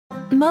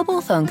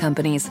Mobile phone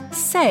companies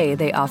say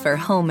they offer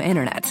home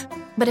internet.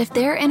 But if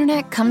their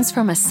internet comes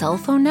from a cell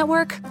phone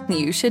network,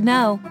 you should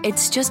know.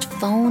 It's just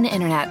phone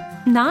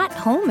internet, not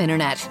home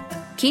internet.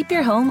 Keep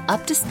your home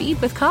up to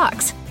speed with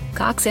Cox.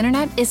 Cox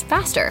internet is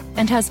faster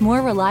and has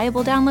more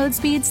reliable download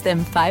speeds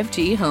than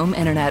 5G home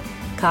internet.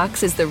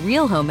 Cox is the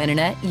real home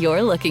internet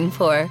you're looking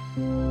for.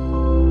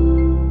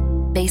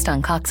 Based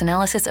on Cox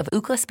analysis of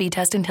Ookla speed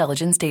test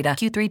intelligence data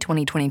Q3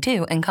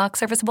 2022 and Cox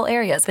serviceable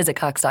areas, visit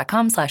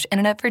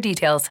cox.com/internet for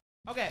details.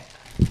 Okay.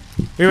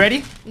 We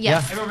ready?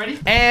 Yes. Everyone ready?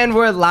 And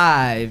we're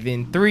live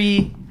in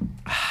 3,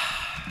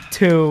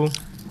 2,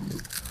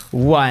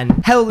 1.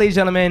 Hello, ladies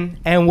and gentlemen,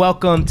 and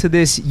welcome to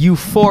this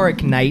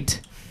euphoric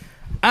night.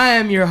 I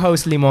am your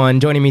host,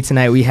 Limon. Joining me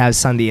tonight, we have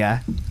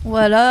Sandia.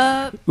 What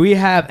up? We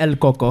have El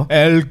Coco.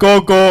 El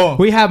Coco.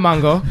 We have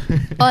Mango.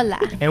 Hola.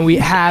 And we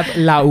have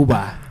La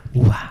Uba.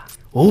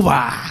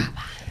 Uba.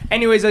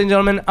 Anyways, ladies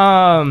and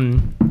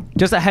gentlemen,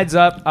 just a heads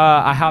up,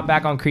 I hop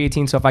back on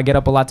creatine, so if I get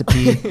up a lot to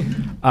pee,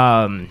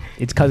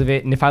 it's because of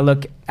it. And if I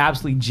look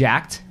absolutely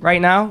jacked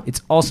right now,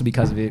 it's also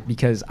because of it,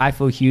 because I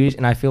feel huge,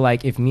 and I feel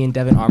like if me and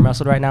Devin arm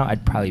wrestled right now,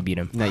 I'd probably beat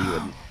him. No, you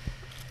wouldn't.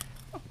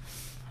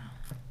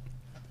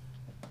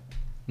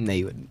 No,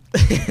 you wouldn't.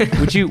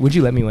 Would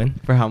you let me win?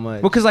 For how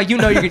much? Well, because like you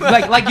know you're you're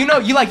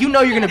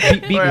gonna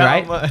beat me,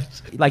 right?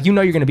 Like you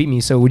know you're gonna beat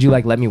me. So would you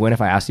like let me win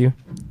if I asked you?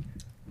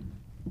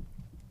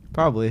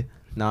 Probably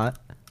not.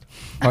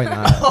 Probably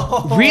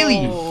not.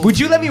 Really? Would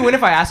you let me win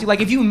if I asked you?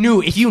 Like if you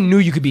knew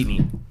you could beat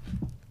me,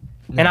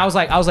 and I was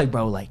like,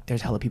 bro, like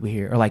there's hella people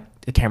here, or like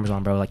the camera's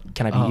on, bro. Like,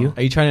 can I beat you?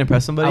 Are you trying to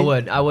impress somebody? I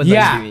would.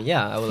 Yeah. Let you beat me.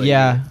 Yeah, I would.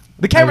 Yeah.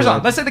 The camera's I on.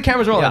 would. Let's say the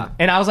camera's rolling. Yeah.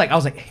 And I was like,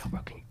 hey, yo,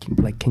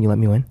 bro, can you let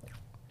me win?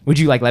 Would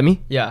you like let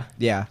me? Yeah.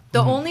 Yeah. The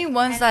only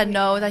ones that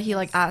know that he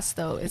like asked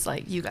though is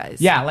like you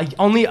guys. Yeah, like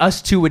only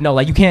us two would know.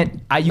 Like you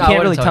can't I really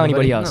wouldn't tell tell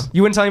anybody anybody, else. no.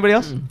 You wouldn't tell anybody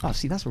else? Oh,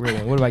 see, that's a real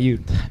one. What about you?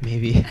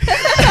 Maybe.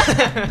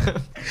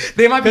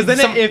 They might be Because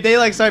then if they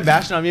like start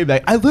bashing on me, you'd be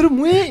like, I let him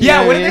win.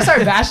 yeah. What if they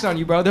start bashing on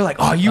you, bro? They're like,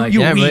 oh, you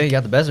yeah, bro, you weak.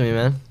 got the best of me,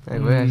 man.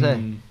 Like, what did I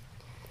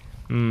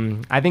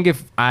say? I think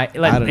if I I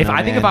don't know, think if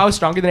man. I was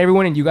stronger than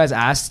everyone and you guys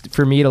asked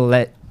for me to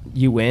let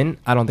you win,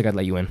 I don't think I'd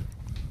let you win.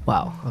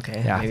 Wow.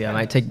 Okay. Yeah. Maybe I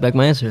might take back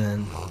my answer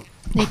then.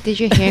 Nick, did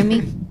you hear me?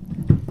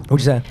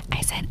 What'd you say?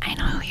 I said I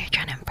know who you're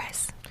trying to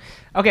impress.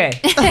 Okay.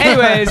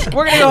 Anyways,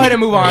 we're gonna go ahead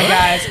and move on,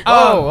 guys.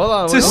 Oh, hold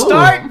on. To Ooh.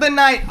 start the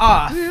night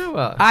off,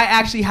 Yeah. I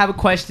actually have a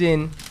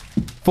question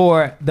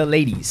for the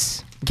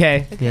ladies.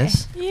 Okay.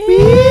 Yes.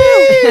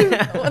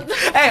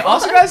 Hey,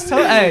 also guys,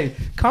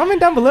 comment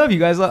down below if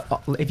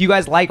you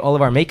guys like all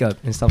of our makeup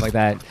and stuff like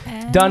that.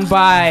 Done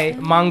by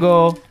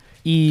Mango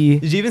E.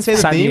 Did you even say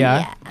the Sandia. theme?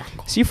 Yeah.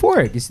 It's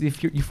euphoric. It's the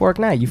euphoric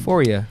night.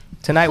 Euphoria.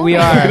 Tonight we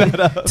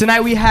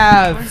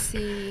have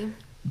See.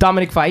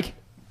 Dominic Fike.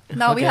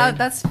 No, we Okay. have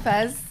that's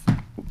Fez.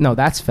 No,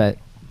 that's Fez.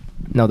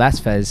 No, that's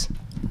Fez.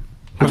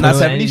 From I that don't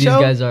know who any 70s of show?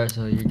 These guys are,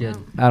 so you're good.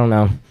 I don't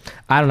know.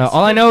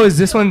 All I know is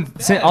this one.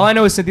 All I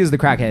know is Cynthia's the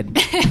crackhead.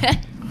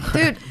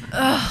 Dude,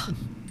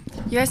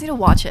 you guys need to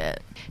watch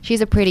it.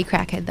 She's a pretty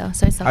crackhead though,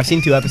 so it's okay. I've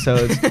seen 2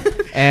 episodes,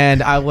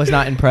 and I was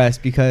not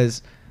impressed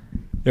because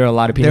There are a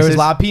lot of penises. there was a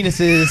lot of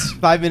penises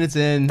 5 minutes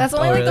in. That's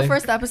only like really? the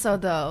first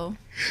episode though.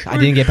 I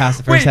didn't get past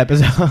the first Wait.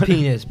 episode.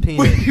 Penis.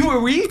 Wait,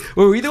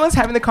 were we the ones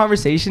having the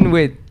conversation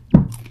with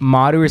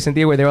Madu or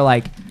Cynthia where they were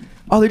like,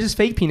 "Oh, they're just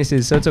fake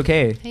penises, so it's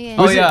okay." Yeah.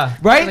 Oh Was it- yeah.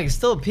 right? Like, it's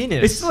still a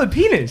penis. It's still a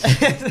penis.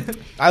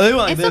 I live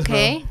like It's this,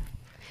 okay.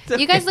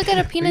 You guys look at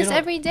a penis don't-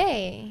 every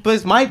day. But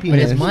it's my But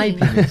penis. it's my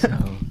penis.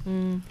 though.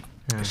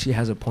 Yeah. She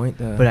has a point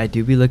though. But I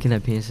do be looking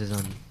at penises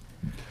on.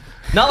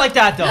 Not like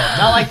that though.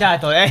 Not like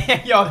that though.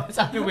 Yo, that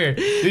sounded weird.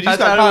 Dude, you That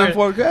start sounded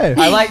calling weird. 4K.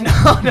 I like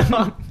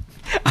no.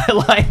 I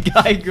like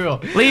guy girl.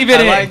 Leave it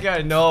I in. like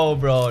guy. No,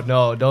 bro.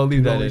 No, don't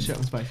leave that Holy in. shit,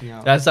 I'm spicing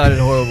out. That sounded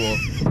horrible.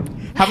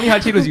 How many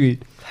hot Cheetos you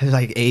eat? It was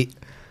like 8.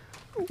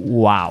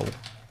 Wow.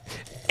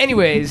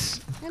 Anyways,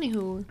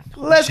 Anywho.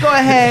 let's go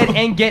ahead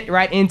and get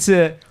right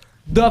into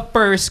the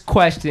first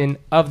question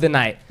of the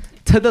night.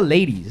 To the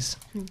ladies.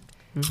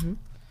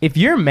 If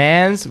your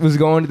mans was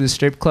going to the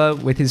strip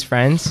club with his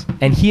friends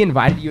and he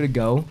invited you to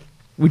go,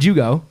 would you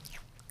go?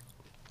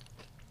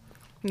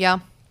 Yeah.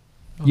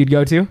 You'd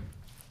go too?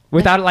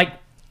 Without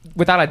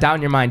a doubt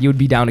in your mind, you would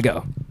be down to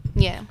go.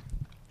 Yeah.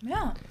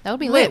 Yeah. That would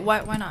be Wait,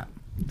 lit. why not?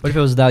 What if it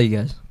was without you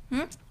guys?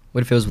 Hmm?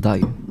 What if it was without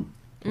you?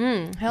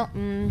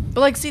 But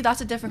like, see,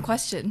 that's a different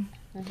question.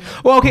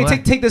 Well, okay,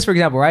 What? take this for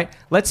example, right?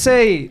 Let's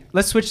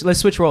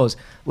switch roles.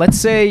 Let's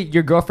say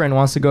your girlfriend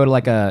wants to go to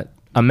like a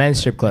men's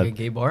strip club. Like a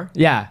gay bar?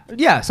 Yeah,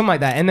 something like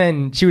that. And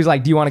then she was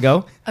like, "Do you want to go?"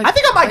 Okay. I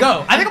think I might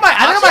go. I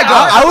might go.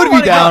 I would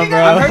be down,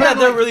 bro. I've heard that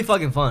they're really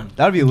fucking fun.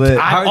 That would be lit.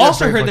 I've heard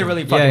also they're heard they're fucking-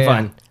 really fucking yeah, yeah.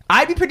 fun.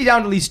 I'd be pretty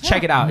down to at least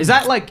check it out. Is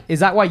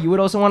that why you would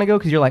also want to go?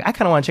 Because you're like, I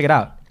kind of want to check it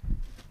out,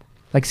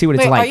 like see what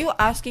it's Wait, like. are you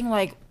asking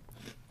like?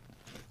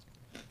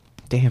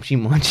 Damn, she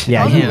munched.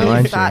 Yeah, I was you a really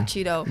munching. fat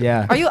Cheeto.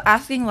 Yeah. Are you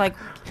asking like,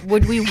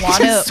 would we want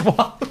Just to?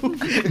 swallow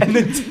and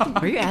then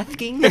talk. Are you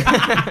asking? You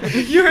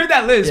heard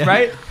that list, Yeah.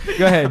 right?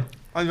 Go ahead.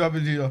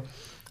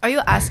 Are you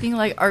asking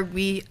like, are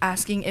we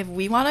asking if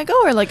we want to go,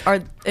 or like,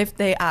 if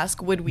they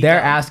ask, would we?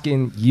 They're go?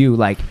 asking you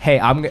like, hey,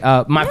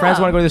 my friends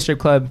want to go to the strip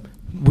club.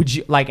 Would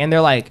you like? And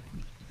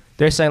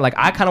they're saying like,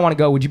 I kind of want to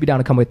go. Would you be down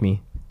to come with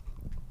me?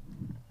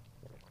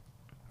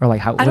 Or like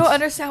how? I don't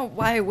understand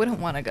why I wouldn't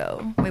want to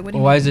go. Wait, what do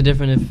you Why mean? is it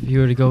different if you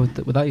were to go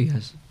without you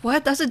guys?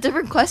 What? That's a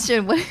different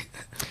question. What?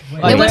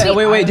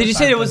 Wait. Did you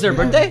say it was their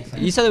birthday?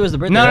 You said it was the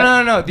birthday.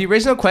 right? No. The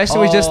original question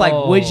was just like,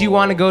 would you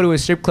want to go to a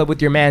strip club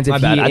with your mans if My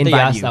he bad. I think you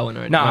invited asked you? that one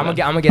already. No, My I'm bad.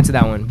 gonna get to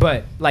that one.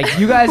 But like,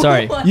 you guys,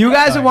 Sorry. you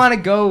guys would want to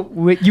go.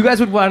 You guys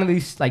would want to at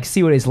least like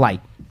see what it's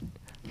like,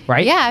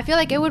 right? Yeah, I feel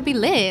like it would be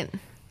lit.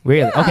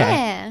 Really? Okay.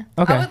 Yeah.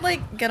 Okay. I would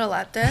like get a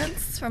lap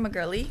dance from a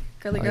girly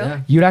girl.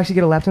 yeah. You'd actually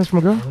get a lap dance from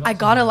a girl? I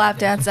got a lap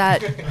dance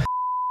at.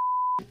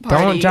 Don't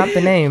party. drop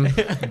the name.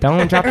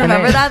 Don't drop the name.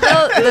 Remember that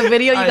though? The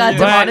video you got do.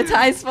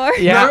 demonetized for?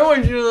 Yeah.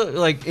 Remember when you were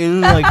like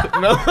in like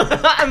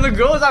and the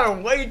girls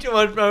had way too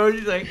much, bro.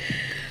 She's like,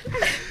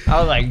 I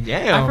was like,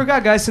 damn. I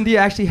forgot, guys. Cynthia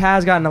actually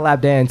has gotten a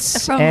lap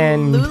dance. From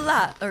and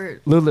Lula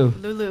or Lulu.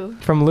 Lulu.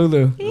 From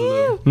Lulu.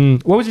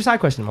 What was your side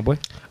question, my boy?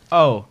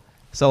 Oh,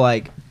 so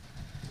like,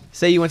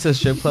 say you went to a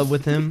strip club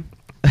with him.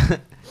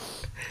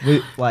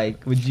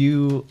 Would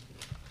you?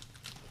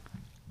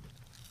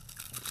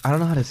 I don't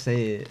know how to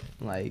say it.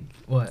 Like,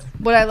 What?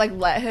 Would I like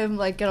let him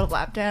like get a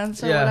lap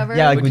dance or Yeah. whatever?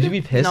 yeah, like, Would would you?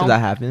 you be pissed No. if that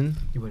happened?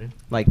 You wouldn't.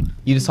 Like,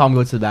 you just saw him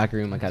go to the back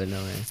room, like out of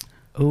nowhere.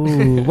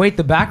 Ooh, wait,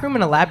 the back room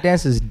and a lap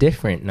dance is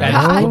different. No?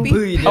 I'd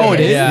be- Oh, it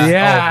is? Yeah.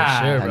 Yeah. Oh,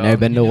 for sure, I've bro. never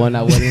been to one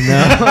I wouldn't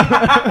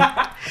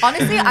know.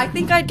 Honestly, I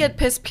think I'd get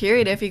pissed.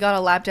 Period. If he got a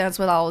lap dance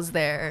while I was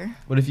there.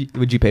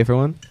 Would you pay for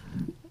one?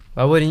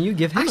 Why wouldn't you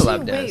give him a lap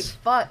Wait, dance?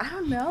 fuck. I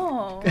don't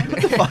know.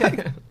 What the fuck?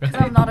 'Cause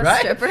I'm not a Right?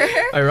 stripper.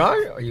 Am I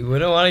wrong? You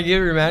wouldn't want to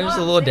give your man just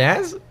a little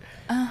dance?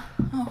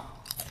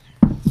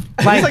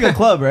 It's like a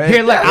club, right?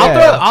 Here, look,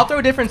 Yeah. I'll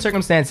throw different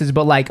circumstances,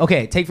 but like,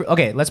 okay,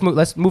 let's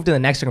move to the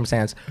next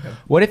circumstance.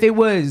 What if it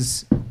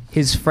was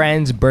his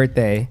friend's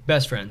birthday,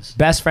 Best friends.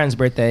 best friend's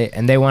birthday,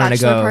 and they wanted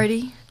to Bachelor go?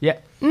 party. Yeah,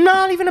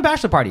 not even a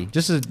bachelor party,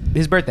 just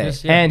his birthday,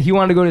 Just, yeah. and he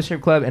wanted to go to a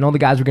strip club, and all the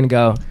guys were gonna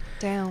go,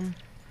 Damn.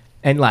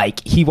 and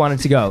like he wanted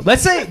to go.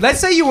 Let's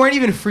say you weren't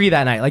even free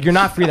that night, like you're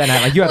not free that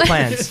night, like you have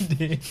plans.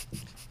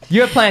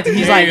 You have plans, and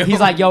he's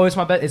like, yo, it's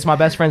my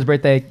best friend's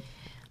birthday,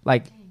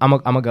 like I'm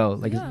gonna go,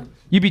 like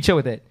you'd be chill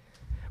with it.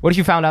 What if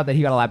you found out that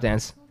he got a lap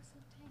dance?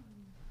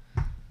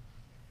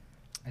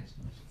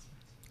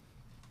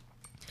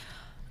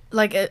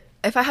 Like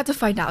if I had to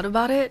find out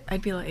about it,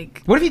 I'd be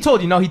like, What if he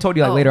told you? No, he told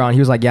you like Oh. later on. He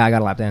was like, yeah, I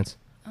got a lap dance.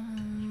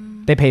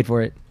 They paid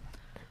for it.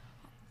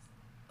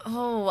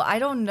 oh, I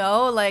don't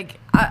know. Like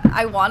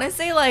I want to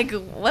say like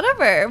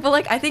whatever, but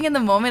like I think in the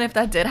moment if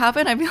that did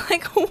happen, I'd be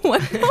like,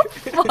 what the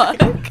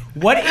fuck?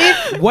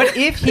 What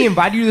if he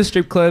invited you to the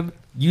strip club,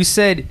 you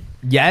said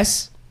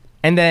yes,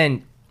 and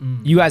then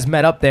you guys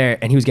met up there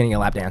and he was getting a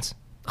lap dance?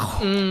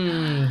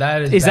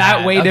 That Is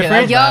that way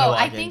different? Yo,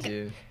 I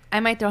think I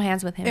might throw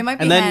hands with him. It might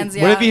be And then hands.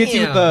 Yeah. what if he hits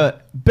you with the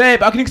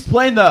babe? I can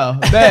explain though,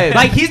 babe.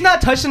 Like he's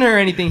not touching her or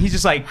anything. He's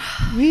just like,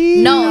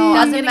 No, I'm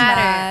doesn't getting matter.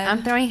 mad.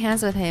 I'm throwing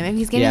hands with him. If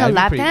he's getting Yeah, a it'd be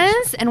lap pretty-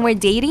 dance and we're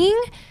dating,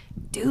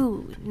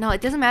 dude, no,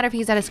 it doesn't matter if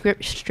he's at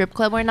a strip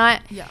club or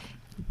not. Yeah.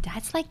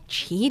 That's like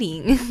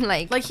cheating.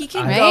 like Like he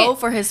can Right? go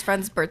for his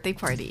friend's birthday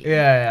party.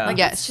 Yeah. Like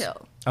Yes. it's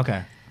chill.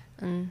 okay.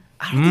 I don't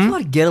think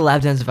I'd get a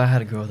lap dance if I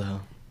had a girl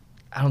though.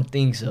 I don't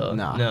think so.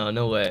 Nah.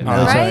 No way. Oh,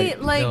 that's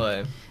Right? Like No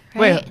way.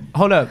 Wait, right?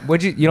 hold up.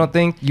 You don't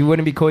think you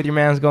wouldn't be cool with your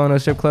man's going to a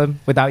strip club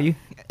without you?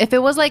 If it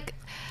was like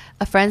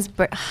a friend's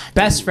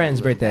Best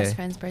friend's birthday. Best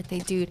friend's birthday,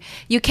 dude.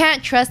 You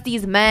can't trust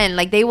these men.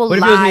 Like they will What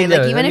if it was lie. me and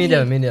Like Devin? even me if and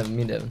you, Devin,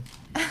 me and Devin.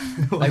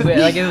 Like, wait,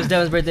 like it was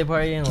Devin's birthday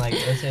party and like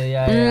let's say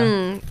yeah.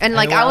 and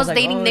like then I I was was like,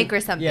 dating oh, Nick or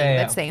something. yeah,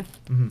 yeah. Let's say.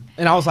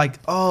 And I was like,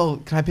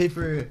 oh, can I pay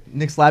for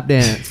Nick's lap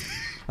dance?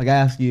 Like I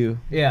asked you.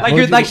 Yeah. Like What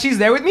you're would like you- she's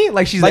there with me?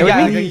 Like she's Like, there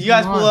yeah, with me? you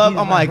guys pull up.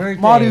 I'm like,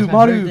 Madu,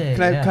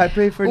 can I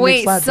pay for Wait,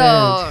 Nick's lap so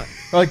dance?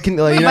 Or like, can,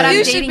 like, you but know, I'm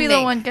you should dating be the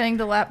Nick. one getting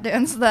the lap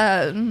dance.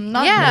 That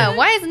not yeah, Nick.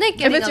 why is Nick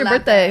getting it's a your lap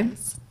birthday.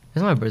 dance?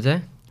 It's my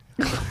birthday.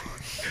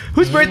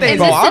 Whose birthday In is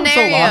this it? I'm so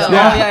scenario. lost. Oh,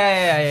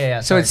 Yeah. yeah.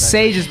 So Sorry, it's sorry.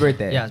 Sage's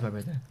birthday. Yeah, it's my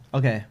birthday.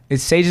 okay.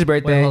 It's Sage's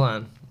birthday. Wait, hold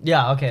on.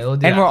 Yeah, okay, we'll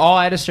do And that. we're all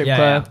at a strip Yeah,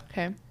 club.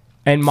 Okay.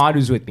 And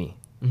Madu's with me.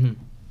 Mhm.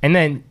 And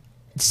then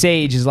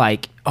Sage is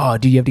like, oh,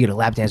 dude, you have to get a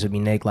lap dance with me,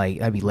 Nick. Like,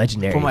 that'd be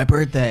legendary. For my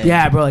birthday.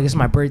 Yeah, bro, like, it's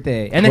my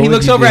birthday. And then What he would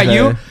looks you over do at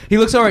you. there? He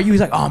looks over at you.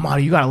 He's like, oh,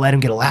 Madu, you got to let him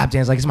get a lap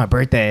dance. Like, it's my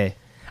birthday.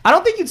 I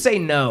don't think you'd say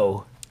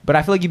no, but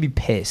I feel like you'd be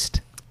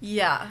pissed.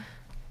 Yeah.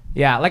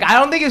 Yeah, like, I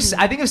don't think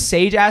I think if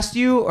Sage asked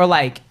you or,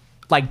 like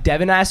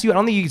Devin asked you, I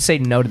don't think you could say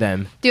no to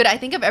them. Dude, I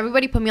think if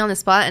everybody put me on the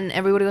spot and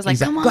everybody was like,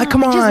 Exact- "Come on, like,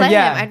 come just on, let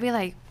yeah. him," I'd be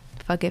like,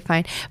 "Fuck it,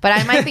 fine." But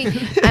I might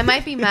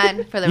be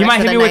mad for the You rest might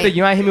of hit the me night. with the,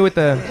 you might hit me with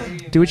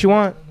the, do what you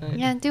want.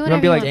 Yeah, do You whatever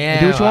might be you like, want.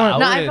 do what you want.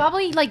 No, I'd wouldn't-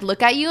 probably like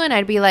look at you and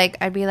I'd be like,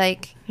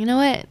 you know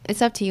what?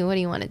 It's up to you. What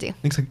do you want to do?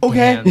 Nick's like,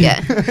 okay. Damn.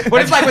 Yeah.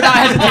 What if, like, without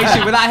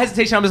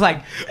hesitation, I'm just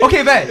like,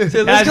 okay, bet.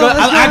 And I Let's go, go.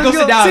 I go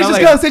sit down. Say I'm just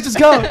like, go. Say just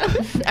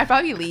go. I'd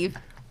probably leave.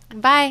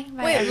 Bye.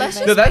 Bye. Wait, let's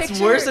everybody. No, that's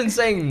picture- worse than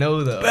saying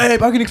no, though.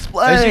 Babe, I can If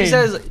explain. she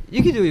says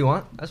you can do what you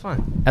want, that's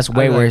fine. That's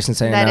way I'd be like, worse than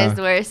saying That no. is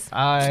worse.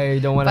 I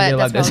don't want to But be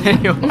like that's this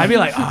probably- anymore. I'd be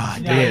like, oh,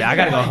 dude, I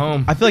gotta go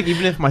home. I feel like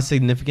even if my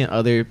significant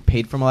other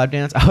paid for my lap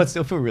dance, I would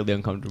still feel really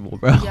uncomfortable,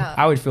 bro. Yeah.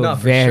 I would feel No,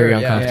 for very sure,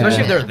 yeah. uncomfortable.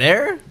 Especially if they're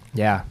there.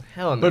 Yeah.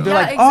 Hell no. But if they're Yeah,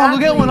 like, oh,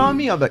 look at one exactly. on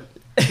me, I'm like,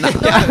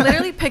 No, I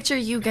literally picture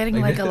you getting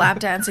like a lap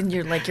dance and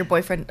your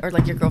boyfriend or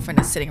like your girlfriend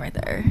is sitting right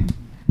there.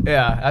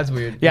 Yeah, that's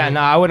weird. Yeah, no,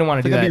 I wouldn't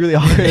want to it's do gonna that. be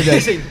really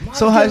hard. Say,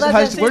 So "Mom, how's your lap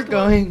how's dance work is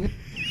going?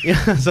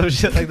 Yeah, some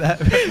shit like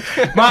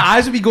that. My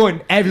eyes would be going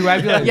everywhere.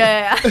 I'd be like,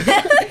 Yeah.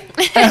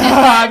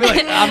 I'd be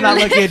like, I'm not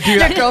looking at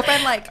Your dude.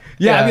 girlfriend like.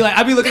 Yeah, Yeah.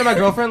 I'd be looking at my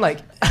girlfriend like,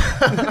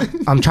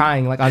 I'm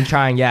trying.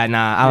 Yeah,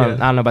 nah, I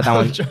don't know about that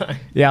one. trying.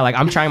 Yeah, like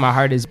I'm trying my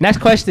hardest. Next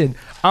question.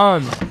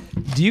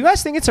 Do you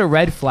guys think it's a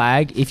red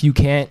flag if you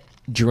can't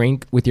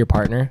drink with your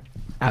partner?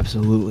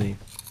 Absolutely.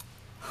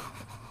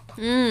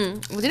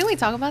 Didn't we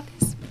talk about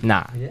this?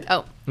 Nah.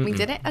 Oh, we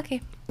did it.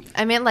 Okay.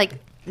 I meant like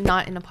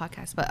not in a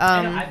podcast, but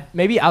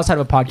Maybe outside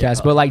of a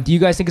podcast, but like, do you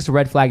guys think it's a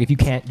red flag if you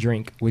can't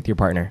drink with your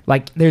partner?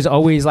 Like, there's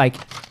always like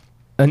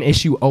an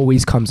issue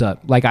always comes up.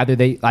 Like either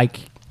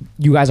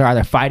you guys are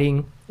either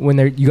fighting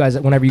whenever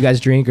you guys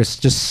drink, or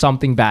just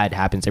something bad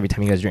happens every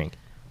time you guys drink.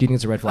 Do you think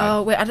it's a red flag?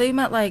 Oh wait, I thought you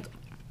meant like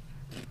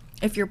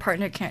if your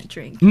partner can't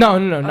drink. No,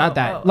 not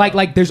that.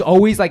 Like there's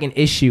always like an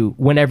issue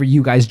whenever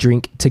you guys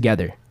drink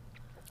together.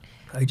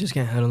 I just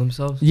can't handle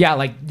themselves. Yeah,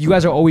 like you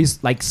guys are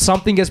always like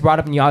something gets brought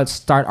up and y'all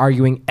start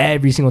arguing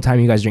every single time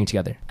you guys drink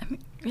together.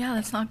 Yeah,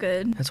 that's not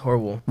good. That's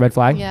horrible. Red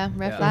flag? yeah,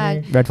 red Yeah.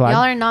 flag. Red flag.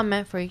 Y'all are not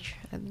meant for each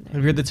other. Have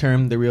you heard the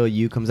term "the real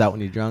you comes out when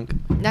you're drunk"?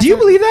 That's Do you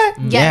not- believe that?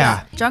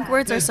 Yes. Drunk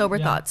words are sober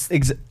thoughts.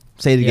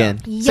 Say it Yeah.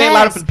 again. Say it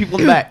louder Yes. for the people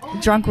in the back.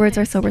 Drunk words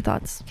are sober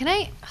thoughts. Can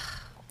I?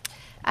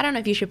 I don't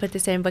know if you should put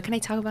this in, but can I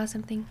talk about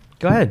something?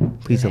 Go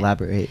ahead. Please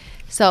elaborate.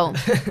 So,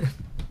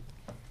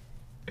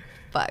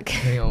 fuck.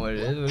 Depending on what it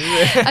is. What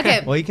is it?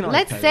 Okay. Well, you can always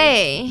let's cut it.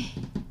 say.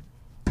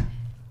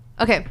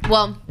 Okay.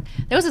 Well,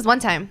 there was this one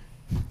time.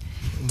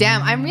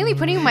 Damn, I'm really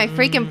putting my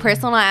freaking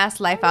personal ass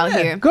life out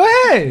here. Go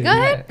ahead. Go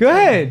ahead. Go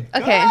ahead.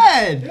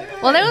 Okay.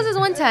 Well, there was this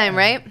one time,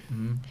 right?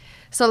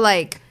 So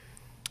like,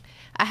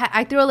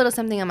 I threw a little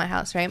something on my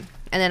house, right?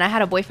 And then I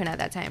had a boyfriend at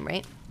that time,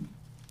 right?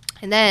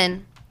 And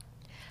then,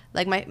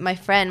 like my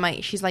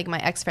friend, she's like my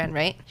ex-friend,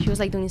 right? She was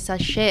like doing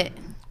such shit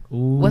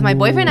with my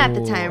boyfriend at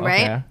the time,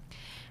 right? Okay.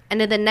 And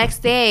then the next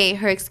day,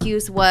 her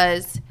excuse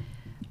was,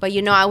 but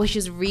you know, I was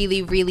just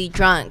really, really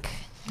drunk.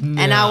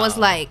 And I was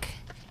like,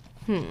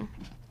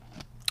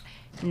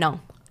 no.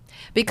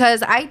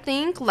 Because I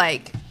think,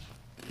 like,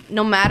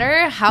 no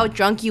matter how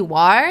drunk you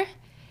are,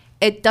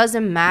 it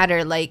doesn't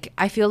matter. Like,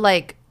 I feel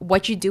like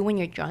what you do when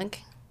you're drunk,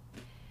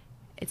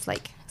 it's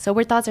like,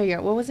 sober thoughts are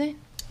your, what was it?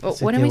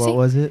 What did we say? What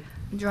was it?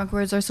 Drunk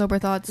words are sober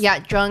thoughts. Yeah,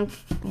 drunk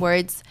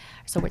words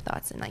are sober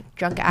thoughts. And, like,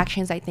 drunk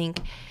actions, I think,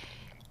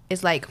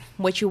 is, like,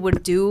 what you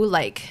would do,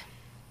 like,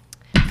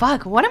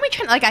 fuck, what am I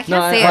trying, like, I can't No,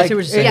 say I it. see what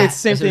you're saying. Yeah. It's the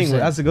same I see what you're thing.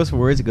 saying. As it goes for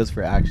words, it goes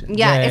for action.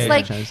 Yeah, Yeah, it's yeah,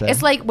 like yeah.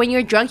 it's like when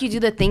you're drunk, you do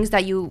the things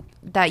that you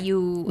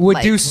Would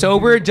like, do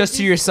sober just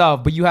to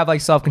yourself, but you have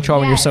like self control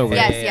when you're Yes, sober.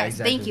 Yes, Yeah, yeah, yes.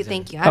 exactly, Thank you, exactly.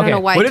 thank you. I don't Okay. know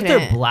why. What I if they're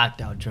couldn't-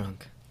 blacked out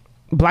drunk?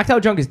 Blacked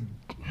out drunk is.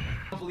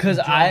 Because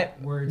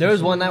there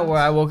was one night where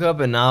I woke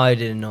up and now I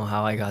didn't know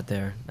how I got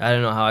there. I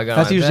didn't know how I got.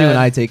 That's out of usually when bed.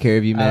 I take care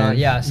of you, man.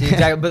 Yeah, see,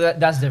 exactly. But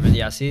that's different.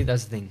 Yeah, see,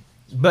 that's the thing.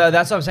 But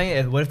that's what I'm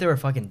saying. What if they were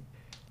fucking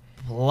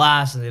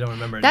blasted and they don't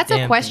remember? That's a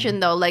damn question thing?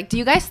 though. Like, do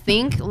you guys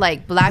think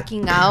like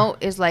blacking out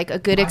is like a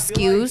good I feel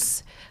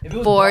excuse if it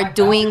was for blacked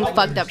doing out,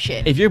 fucked up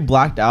shit? If you're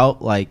blacked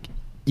out, like,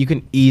 you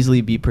can easily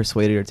be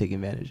persuaded or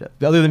taken advantage of.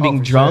 Other than being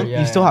for drunk, sure,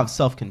 yeah, you still yeah. have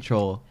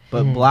self-control.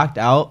 But blacked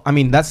out, I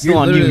mean, that's still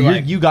You're on you. literally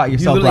like- You got you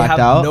yourself literally blacked have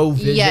out. No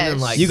vision Yes. and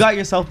like You got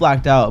yourself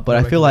blacked out,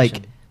 but No I feel like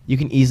recognition. you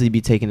can easily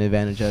be taken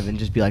advantage of and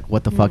just be like,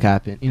 what the fuck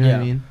happened? You know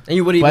what I mean? And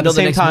you wouldn't But even at know the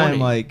same next time, morning.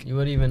 like- you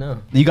wouldn't even know.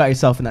 You got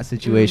yourself in that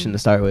situation to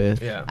start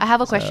with. Yeah. I have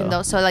a question So-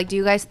 though. So like, do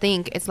you guys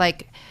think it's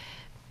like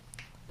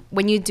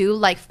when you do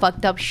like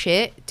fucked up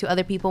shit to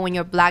other people when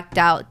you're blacked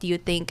out? Do you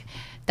think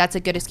that's a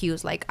good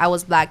excuse? Like, I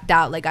was blacked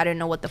out. Like, I didn't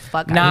know what the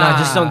fuck. I Nah. was Nah,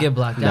 just don't get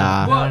blacked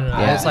out. Nah. No.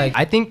 Yeah. It's like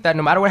I think that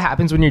no matter what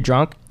happens when you're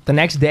drunk, the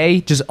next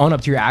day just own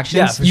up to your actions.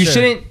 Yeah, for you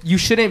sure.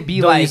 shouldn't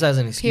be don't like use that as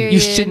an excuse. Period. you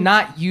should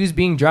not use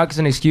being drunk as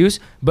an excuse.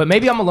 But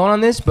maybe I'm alone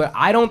on this, but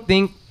I don't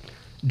think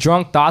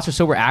drunk thoughts or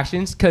sober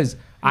actions, because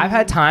I've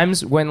had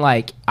times when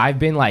like I've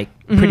been like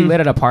pretty lit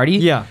at a party.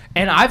 Yeah.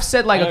 And I've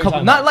said like I know a what couple,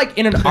 you're not talking like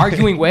in an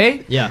arguing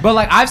way. Yeah. But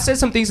like I've said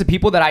some things to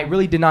people that I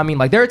really did not mean.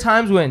 Like there are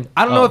times when,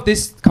 I don't know Oh. if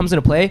this comes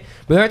into play,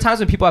 but there are times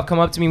when people have come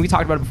up to me, we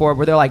talked about it before,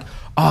 where they're like,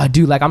 oh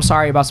dude, like I'm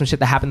sorry about some shit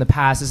that happened in the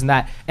past, this and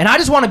that. And I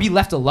just want to be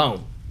left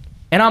alone.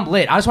 And I'm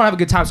lit. I just want to have a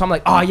good time. So I'm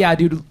like, oh yeah,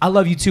 dude, I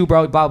love you too,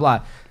 bro, blah,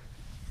 blah.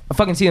 I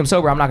fucking see them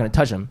sober, I'm not going to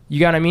touch them. You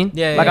get what I mean?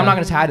 Yeah, Like yeah. I'm not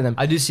going to say hi to them.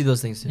 I do see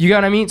those things too. You get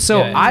what I mean? So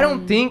Yeah, yeah. I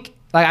don't think,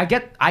 like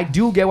I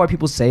do get why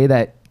people say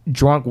that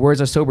drunk words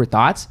are sober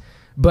thoughts,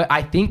 but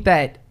I think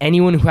that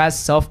anyone who has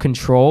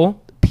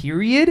self-control,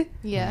 period,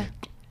 Yeah.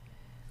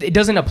 it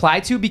doesn't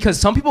apply to, because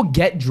some people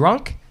get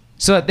drunk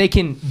so that they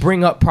can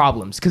bring up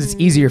problems because it's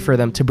easier for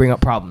them to bring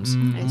up problems.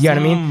 You know what I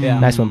mean? Yeah.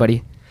 Nice one,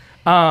 buddy.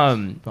 Bro,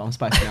 I'm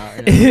spicing out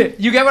right now.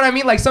 You get what I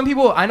mean? Like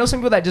I know some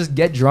people that just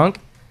get drunk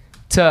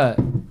to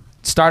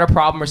start a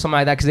problem or something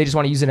like that because they just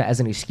want to use it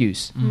as an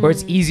excuse, or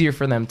it's easier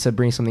for them to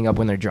bring something up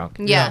when they're drunk.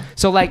 Yeah.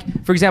 So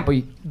like, for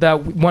example, the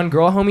one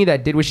girl homie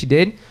that did what she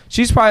did,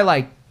 she's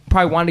probably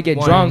wanted to get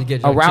drunk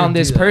around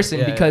this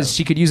person because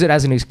she could use it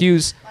as an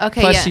excuse. Okay,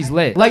 Plus yeah. she's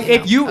lit. Like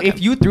if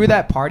you threw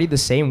that party the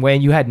same way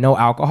and you had no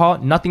alcohol,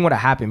 nothing would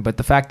have happened. But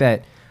the fact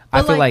that I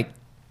But, feel like-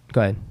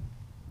 go ahead.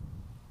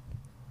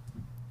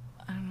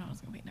 I don't know. I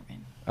was gonna wait. Never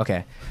mind.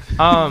 Okay.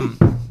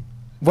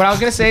 What I was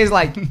gonna say is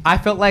like I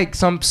felt like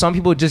some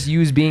people just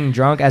use being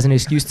drunk as an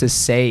excuse to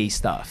say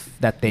stuff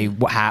that they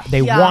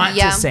want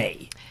Yeah. to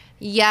say.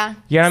 Yeah.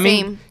 You know what I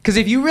Same. mean? Because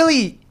if you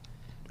really,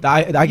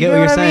 I get You know what you're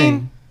what I saying.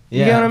 mean?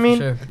 you know what I mean?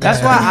 sure.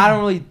 That's why I don't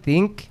really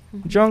think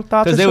drunk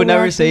thoughts. Because are they so would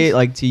never reactions. say it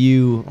like to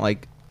you,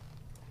 like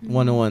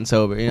 1-on-1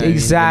 sober. You know what I mean, in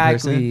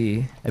person.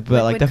 Exactly.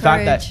 But like With the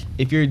fact that courage.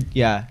 if you're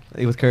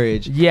with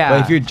courage. Yeah.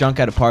 But if you're drunk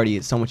at a party,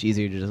 it's so much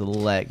easier to just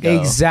let go.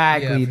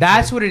 Exactly. Yeah, for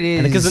That's what it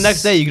is. Because the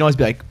next day you can always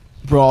be like,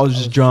 bro, I was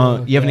just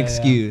drunk. You have an Yeah, yeah.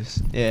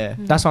 excuse. Yeah.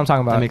 That's what I'm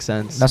talking about. That makes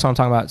sense. That's what I'm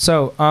talking about.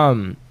 So,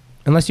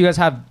 unless you guys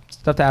have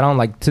stuff to add on,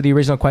 like to the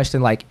original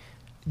question, like,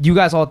 you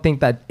guys all think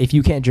that if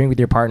you can't drink with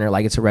your partner,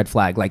 like it's a red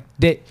flag. Like,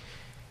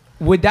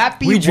 would that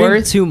be We drink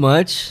worth? too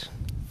much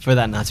for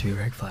that not to be a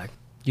red flag.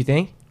 You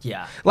think?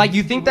 Yeah. Like,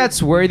 you think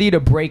that's worthy to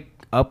break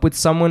up with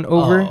someone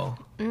over?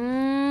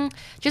 Oh.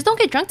 Just don't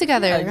get drunk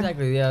together. Yeah,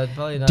 exactly. Yeah,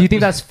 probably not. Do you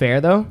think that's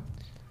fair though?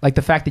 Like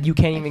the fact that you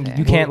can't even,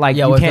 you can't like,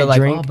 yeah, you what if they're can't like,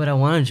 drink. oh, but I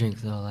want to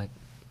drink though. Like,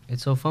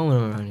 it's so fun when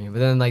I'm around here. But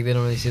then like they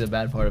don't really see the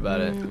bad part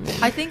about it.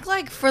 I think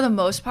like for the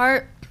most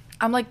part,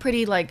 I'm like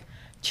pretty like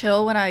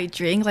chill when I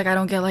drink. Like I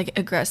don't get like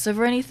aggressive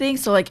or anything.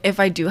 So like if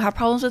I do have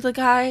problems with a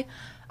guy,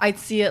 I'd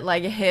see it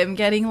like him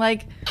getting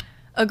like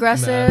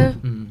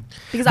aggressive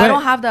because But- I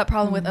don't have that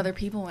problem with other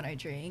people when I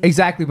drink.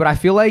 Exactly, but I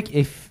feel like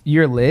if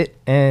you're lit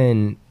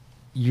and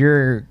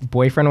your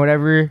boyfriend or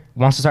whatever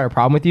wants to start a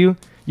problem with you,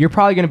 you're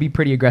probably gonna be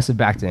pretty aggressive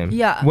back to him.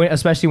 Yeah.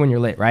 Especially when you're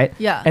lit, right?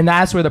 Yeah. And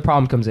that's where the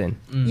problem comes in.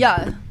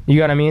 Yeah. You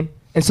know what I mean?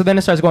 And so then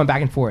it starts going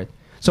back and forth.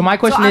 So my So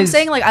question I'm is,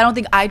 saying like I don't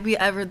think I'd be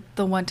ever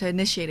the one to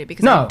initiate it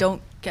because No. I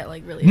don't get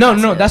like really no,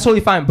 aggressive. that's totally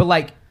fine. But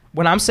like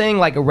when I'm saying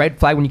like a red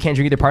flag when you can't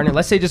drink with your partner,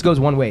 let's say it just goes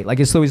one way. Like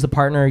it's always the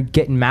partner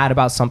getting mad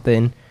about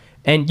something.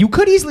 And you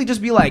could easily just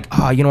be like,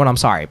 oh, you know what? I'm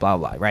sorry, blah,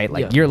 blah, right?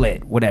 Like, Yeah. you're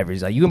lit, whatever.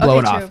 He's like, you can blow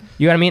Okay, it off. true.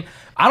 You know what I mean?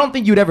 I don't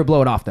think you'd ever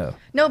blow it off, though.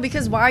 No,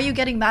 because why are you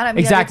getting mad at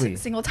me Exactly. every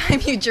single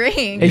time you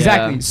drink?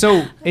 Exactly.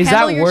 So is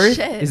Handle that your worth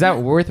shit. is that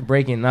worth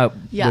breaking up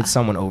Yeah. with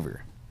someone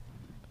over?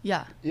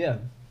 Yeah. Yeah.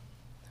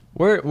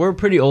 We're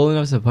pretty old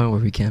enough to the point where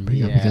we can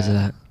break up because of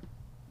that.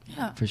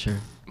 Yeah. For sure.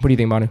 What do you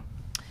think, Manu?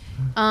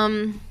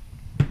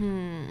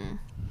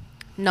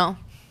 No,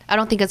 I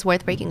don't think it's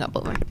worth breaking up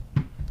over.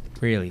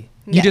 Really?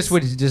 You Yes. just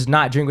would just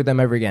not drink with them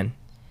ever again?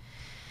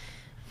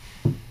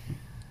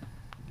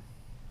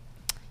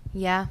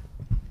 Yeah.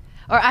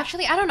 Or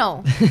actually, I don't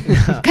know.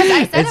 Because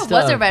I said It's it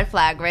was a tough. red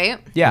flag, right?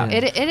 Yeah. Yeah.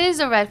 It is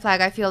a red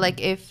flag. I feel like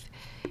if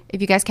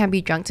you guys can't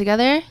be drunk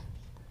together,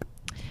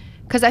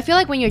 because I feel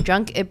like when you're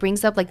drunk, it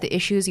brings up like the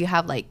issues you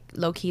have like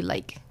low key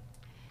like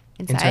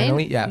inside.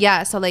 Internally? Yeah.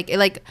 Yeah. So like it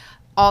like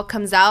all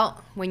comes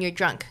out when you're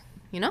drunk.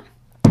 You know.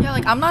 Yeah,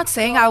 like I'm not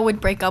saying I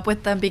would break up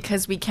with them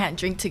because we can't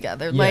drink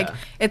together. Yeah. Like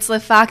it's the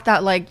fact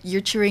that like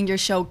you're showing your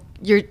true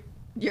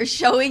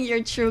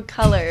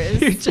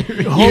colors.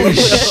 Holy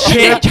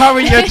shit!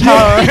 Cover your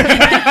tongue.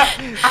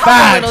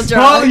 I'm a little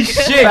drunk. Holy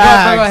shit!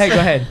 Go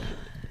ahead.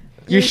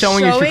 You're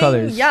showing your true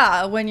colors.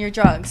 Yeah, when you're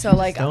drunk. So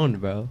like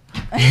Stoned, bro.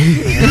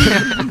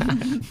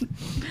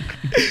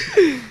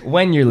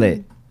 When you're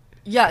lit.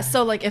 yeah,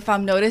 so like if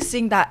I'm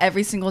noticing that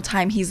every single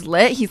time he's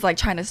lit, he's like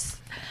trying to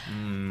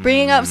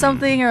bringing up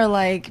something or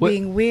like What-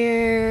 being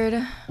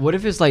weird. What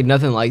if it's like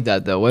nothing like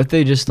that though? What if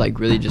they just like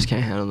really just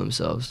can't handle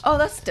themselves? Oh,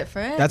 that's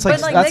different. That's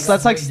But, like, next-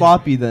 that's like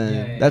sloppy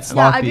then. That's yeah,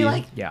 sloppy. I'd be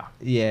like, Yeah.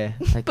 yeah.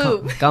 Like,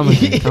 Boo. Come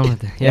with it. Come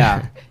with it.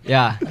 Yeah.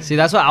 Yeah. See,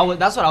 that's what I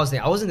was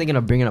thinking. I wasn't thinking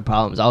of bringing up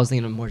problems. I was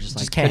thinking of more just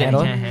like Just can't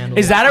handle it? handle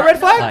Is it. that a red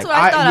flag? that's what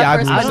I thought I at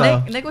first. believe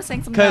But so. Nick was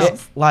saying something Because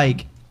else.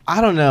 like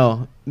I don't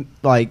know,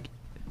 like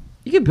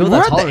You can build we're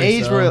that at the tolerance,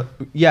 age though.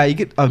 where you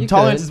could You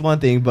tolerance could. is one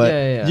thing, but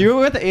Yeah.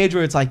 you're at the age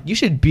where it's like you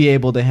should be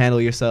able to handle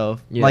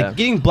yourself. Yeah. Like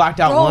getting blacked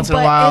out Bro, once in a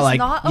but while, it's like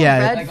not a yeah.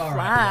 red Like, all right,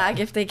 flag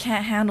if they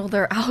can't handle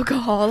their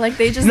alcohol. Like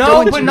they just No,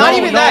 don't but not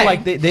drink. even that.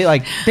 Like they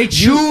like They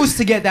choose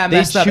to get that They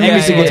messed up choose every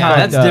to single get time.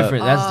 That's fucked up.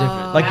 different. That's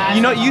different. like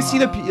you know you see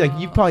like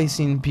you've probably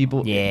seen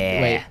people.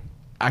 Yeah. Wait,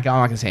 I'm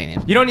not gonna say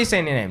names. You don't need to say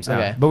any names, no.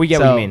 Okay. But we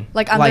get what So- you mean.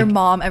 Like I'm Like, their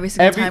mom every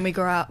single every- time we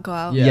go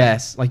out. Yeah.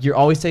 Yes, like you're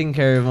always taking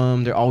care of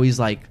them. They're always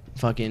like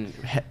fucking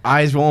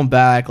eyes rolling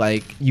back.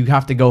 Like you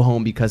have to go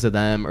home because of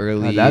them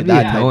early. That'd be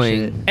that type annoying.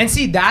 shit. And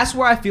see, that's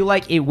where I feel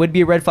like it would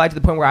be a red flag to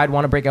the point where I'd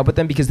want to break up with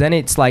them because then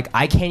it's like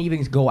I can't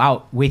even go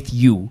out with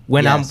you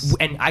when Yes.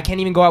 and I can't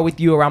even go out with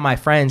you around my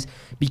friends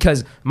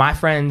because my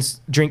friends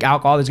drink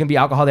alcohol. There's gonna be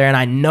alcohol there, and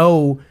I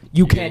know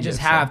you gonna can't just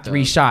get have fucked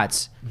 3 up.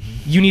 shots.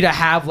 you need to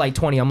have like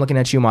 20. I'm looking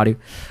at you, Madu.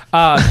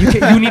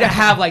 You need to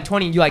have like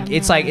 20. You like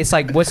it's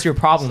like what's your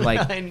problem?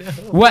 Like, I know.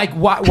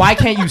 why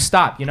can't you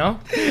stop? You know?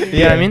 You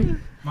know what I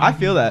mean? I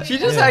feel that. She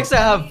just likes to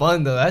have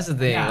fun though. That's the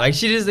thing. Yeah. Like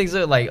she just thinks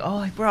that like, oh,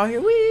 like we're out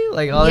here, we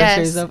like all that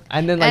crazy Yes. stuff.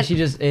 And then like And- she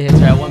just it hits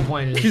her at one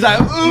point. And She's like,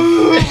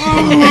 ooh.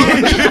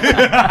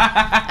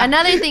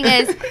 Another thing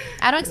is,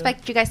 I don't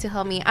expect you guys to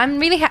help me. I'm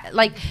really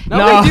like,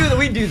 No.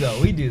 we do though.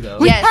 yes,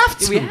 We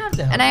have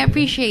to. Help and I you.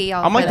 appreciate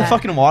y'all. I'm like for the that.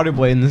 fucking water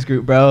boy in this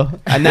group, bro.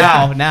 And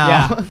now.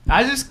 Yeah.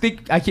 I just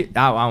think I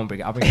won't bring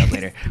it. I'll bring it up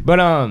later. But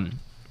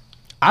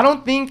I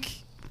don't think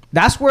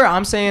that's where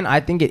I'm saying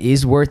I think it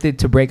is worth it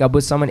to break up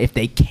with someone if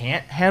they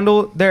can't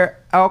handle their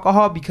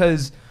alcohol,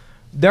 because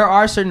there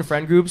are certain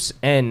friend groups,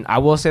 and I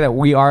will say that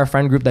we are a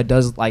friend group that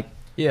does like.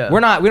 Yeah. We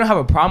don't have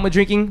a problem with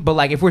drinking, but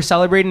like if we're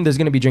celebrating, there's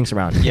gonna be drinks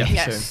around. Yeah,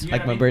 Yes. sure.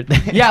 Like my birthday.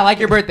 Yeah, like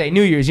your birthday,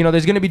 New Year's,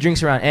 there's gonna be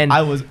drinks around, and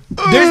I was.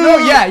 there's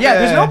no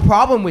there's no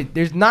problem with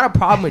there's not a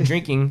problem with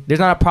drinking. There's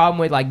not a problem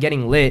with like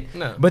getting lit.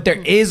 No. But there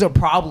is a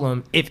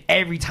problem if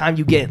every time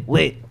you get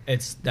lit,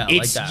 It's that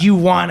it's like that. you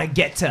want to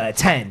get to a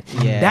 10.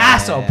 Yeah.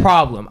 That's a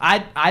problem.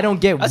 I don't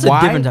get That's why.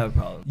 a different type of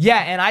problem. Yeah,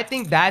 and I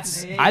think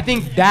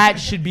that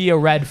should be a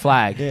red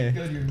flag. Yeah.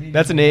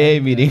 That's an AA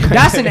meeting.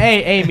 That's an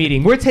AA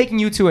meeting. We're taking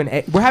you to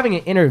we're having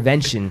an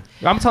intervention.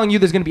 I'm telling you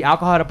there's going to be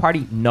alcohol at a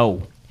party?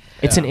 No.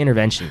 It's an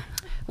intervention.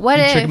 What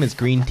You trick him if as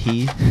green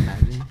tea.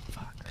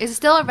 is it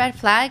still a red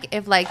flag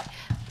if like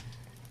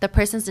the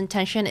person's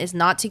intention is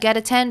not to get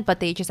a 10, but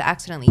they just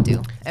accidentally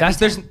do?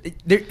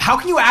 How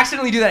can you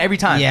accidentally do that every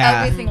time?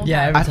 Yeah. Every single Yeah,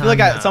 time. every I feel time, like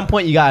yeah. at some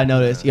point you gotta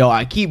notice, yo,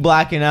 I keep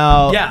blacking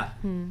out. Yeah.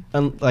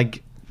 And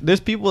like, there's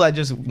people that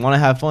just want to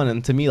have fun,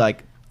 and to me,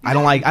 like, I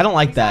don't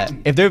like that.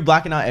 If they're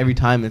blacking out every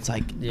time, it's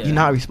like Yeah. you're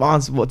not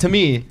responsible. To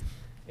me,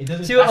 it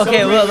doesn't. See,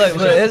 okay, well, look,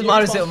 this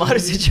modern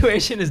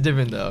situation is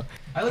different though.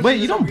 Wait,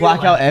 you don't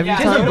black out every She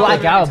time. doesn't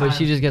black out, but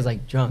she just gets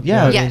like drunk.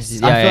 Yeah. Yes.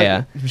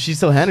 Yeah. She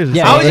still handles it.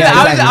 Yeah, I was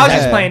yeah,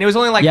 just playing. It was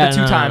only like Yeah, the two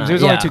no, no, times. no, It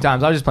was only yeah. 2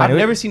 times. I was just playing. I've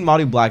never seen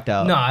Madu blacked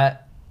out. No,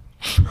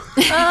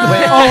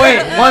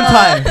 One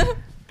time.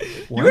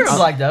 you were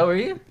blacked out, were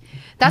you?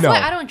 That's No.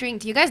 why I don't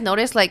drink. Do you guys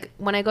notice like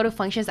when I go to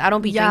functions, I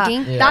don't be Yeah.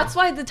 drinking? Yeah. That's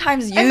why the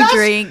times And you that's-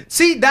 drink.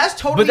 See, that's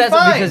totally But that's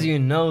fine. because you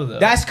know though.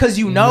 That's because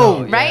you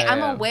know. Right? Yeah, I'm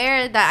yeah.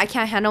 aware that I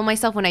can't handle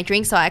myself when I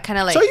drink, so I kind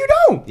of like. So you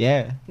don't.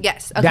 Yeah.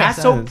 Yes. Okay.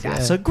 That's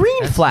Yeah. a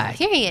green flag.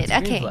 Period.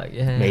 Green Okay. flag,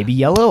 yeah. Maybe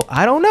yellow.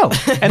 I don't know.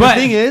 And the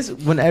thing is,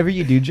 whenever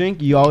you do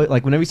drink, you always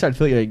like whenever you start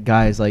feeling like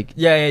guys, like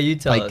Yeah, you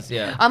tell Like, us,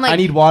 yeah. I'm like. I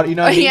need water. You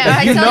know, what I mean? yeah, Like,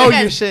 I you tell know you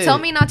guys, your shit. tell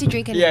me not to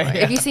drink anymore. Yeah.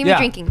 If you see me Yeah.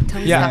 drinking,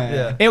 tell me Yeah.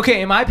 stop. Yeah.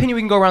 Okay, in my opinion,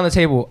 we can go around the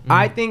table.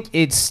 I think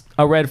it's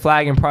a red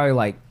flag and probably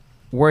like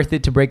worth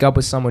it to break up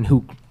with someone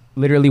who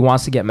literally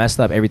wants to get messed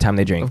up every time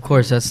they drink. Of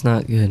course, that's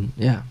not good.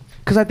 Yeah.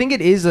 Because I think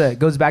it is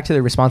goes back to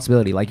the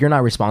responsibility. Like you're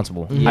not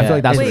responsible. I Yeah. feel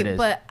like that's Wait, what it is.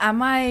 but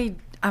am I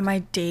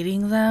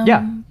dating them?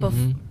 Yeah.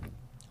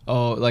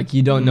 Oh, like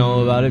you don't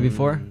know about it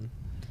before?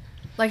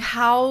 Like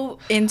how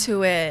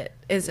into it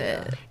is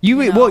it? You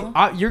know?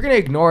 well, you're gonna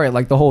ignore it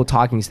like the whole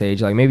talking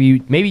stage. Like maybe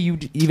you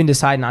even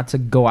decide not to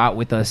go out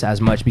with us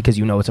as much because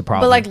you know it's a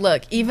problem. But like,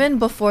 look, even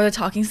before the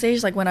talking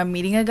stage, like when I'm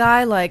meeting a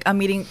guy, like I'm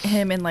meeting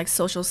him in like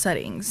social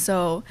settings.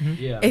 So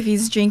Yeah. if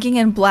he's drinking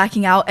and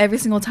blacking out every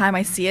single time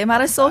I see him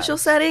at a social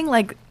setting,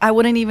 like I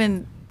wouldn't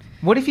even.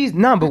 what if he's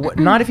no? But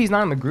not if he's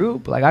not in the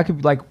group. Like I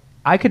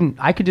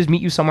could just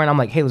meet you somewhere and I'm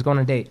like, hey, let's go on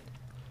a date,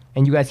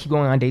 and you guys keep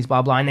going on dates,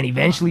 blah blah, and then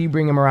eventually you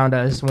bring him around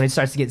us when it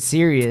starts to get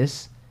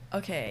serious,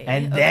 Okay.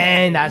 and okay.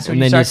 then that's when And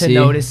you then start you to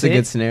see. notice It's a good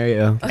it.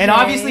 scenario. Okay. And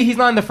obviously he's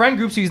not in the friend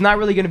group, so he's not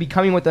really going to be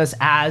coming with us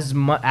as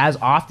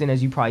often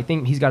as you probably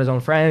think. He's got his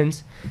own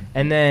friends,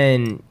 and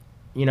then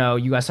you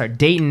guys start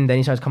dating. Then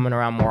he starts coming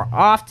around more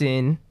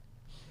often,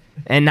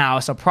 and now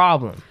it's a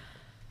problem.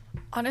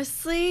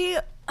 Honestly,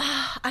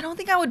 I don't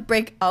think I would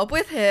break up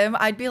with him.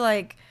 I'd be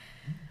like,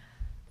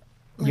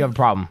 You have a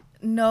problem.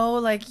 no,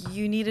 like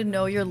you need to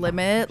know your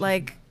limit,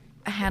 like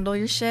handle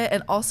your shit,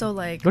 and also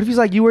like, What if he's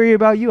like, you worry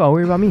about you, I'll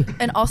worry about me?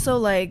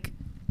 like,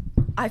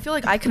 I feel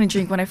like I couldn't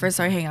drink when I first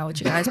started hanging out with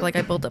you guys, but like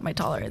I built up my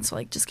tolerance. So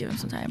like, just give him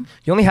some time.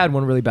 You only had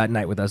one really bad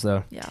night with us,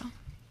 though. Yeah.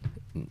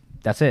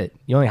 That's it.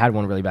 You only had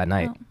one really bad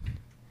night.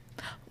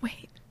 Oh.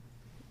 Wait.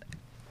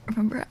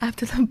 Remember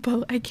after the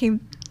boat, I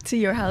came to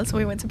your house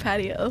when we went to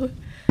patio.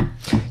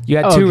 You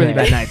had two really Okay.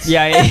 bad nights.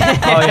 Yeah,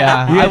 yeah. Oh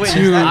yeah. You had witnessed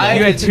two. that.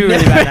 You had two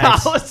really bad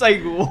nights. I was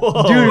like,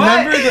 whoa. Dude,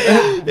 remember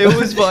the? It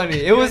was funny.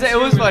 It was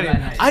funny.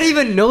 I didn't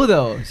even know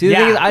though. See, the Yeah.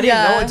 thing is, I didn't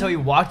know Yeah. until we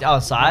walked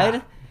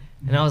outside,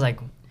 and I was like,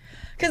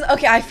 Cause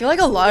okay, I feel like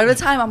a lot of the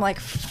time I'm like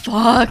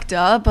fucked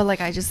up, but like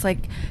I just like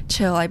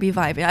chill. I be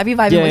vibing.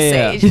 With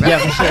Sage. bro. yeah,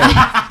 for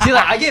sure. See,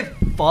 like I get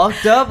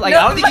fucked up. Like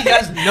I don't think you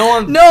guys know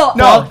I'm. No,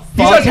 No, fuck-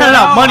 he's fuck like handing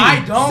out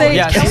money. Sage,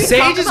 Yeah, can we Sage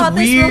talk is about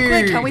this real quick?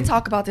 weird. Can we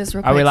talk about this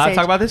real quick? Are we allowed to Sage?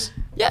 talk about this?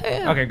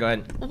 Yeah. Okay, go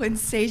ahead. When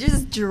Sage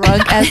is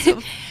drunk as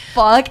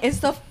fuck, it's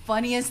the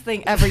funniest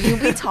thing ever. You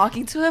be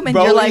talking to him and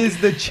Bro you're like, is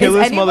the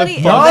chillest anybody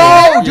in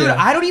motherfucker. there? No, dude,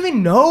 I don't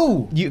even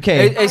know. You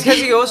okay? It's because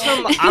he goes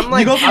from I'm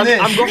like go from this.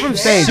 I'm going from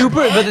Sage. super.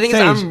 But the thing is,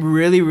 Sage. I'm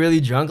really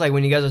drunk. Like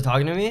when you guys are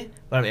talking to me,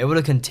 but I'm able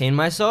to contain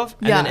myself.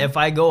 And then Yeah. if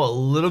I go a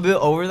little bit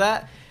over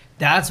that,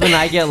 that's when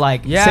I get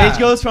like Yeah. Sage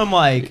goes from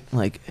like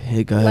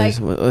hey guys,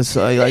 what's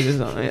like this,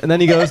 and then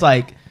he goes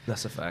like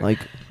That's a fact.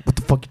 what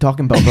the fuck you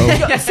talking about,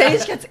 bro?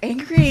 Sage gets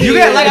angry. You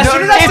get like as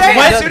soon as I say it,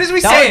 When- as soon as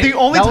we That say was it. the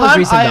only That was time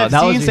recent, I though. have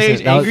That was seen Sage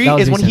recent. That was- angry that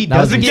was is when he recent. That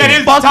was doesn't recent. get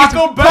his Taco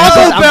fucking Bell.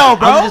 Taco Bell,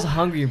 bro. I'm just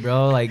hungry,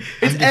 bro. Like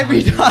It's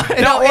every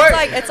time. No,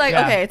 it's like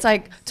Yeah. okay, it's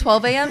like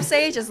 12 a.m.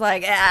 Sage is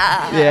like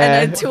Yeah.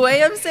 and then 2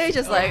 a.m. Sage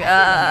is like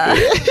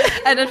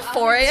and then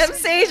 4 a.m.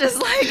 Sage is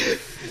like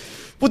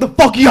What the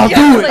fuck are y'all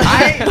Yeah, doing?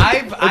 like-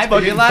 I've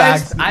fucking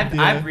realized facts.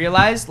 I've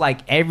realized like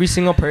every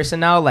single person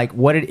now like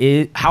what it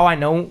is, how I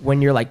know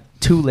when you're like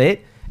too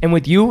lit, and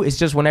with you it's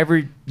just whenever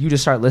you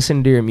just start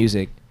listening to your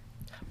music.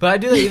 But I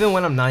do that even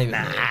when I'm not even. no,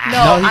 No,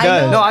 he I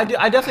does. know. No, I do.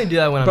 I definitely do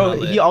that when I'm Bro, not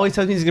lit. he always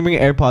tells me he's gonna bring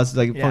AirPods to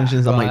like Yeah.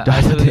 functions. I'm Bro, like,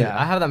 I, literally- Yeah.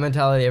 I have that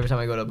mentality every time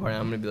I go to a party.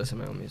 I'm gonna be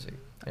listening to my own music.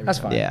 Every That's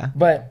time. fine. Yeah.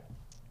 But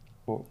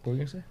what were you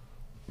gonna say?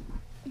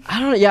 I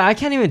don't know. Yeah, I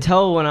can't even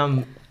tell when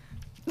I'm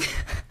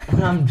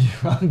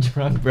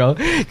drunk, bro.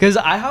 Because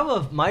I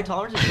have my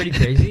tolerance is pretty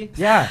crazy.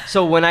 Yeah.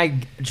 So when I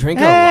drink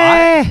a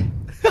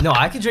lot, no,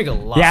 I can drink a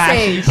lot. Yeah,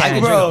 Same. you I can.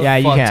 can drink a Yeah,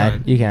 you fuck can.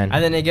 ton. You can.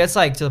 And then it gets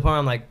like to the point where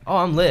I'm like, oh,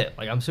 I'm lit.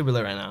 Like I'm super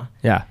lit right now.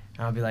 Yeah.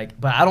 And I'll be like,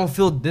 but I don't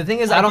feel. The thing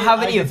is, I don't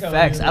have any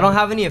effects. I don't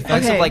have any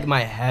effects of Okay. like my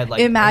head. Like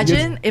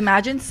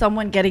imagine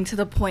someone getting to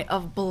the point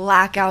of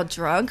blackout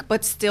drunk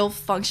but still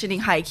functioning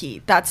high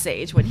key. That's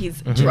Sage when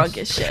he's drunk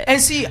as shit.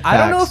 And see, I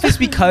don't know if it's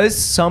because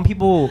some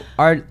people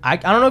are. I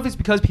don't know if it's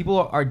because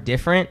people are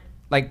different,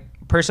 like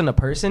person to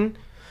person.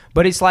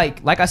 But it's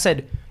like I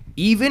said,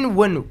 even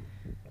when,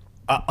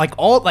 like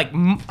all like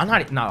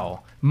not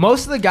all,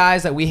 most of the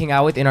guys that we hang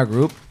out with in our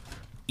group,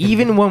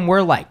 even when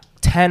we're like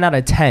 10 out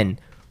of 10.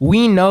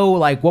 We know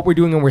like what we're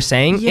doing and we're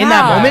saying in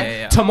that Yeah. moment.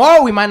 Yeah.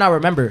 Tomorrow we might not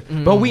remember,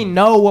 but we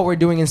know what we're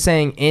doing and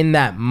saying in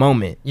that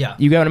moment. Yeah.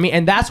 You get what I mean?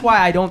 And that's why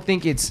I don't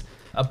think it's.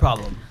 a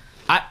problem.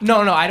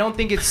 No, I don't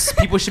think it's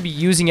people should be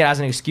using it as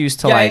an excuse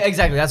to Yeah, like.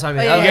 exactly. That's what I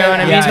mean. Yeah, Okay,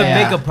 yeah, yeah, to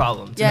yeah. make a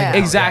problem. To Yeah. make a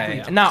problem. Exactly.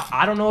 Yeah, yeah. Now,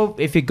 I don't know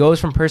if it goes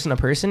from person to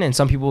person, and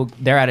some people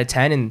they're at a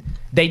 10 and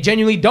they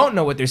genuinely don't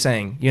know what they're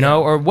saying, you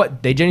know, or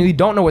what they genuinely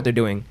don't know what they're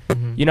doing,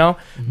 you know.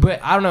 But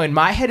I don't know. In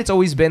my head, it's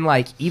always been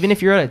like, even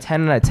if you're at a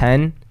 10 out of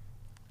 10,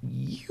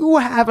 you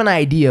have an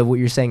idea of what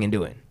you're saying and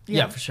doing.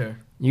 Yeah, for sure.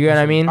 You get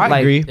what I mean? I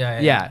like, agree.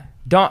 Yeah.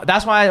 Don't.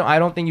 That's why I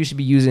don't think you should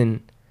be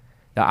using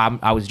the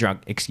I was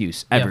drunk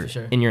excuse Yeah, ever for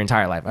sure. in your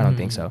entire life. I don't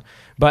think so.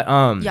 But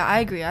yeah, I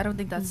agree. I don't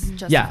think that's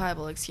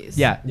justifiable excuse.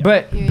 Yeah,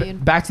 but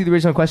Period. back to the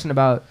original question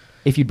about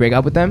if you break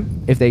up with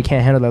them, if they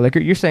can't handle their liquor,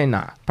 you're saying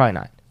nah, probably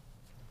not.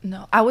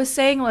 No, I was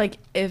saying like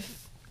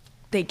if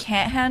they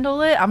can't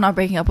handle it, I'm not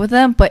breaking up with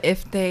them. But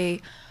if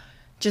they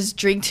just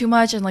drink too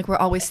much and like we're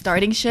always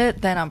starting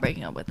shit, then I'm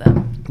breaking up with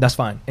them. That's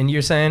fine. And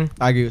you're saying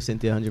I agree with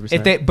Cynthia 100%.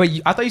 if they, but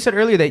I thought you said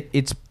earlier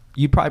that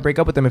you'd probably break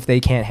up with them if they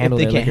can't handle.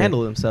 if they their can't liquor.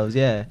 handle themselves,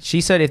 yeah.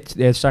 She said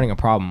they're starting a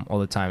problem all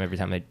the time every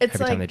time they It's every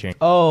time like- they drink.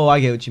 Oh, I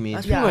get what you mean.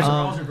 That's Yeah. pretty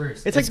much.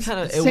 It's like kind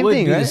of. It same would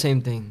thing, be the right?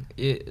 same thing.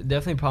 It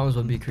definitely problems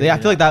would be created. Yeah, I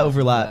feel like that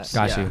overlaps.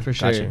 Got you. for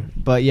Got sure. you.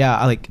 But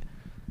yeah,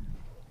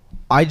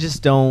 I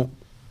just don't.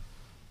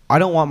 I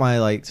don't want my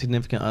like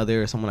significant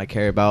other or someone I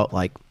care about.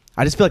 Like,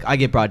 I just feel like I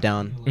get brought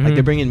down. Like Mhm.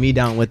 they're bringing me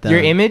down with them.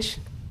 Your image.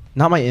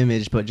 Not my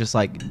image, but just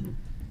like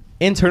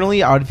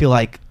internally, I would feel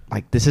like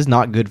this is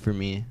not good for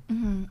me.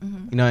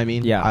 You know what I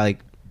mean? Yeah.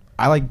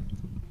 I like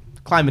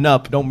climbing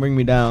up. Don't bring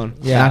me down.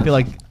 Yeah. And I feel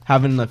like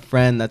having a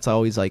friend that's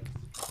always like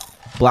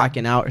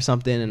blacking out or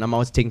something, and I'm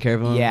always taking care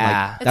of him.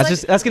 Yeah. It's That's like-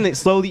 that's gonna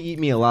slowly eat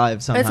me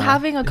alive somehow. It's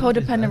having a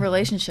codependent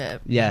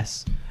relationship.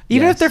 Yes.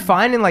 Even Yes. if they're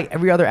fine in like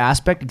every other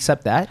aspect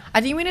except that.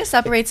 I think we need to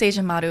separate Sage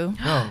and Maru.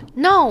 No.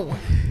 No.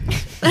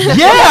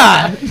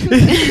 Yeah.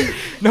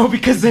 No,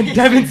 because then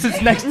Devin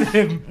sits next to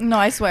him. No,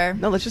 I swear.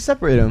 No, let's just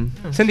separate them.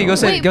 Cindy, go Wait.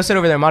 sit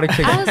over there. Monitor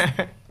chicken. I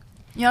was-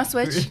 You want to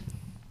switch?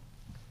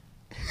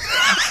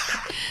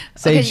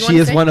 Say you she wanna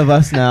is say- one of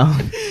us now.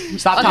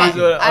 Stop Okay.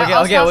 talking.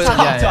 I'll Okay. stop wait,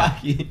 talking. yeah,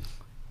 yeah.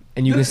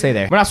 And you can stay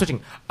there. We're not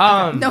switching.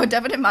 No,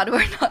 Devin and Maru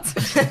are not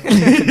switching.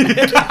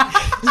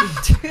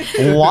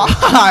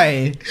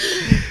 Why?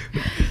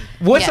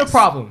 What's the Yes.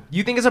 problem?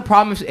 You think it's a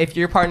problem if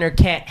your partner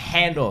can't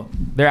handle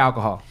their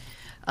alcohol?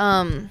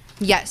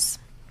 Yes.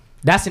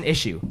 That's an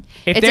issue.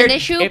 If It's they're, an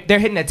issue? If they're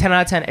hitting a 10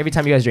 out of 10 every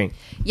time you guys drink.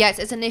 Yes,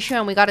 it's an issue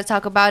and we got to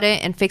talk about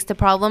it and fix the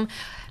problem.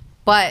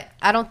 But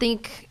I don't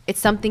think it's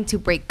something to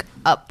break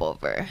up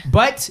over.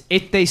 But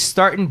if they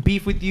start in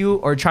beef with you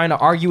or trying to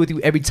argue with you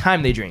every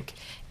time they drink,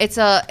 It's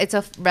a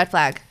red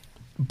flag.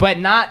 but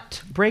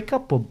not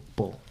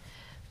breakupable.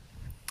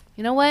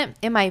 You know what?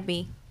 It might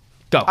be.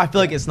 Go. I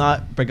feel like it's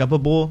not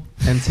breakupable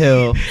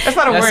until That's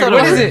not a That's word. not a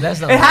What is word. it? That's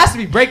It not a has to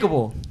be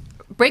breakable.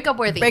 Breakup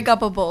worthy.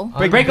 Breakupable.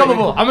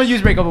 Breakupable. I'm gonna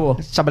use breakupable.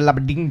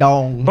 shabba ding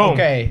dong. Boom.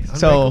 Okay,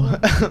 so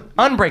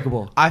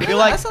Unbreakable. I feel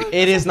like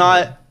it is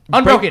not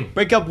Unbroken.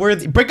 Breakup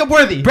worthy. Breakup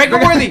worthy.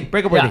 Breakup worthy.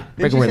 Breakup worthy. Yeah. Did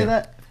Breakup you worthy. say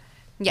that?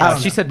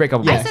 Yes. She said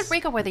breakup. I said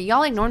breakup with it.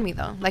 Y'all ignored me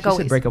though, like She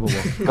always. said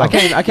breakupable. I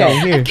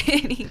can't hear. I'm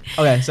kidding.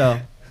 Okay, so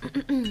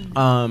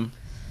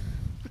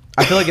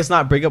I feel like it's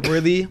not breakup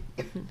worthy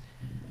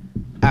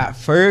at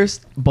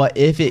first, but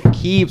if it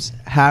keeps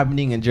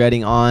happening and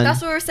dreading on,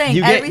 That's what we're saying.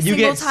 You Every get you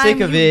single get time sick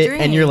of you it,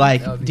 drink. and you're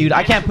like, That would be dude,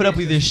 I can't put up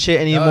with this shit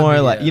would anymore. be,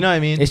 Like, yeah. you know what I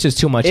mean? It's just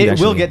too much. It will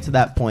eventually. get to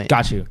that point.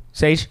 Got you.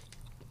 Sage.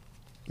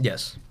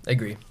 Yes,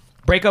 agree.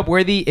 Breakup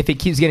worthy if it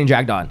keeps getting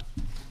dragged on.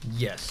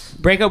 Yes.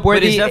 Breakup But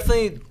worthy. it's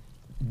definitely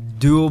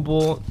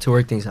doable to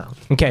work things out.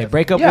 Okay,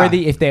 breakup Yeah.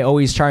 worthy if they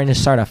always trying to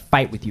start a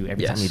fight with you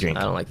every Yes, time you drink.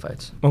 I don't like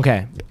fights.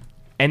 Okay,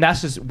 and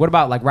that's just what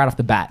about like right off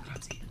the bat?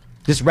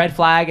 Just red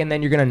flag, and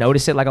then you're gonna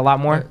notice it like a lot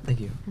more. Thank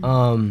you.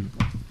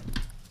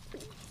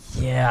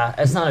 Yeah,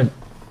 it's not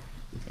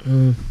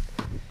a.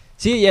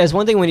 See, yeah, it's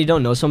one thing when you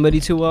don't know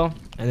somebody too well,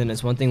 and then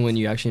it's one thing when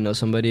you actually know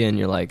somebody and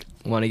you're like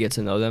want to get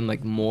to know them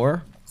like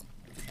more.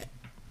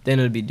 Then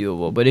it'd be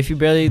doable. But if you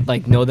barely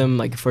like know them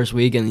like first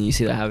week and then you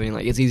see that happening,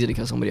 like it's easy to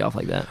cut somebody off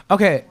like that.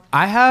 Okay,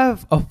 I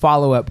have a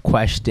follow up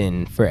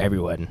question for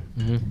everyone.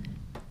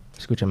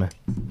 Escúchame.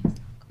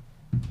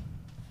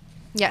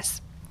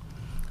 Yes.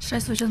 Should I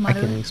switch with I mine?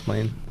 can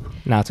explain.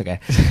 No, it's okay.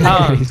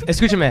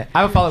 Escúchame.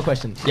 I have a follow up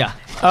question. Yeah.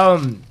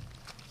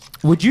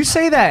 Would you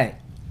say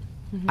that?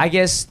 I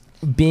guess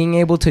being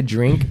able to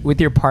drink with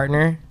your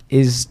partner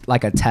is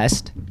like a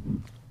test.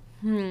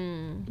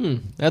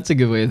 That's a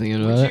good way of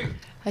thinking about it.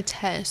 A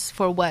test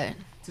for what?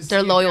 see if Their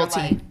you're loyalty.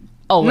 like-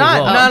 Oh,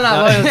 Not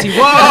loyalty.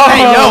 Whoa,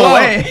 Hey, no whoa.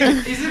 way.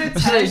 Is it a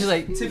test She's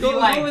like, to be go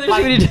like, over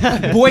there,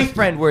 sweetie.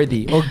 boyfriend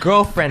worthy or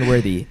girlfriend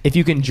worthy if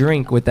you can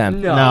drink with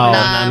them? No,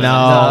 Nah. no.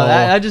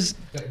 I just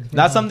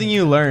That's something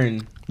you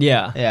learn.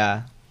 yeah.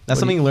 Yeah, that's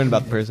something you learn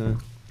about the person.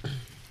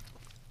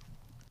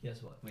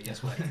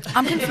 Guess what?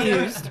 I'm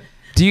confused.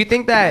 Do you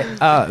think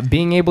that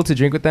being able to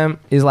drink with them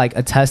is like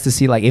a test to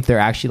see like if they're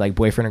actually like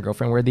boyfriend or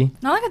girlfriend worthy?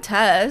 Not like a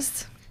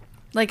test.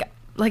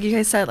 Like you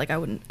guys said, like I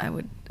would.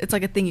 It's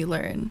like a thing you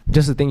learn.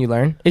 Just the thing you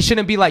learn. It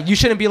shouldn't be like you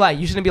shouldn't be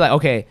like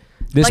okay,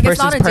 this Like, it's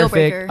not person's a deal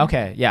perfect. breaker.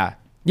 Okay, yeah,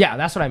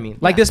 that's what I mean.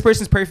 Like Yeah. this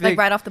person's perfect. Like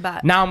right off the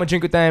bat. Now I'm gonna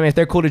drink with them. If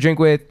they're cool to drink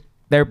with,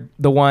 they're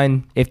the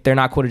one. If they're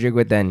not cool to drink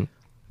with, then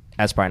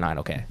that's probably not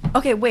okay.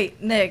 Okay,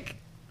 wait, Nick.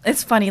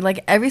 It's funny.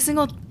 Like every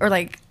single or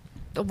like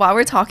while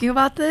we're talking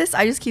about this,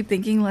 I just keep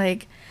thinking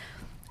like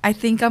I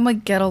think I'm gonna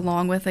get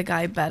along with a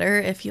guy better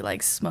if he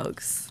like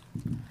smokes.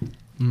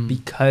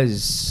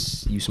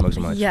 Because you smoke so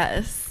much.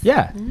 Yes.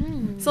 Yeah.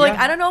 So like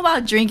I don't know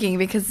about drinking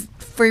because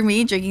for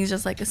me drinking is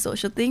just like a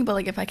social thing, but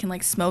like if I can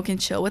like smoke and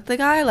chill with the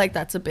guy, like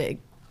that's a big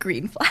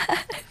green flag.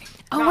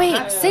 Oh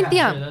wait,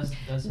 Cynthia.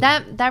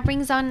 That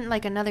brings on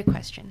like another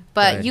question.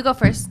 But ahead. you go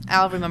first.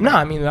 I'll remember. No,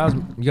 I mean that was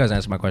you guys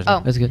answered my question.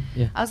 Oh. That's good.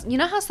 Yeah. You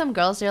know how some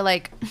girls they're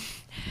like,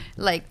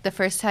 like the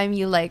first time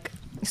you like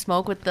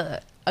smoke with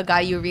a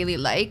guy you really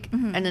like,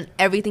 and then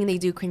everything they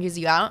do cringes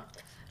you out.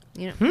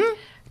 You know.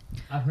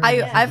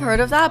 I've heard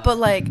of that, but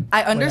like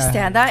I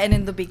understand that, and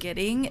in the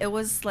beginning it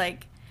was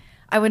like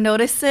I would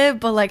notice it,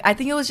 but like I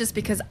think it was just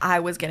because I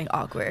was getting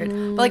awkward. But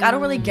like I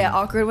don't really get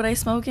awkward when I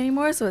smoke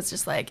anymore, so it's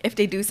just like if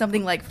they do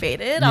something like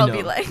faded, I'll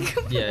be know. like,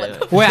 Yeah, what yeah.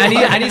 the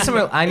Wait,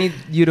 fuck? I need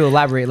you to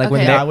elaborate. Like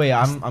when Okay. they, Yeah, wait,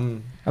 I'm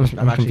I'm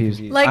actually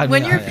confused. Like,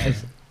 when you're-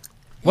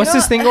 what's You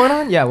this know- thing going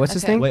on? Yeah, what's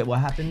this Okay. thing? Wait, what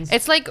happens?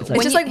 It's like It's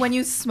just like when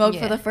you smoke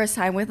Yeah. for the first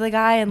time with a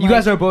guy, and You like,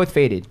 guys are both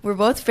faded. we're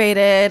both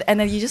faded, and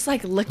then you just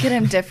like look at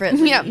him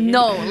differently. Yeah,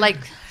 no, like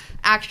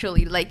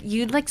actually, like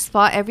you like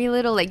spot every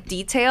little like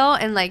detail,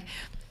 and like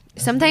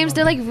sometimes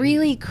they're like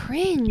really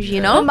cringe,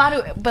 you know.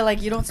 But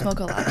like you don't smoke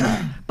a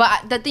lot.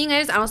 But the thing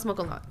is, I don't smoke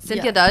a lot.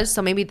 Cynthia Yeah. does,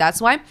 so maybe that's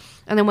why.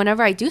 And then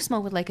whenever I do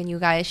smoke with like a new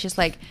guy, it's just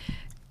like,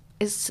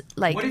 it's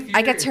like What if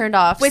I get you're- turned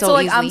off. Wait, so so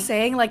like easily. I'm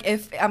saying, like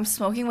if I'm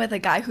smoking with a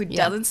guy who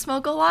Yeah. doesn't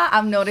smoke a lot,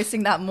 I'm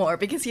noticing that more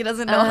because he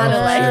doesn't know how to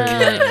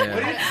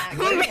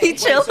like be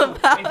chill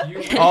about.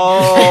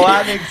 Oh,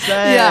 that makes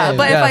sense. Yeah,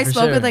 but if Yeah, I for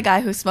smoke sure. with a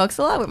guy who smokes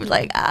a lot, we're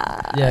like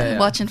Yeah.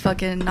 watching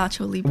fucking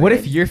Nacho Libre. What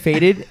if you're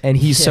faded and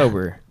he's Yeah.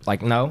 sober?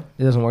 Like, no,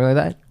 it doesn't work like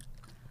that.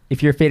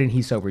 If you're faded and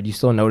he's sober, do you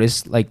still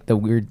notice like the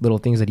weird little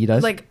things that he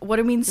does? like what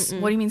do you mean?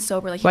 What do you mean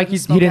sober? Like Like he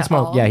he didn't at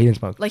smoke. all? Yeah, he didn't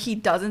smoke. Like he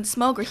doesn't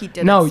smoke or he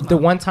didn't. No, smoke? the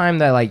one time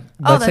that like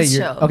Oh, let's say that's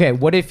you're chill. okay.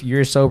 What if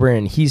you're sober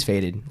and he's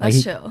faded? Like That's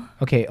he- chill.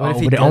 Okay, What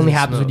if he but it only doesn't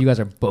happens when smoke? you guys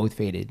are both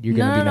faded. You're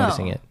gonna No, be no,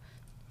 noticing no. it.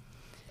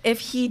 If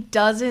he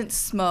doesn't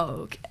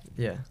smoke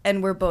Yeah.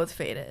 and we're both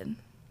faded,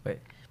 Wait.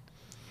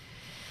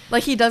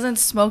 like he doesn't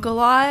smoke a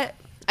lot.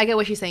 I get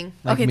what she's saying.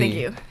 Like okay, thank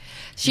me. you.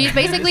 She's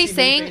basically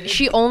saying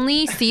she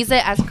only sees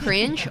it as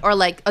cringe or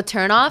like a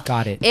turn off.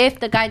 Got it. If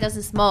the guy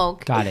doesn't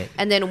smoke. Got it.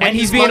 And then when And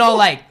he he's being smokes- all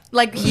like,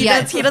 Like he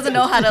Yeah. does, he doesn't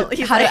know how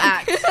to How to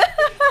act.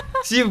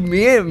 See,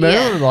 me and remember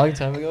Yeah. a long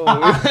time ago when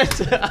we went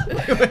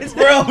to,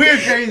 Bro, we're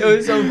crazy. it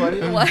was so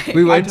funny. Why?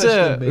 We went I touched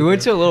to the we went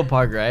makeup. to a little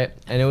park, right?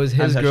 And it was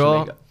his touched the girl.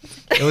 makeup.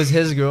 It was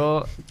his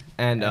girl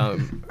and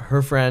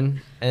her friend,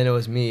 and it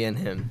was me and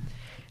him.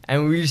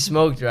 And we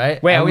smoked,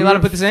 right? Wait, And are we allowed to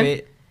were put this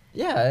in?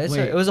 Yeah, Wait.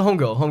 it was a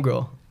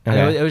homegirl. And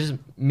Okay. it was just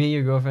me,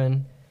 your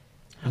girlfriend,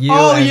 You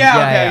Oh and-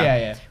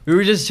 yeah. We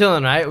were just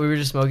chilling, right? We were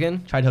just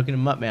smoking Tried hooking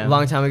him up, a man.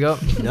 long time ago.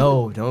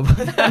 No, don't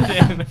put that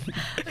in.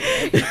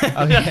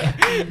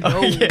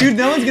 Okay. Dude,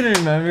 no one's gonna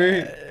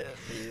remember.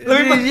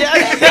 Let me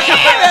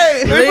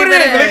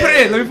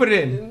put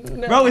it in.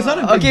 Bro, it's not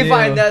a big Okay, deal.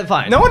 fine. That's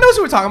fine. No one knows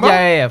what we're talking about.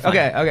 Yeah, fine.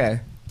 Okay.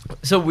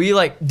 So we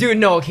like, dude.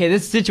 No, okay.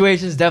 This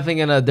situation is definitely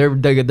gonna. They're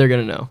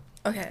gonna know.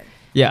 Okay.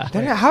 Yeah.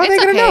 How are they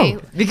It's gonna okay.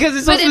 know? Because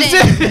it's so Put it in.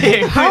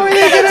 specific. How are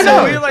they gonna So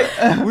know? we were like,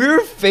 we were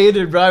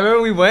faded, bro. I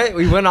remember we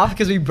went off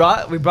because we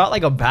brought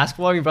like a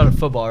basketball and we brought a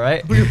football,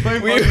 right? We were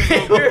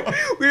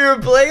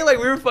playing like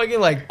we were fucking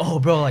like, oh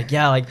bro, like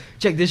yeah, like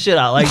check this shit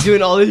out, like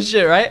doing all this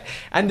shit, right?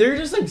 And they're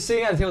just like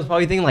sitting at the table,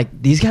 probably thinking like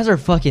these guys are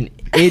fucking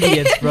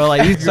idiots, bro.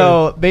 Like these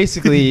So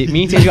basically,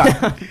 me and Tage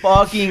got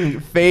fucking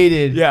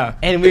faded. Yeah.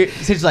 And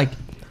Tage's like,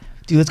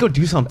 dude, let's go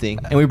do something.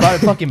 And we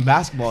brought a fucking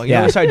basketball. You know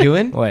Yeah. what we started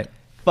doing? What?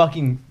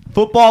 Fucking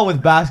football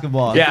with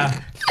basketball. Yeah.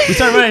 We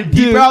started running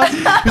deep routes.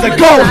 He's like,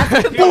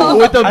 go! Boom,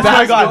 with the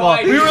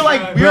basketball. We were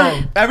like,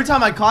 every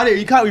time I caught it,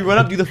 you caught, we run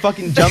up, do the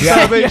fucking jump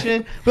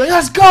celebration. We're like,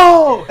 let's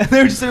go! And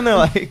they were just sitting there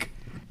like,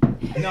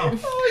 no.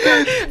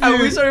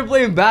 And we started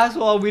playing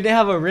basketball. We didn't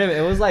have a rim.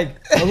 It was like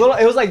a little.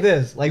 It was like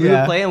this. Like we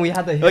Yeah. were playing, and we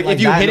had to hit Like, if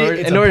you that hit in it, order,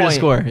 it's in a order to point.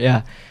 score.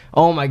 Yeah.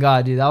 Oh my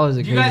god, dude, that was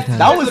a crazy time.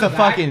 That was the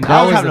fucking,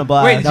 I was having a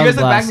blast. Wait, did That you was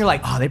guys look back blast. and you're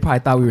like, oh, they probably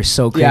thought we were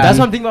so crazy. Yeah. That's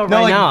what I'm thinking about No,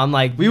 right like, now. I'm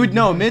like, we would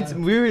know,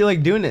 we were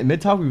like doing it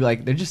mid talk, we were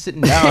like, they're just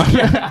sitting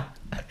down.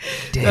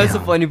 That's the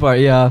funny part.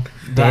 Yeah.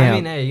 But I Damn.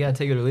 mean, hey, you gotta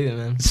take it or leave it,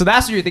 man. So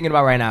that's what you're thinking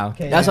about right now.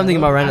 That's something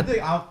about I Reddit.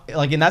 think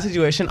like in that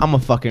situation, I'm a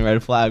fucking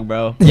red flag,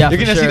 bro. Yeah, You're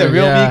for gonna see sure, the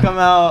real yeah. me come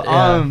out. Yeah.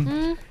 I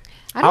don't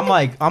I'm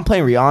like, I'm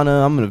playing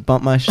Rihanna. I'm gonna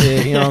bump my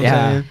shit. You know what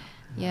Yeah. I'm saying?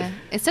 Yeah.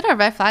 Instead of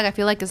red flag, I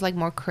feel like it's like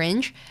more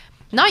cringe.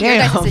 Not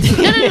Damn. your guys'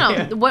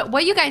 situation. No.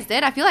 What you guys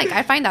did, I feel like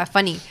I find that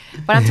funny.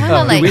 But I'm talking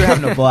about like we were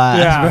having a blast,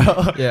 Yeah.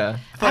 bro. Yeah.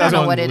 I don't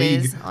know Everyone what in it the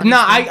league. is. No,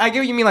 honestly. I get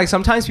what you mean. Like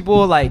sometimes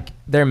people like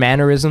their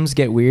mannerisms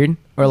get weird,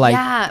 or like,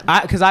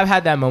 Yeah. because I've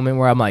had that moment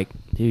where I'm like,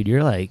 dude,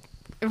 you're like,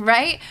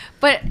 Right?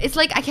 But it's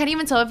like I can't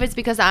even tell if it's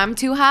because I'm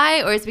too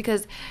high or it's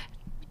because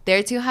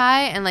they're too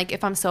high. And like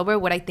if I'm sober,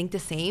 would I think the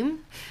same?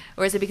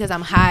 Or is it because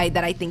I'm high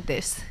that I think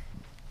this?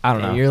 I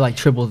don't know. And you're like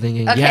triple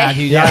thinking. Okay. Yeah,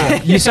 dude.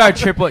 Yeah, you start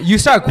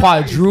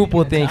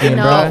quadruple thinking,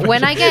 No, bro.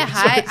 when I get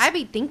high, I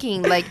be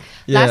thinking like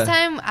Yeah. last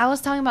time I was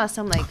talking about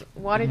some like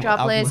water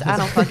droplets. I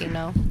don't fucking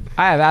know.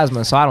 I have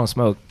asthma, so I don't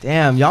smoke.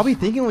 Damn, y'all be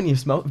thinking when you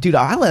smoke, dude.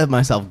 I let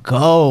myself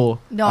go.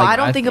 No, Like, I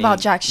don't think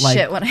about jack like,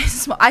 shit when I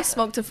smoke. I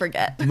smoke to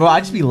forget. Bro, I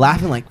just be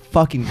laughing like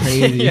fucking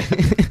crazy.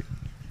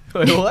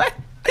 Wait, what?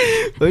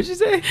 What'd you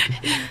say?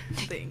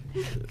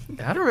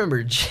 I don't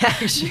remember jack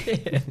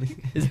shit.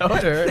 Is that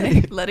what I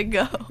heard? Let it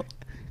go.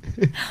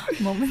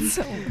 Moments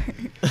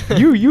over.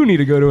 you need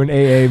to go to an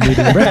AA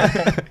meeting, bro.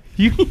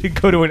 You need to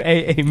go to an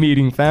AA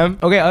meeting, fam.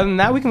 Okay, other than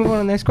that, we can move on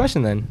to the next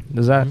question then.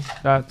 Does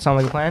that sound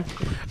like a plan?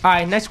 All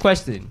right, next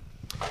question.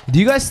 Do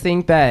you guys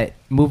think that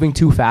moving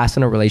too fast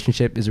in a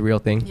relationship is a real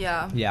thing?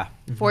 Yeah. Yeah.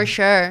 For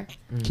sure.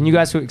 Can you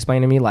guys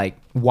explain to me like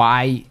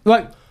why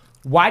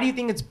do you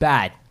think it's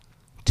bad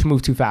to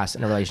move too fast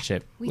in a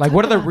relationship? We Like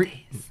what are talked the about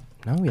this.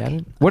 No, we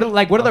haven't. What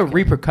are the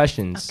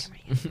repercussions?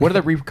 What are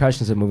the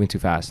repercussions of moving too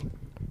fast?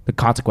 The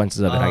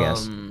consequences of it, I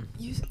guess.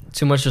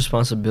 Too much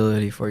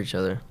responsibility for each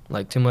other.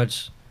 Like too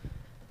much.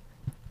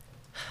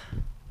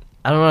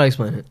 I don't know how to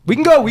explain it. We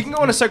can go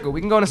in a circle. We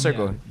can go in a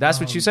circle. That's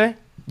what you say?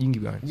 You can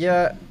keep going.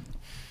 Yeah,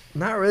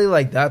 not really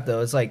like that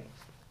though. It's like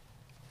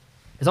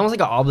it's almost like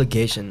an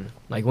obligation.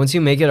 Like once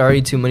you make it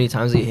already too many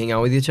times that you hang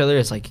out with each other,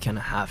 it's like you kind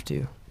of have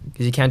to,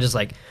 because you can't just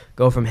like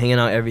go from hanging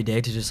out every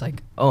day to just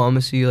like, oh, I'm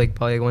gonna see you like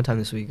probably like one time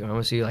this week, or I'm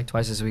gonna see you like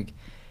twice this week.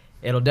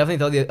 It'll definitely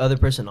throw the other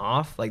person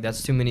off. Like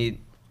that's too many.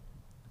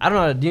 I don't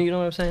know. Do you know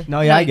what I'm saying?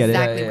 No, yeah, I get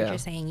exactly it. Yeah, what yeah. you're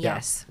saying. Yeah.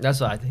 Yes.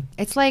 That's what I think.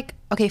 It's like,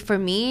 okay, for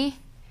me,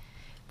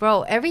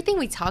 bro, everything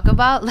we talk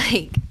about,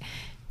 like,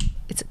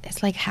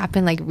 it's like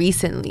happened like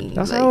recently.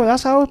 That's like,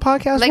 how a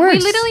podcast like works.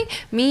 we literally,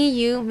 me,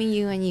 you,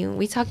 and you.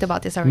 We talked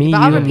about this already, Me,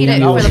 but I'll you, and repeat me, it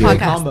and for you. the That was a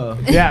podcast. combo.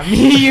 Yeah,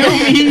 me, you,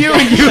 and you.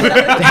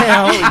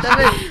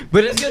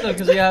 But it's good though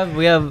because we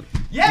have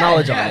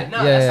knowledge on it.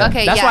 no, yeah.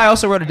 Okay, That's yeah. why I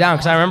also wrote it down,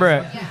 because I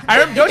remember.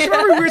 Don't you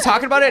remember we were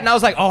talking about it and I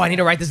was like, oh, I need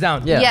to write this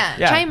down. Yeah.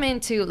 Yeah, chime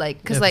in too,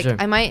 like, cause Yeah, for like sure.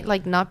 I might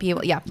like not be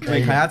able. Yeah.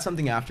 Wait, can I add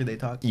something after they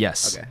talk?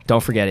 Yes. Okay.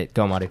 Don't forget it.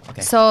 Go, Mari.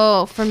 Okay.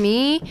 So for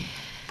me,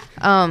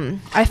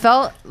 I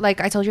felt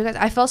like I told you guys,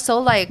 I felt so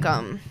like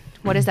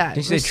what is that?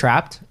 Did you say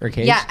trapped or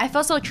caged? Yeah, I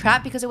felt so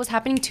trapped because it was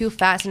happening too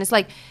fast, and it's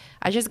like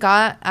I just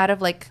got out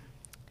of like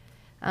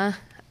an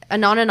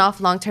on and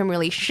off long term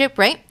relationship,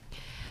 right?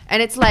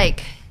 And it's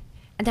like,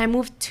 and I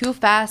moved too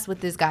fast with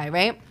this guy,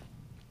 right?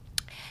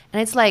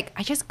 And it's like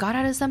I just got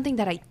out of something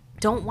that I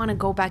don't want to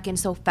go back in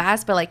so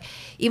fast, but like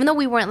even though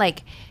we weren't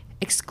like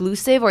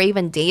exclusive or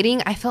even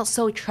dating, I felt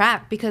so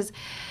trapped because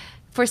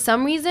for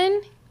some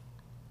reason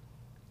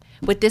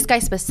with this guy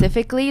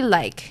specifically,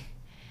 like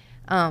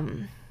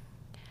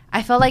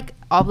I felt like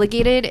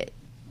obligated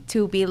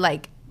to be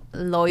like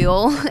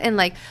loyal and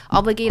like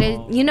obligated,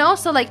 you know?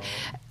 So like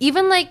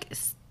even like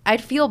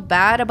I'd feel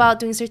bad about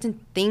doing certain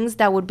things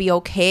that would be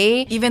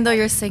okay. Even though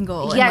you're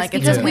single. and, Yes, like,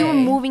 it's because we were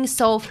okay. moving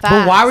so fast.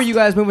 But why were you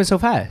guys moving so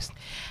fast?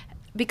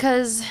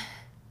 Because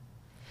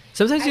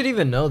Sometimes you don't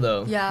even know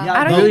though. Yeah.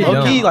 I don't Really even know.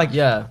 Low-key, like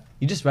Yeah.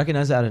 you just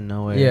recognize it out of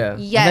nowhere. Yeah.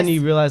 Yes. And then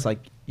you realize like,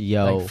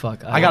 yo, Like,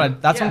 fuck, I gotta.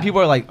 That's when Yeah.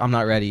 people are like, I'm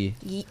not ready.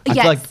 Y- I yes.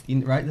 feel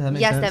like, right? Does that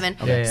make Yes, sense? Devin.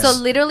 Okay. Yeah, So yeah.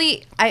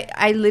 literally,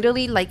 I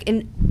literally like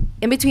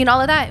in between all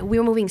of that, we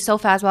were moving so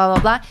fast, blah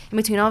blah blah. In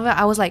between all of it,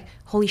 I was like,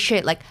 holy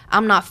shit, like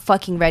I'm not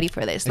fucking ready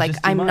for this. Like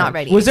just too I'm much. not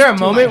ready. Was there a It's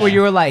too moment much. where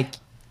you were like,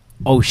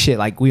 "Oh shit,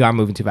 like we are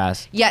moving too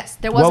fast"? Yes,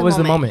 there was. What a was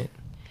the moment?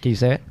 Can you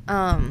say it?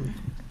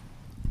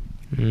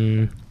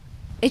 Mm,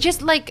 It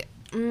just like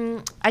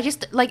I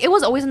just like it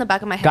was always in the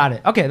back of my head. got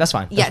it. Okay, that's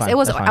fine. That's Yes, fine. it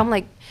was. That's fine. I'm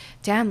like,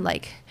 damn,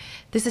 like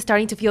this is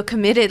starting to feel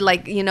committed,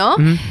 like, you know.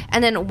 Mm-hmm.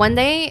 And then one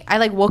day I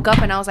like woke up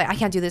and I was like, I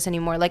can't do this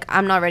anymore. Like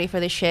I'm not ready for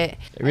this shit.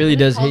 It really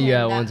does hit you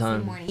at one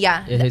time.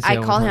 Yeah, It hits you I at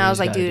one called him. time, I you was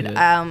just like, gotta dude, do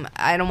it.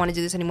 I don't want to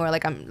do this anymore.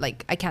 Like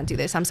I can't do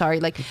this. I'm sorry.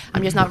 Like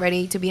I'm just not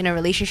ready to be in a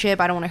relationship.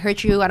 I don't want to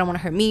hurt you. I don't want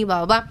to hurt me.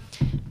 Blah blah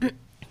blah.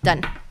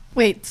 Done.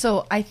 Wait,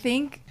 so I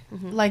think,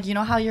 like, you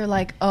know how you're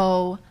like,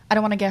 oh, I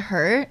don't want to get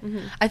hurt?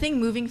 I think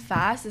moving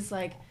fast is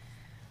like,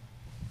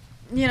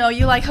 you know,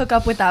 you like hook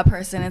up with that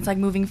person. It's like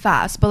moving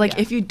fast. But like,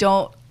 Yeah. if you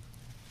don't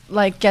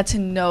like get to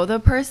know the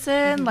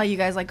person, like you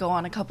guys like go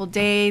on a couple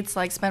dates,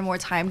 like spend more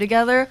time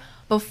together.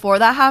 Before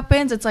that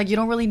happens, it's like you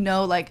don't really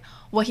know like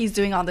what he's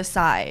doing on the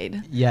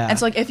side. Yeah. And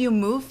so like if you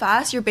move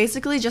fast, you're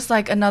basically just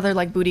like another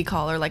like booty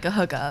call or like a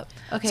hookup.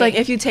 Okay. So like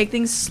if you take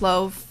things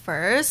slow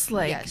first,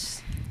 like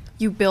Yes.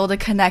 you build a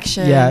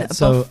connection Yeah,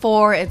 so-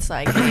 before it's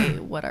like, hey,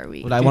 what are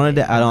we? What I wanted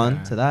to add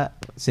on to that,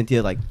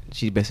 Cynthia, like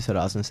she basically said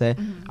what I was gonna say.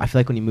 I feel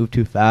like when you move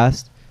too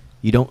fast,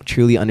 you don't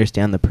truly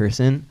understand the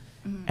person,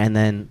 and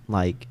then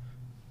like,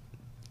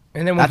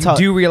 And then when That's you how-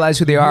 do realize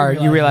who they are,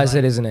 you realize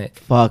it isn't it.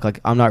 fuck, like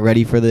I'm not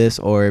ready for this,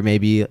 or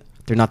maybe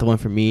they're not the one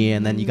for me,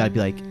 and then you gotta be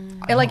like,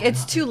 And, like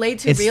it's too late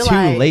to it's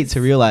realize. too late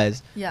to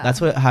realize. Yeah. That's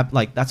what happened.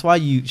 Like that's why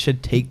you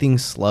should take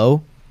things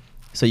slow,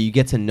 so you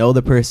get to know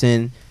the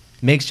person.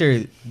 Make sure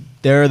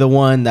they're the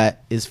one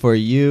that is for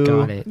you.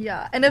 Got it.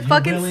 Yeah, and it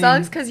fucking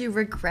sucks because you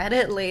regret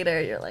it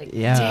later. You're like,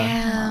 Yeah.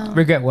 Damn.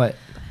 Regret what?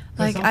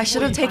 like I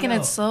should have taken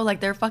it slow. Like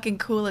they're fucking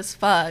cool as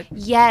fuck.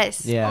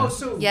 Yes. Yeah.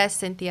 Yes,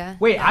 Cynthia.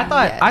 Wait, I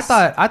Yes.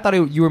 thought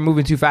you were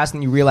moving too fast,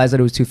 and you realized that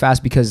it was too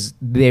fast because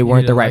they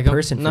weren't the right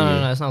person for No, you.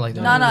 no, no, it's not like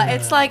that. No,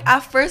 it's like at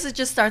first it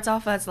just starts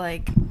off as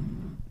like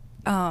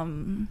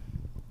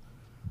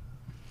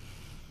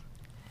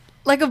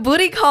a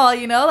booty call,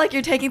 you know, like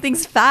you're taking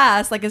things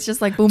fast, like it's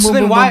just like boom, So boom,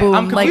 then boom, why? boom, boom.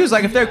 I'm confused.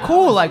 Like if they're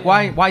cool, like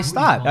why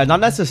stop? Not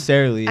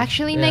necessarily.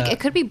 Actually, Yeah. Nick, it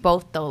could be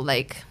both though.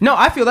 Like No,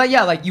 I feel that.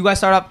 Yeah, like you guys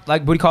start up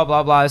like booty call,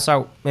 blah blah,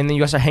 and then you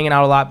guys start hanging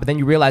out a lot, but then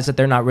you realize that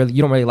they're not really.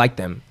 You don't really like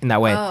them in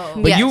that way. Oh.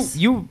 But Yes.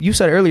 you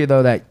said earlier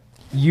though that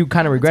you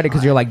kind of regret it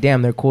because you're like,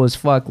 damn, they're cool as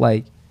fuck.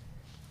 Like,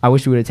 I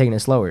wish you would have taken it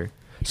slower.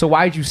 So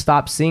why did you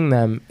stop seeing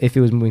them if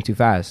it was moving too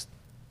fast?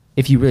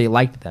 If you really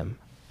liked them,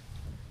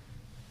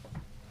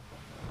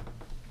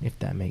 if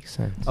that makes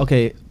sense.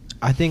 Okay,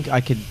 I think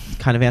I could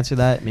kind of answer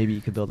that. Maybe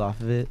you could build off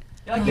of it.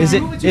 Like, Is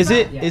if it? you move too Is fast-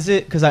 it? yeah. Is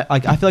it? Because I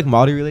feel like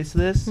Maudie relates to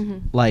this.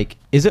 Like,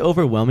 is it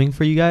overwhelming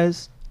for you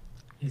guys?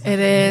 it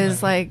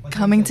is like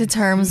coming to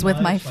terms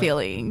with my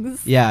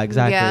feelings. Yeah,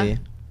 exactly. Yeah.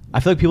 I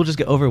feel like people just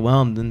get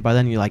overwhelmed, and by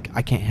then you're like,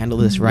 I can't handle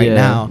this right Yeah.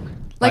 now.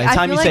 Like, By the I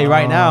time you feel say like-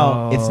 right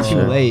now, it's too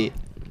Oh. late.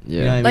 Yeah.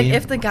 You know what I Like mean?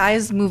 if the guy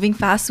is moving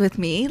fast with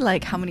me,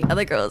 like how many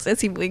other girls is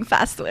he moving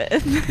fast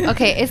with?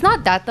 okay, it's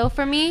not that though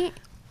for me,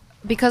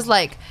 because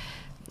like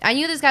I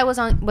knew this guy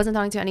wasn't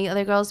talking to any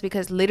other girls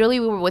because literally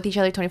we were with each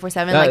other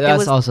 24/7. Like there That's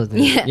was also the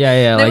thing. yeah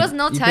Yeah, There like, was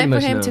no you pretty time for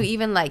much him know. to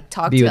even like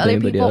talk Be to with other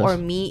anybody people or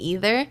else. me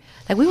either.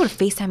 Like we would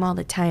FaceTime all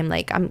the time.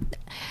 Like I'm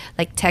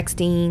like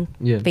texting,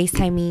 Yeah.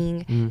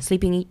 FaceTiming,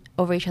 sleeping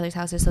over each other's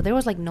houses. So there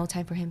was like no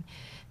time for him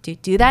to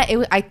do that.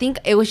 I think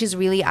it was just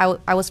really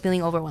I was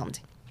feeling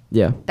overwhelmed.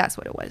 Yeah. That's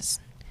what it was.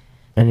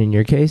 And in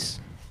your case,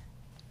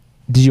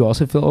 did you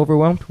also feel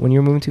overwhelmed when you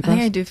were moving too I think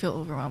I fast? do feel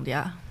overwhelmed.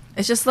 Yeah,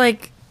 it's just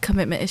like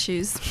commitment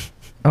issues.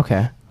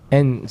 Okay.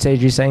 And Sage,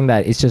 you're saying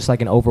that it's just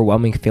like an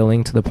overwhelming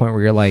feeling to the point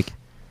where you're like,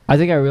 I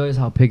think I realized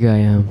how picky I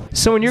am.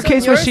 so in your So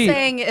case, you're was she?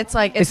 saying it's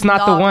like It's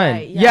not the one.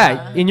 right,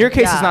 Yeah. In your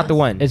case, it's Yeah. not the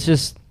one. It's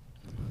just,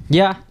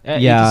 yeah, you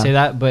Yeah. can say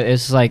that, but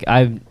it's like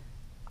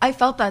I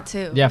felt that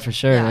too. yeah, for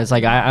sure. Yeah, It's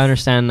like I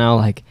understand now.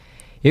 Like,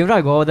 even if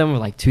I go with them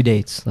with like 2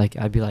 dates, like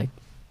I'd be like,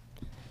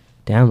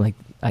 damn, like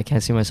I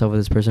can't see myself with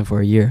this person for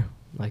a year.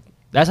 Like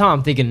that's how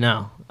I'm thinking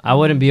now. I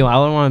wouldn't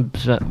want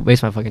to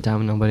waste my fucking time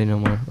with nobody no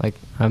more. Like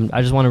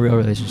I just want a real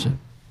relationship.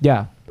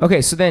 Yeah.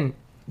 Okay. So then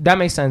that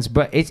makes sense.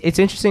 But it's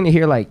interesting to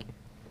hear like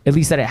at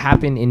least that it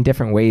happened in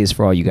different ways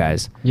for all you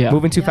guys. Yeah.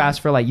 Moving too Yeah.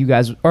 fast for like you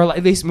guys, or like,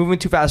 at least moving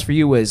too fast for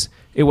you was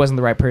it wasn't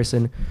the right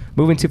person.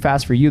 Moving too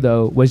fast for you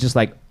though was just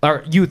like,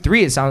 or you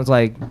three, it sounds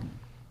like,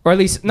 or at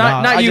least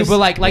not No, I you, just- but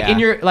like yeah. in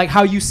your like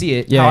how you see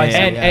it. Yeah, How I yeah, see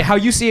it. yeah. And how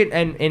you see it,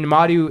 and in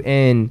Madhu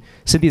and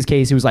Cynthia's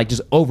case, it was like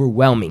just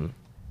overwhelming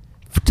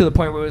to the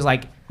point where it was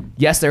like,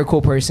 yes, they're a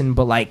cool person,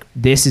 but like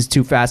this is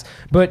too fast.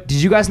 But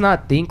did you guys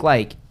not think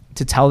like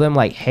to tell them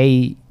like,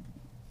 hey,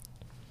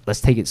 let's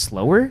take it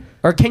slower?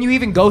 Or can you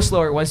even go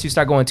slower once you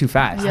start going too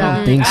fast? Yeah. I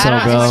don't think so, I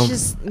don't- bro. it's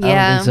just- I don't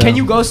yeah. think so. Can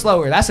you go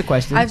slower? That's the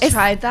question. I've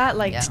tried that,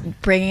 like Yeah.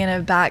 bringing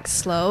it back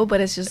slow,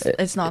 but it's just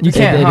it's not. You the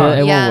can't, same. huh?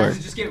 It Yeah. won't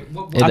work. Just get,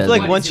 what, It I feel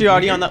like doesn't. once you're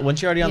already on that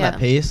Yeah.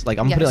 pace, like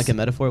I'm gonna put it Yes. like a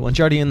metaphor. Once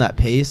you're already in that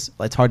pace,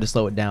 like, it's hard to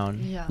slow it down.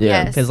 Yeah. Yeah.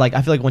 Yes. Because like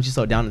I feel like once you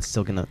slow it down, it's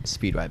still gonna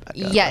speed right back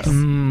up. Yes.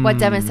 Mm. What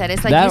Devin said.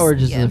 It's like that you or s-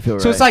 just yeah. doesn't feel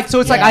right. So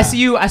it's like Yeah.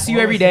 I see you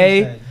every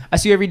day. I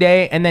see you every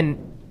day, and then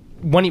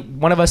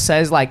one of us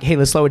says like, "Hey,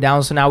 let's slow it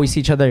down." So now we see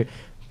each other.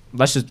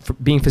 Let's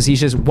just being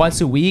facetious once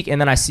a week, and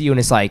then I see you, and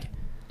it's like,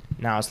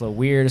 now it's a little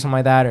weird or something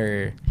like that.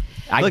 Or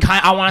I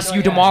want to see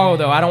you tomorrow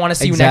though. I don't want to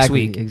see you next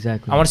week.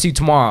 Exactly. I want to see you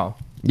tomorrow.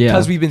 Yeah.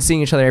 Because we've been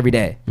seeing each other every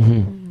day.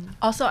 Mhm.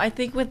 Also, I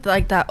think with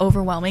like that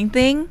overwhelming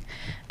thing,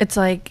 it's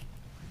like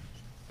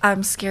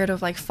I'm scared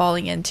of like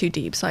falling in too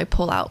deep, so I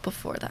pull out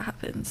before that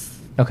happens.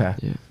 Okay,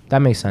 Yeah. that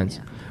makes sense.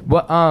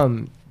 What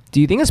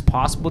do you think it's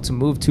possible to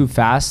move too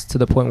fast to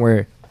the point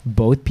where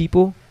both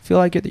people feel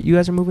like you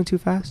guys are moving too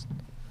fast?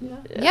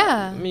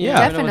 Yeah. I mean, Yeah.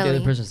 I don't know what the other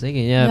Definitely. person's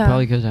thinking. Yeah, Yeah. it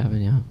probably could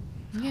happen. Yeah.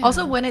 Yeah.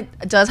 Also, when it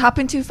does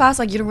happen too fast,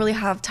 like you don't really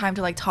have time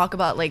to like talk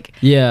about like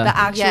Yeah. the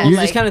actual Yes. You're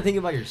like, just kind of thinking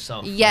about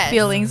yourself. Yes.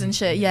 feelings and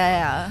shit.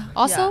 Yeah.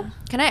 Also, Yeah.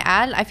 can I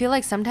add? I feel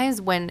like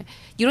sometimes when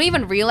you don't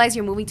even realize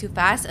you're moving too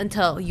fast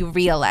until you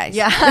realize.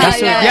 Yeah. That's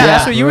what, Yeah. yeah,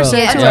 that's what you were Yeah.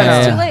 saying Yeah. too. Until Yeah.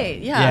 it's Yeah. too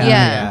late. Yeah.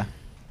 Yeah.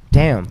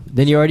 Damn.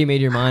 Then you already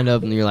made your mind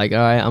up, and you're like, all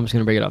right, I'm just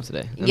gonna break it off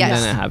today. And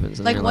Yes. then it happens.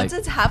 And Like you're once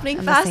it's happening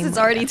I'm the fast, same it's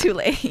way. already too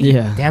late.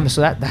 yeah. Damn.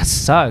 So that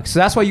sucks. So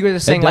that's why you guys are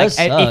saying like does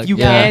if suck, you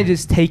yeah. can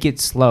just take it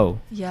slow,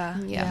 Yeah.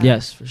 Yeah.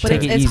 Yes, for But sure.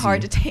 Take it's, it it's easy.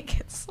 hard to take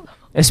it slow.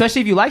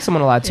 especially if you like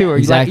someone a lot too, Yeah. or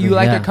Exactly, you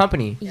like yeah. their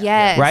company.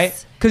 Yes. Right?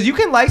 Because you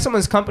can like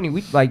someone's company.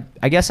 We like.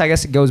 I guess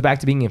it goes back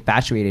to being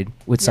infatuated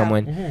with Yeah.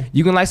 someone.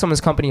 You can like someone's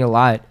company a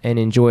lot and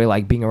enjoy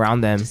like being around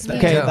them. Just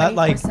Okay, being that,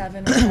 like,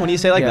 24/7 with when you them.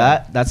 say like Yeah.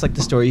 that, that's like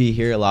the story you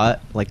hear a lot.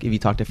 Like if you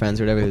talk to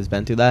friends or whatever who's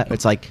been through that,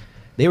 it's like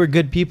they were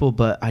good people,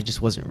 but I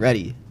just wasn't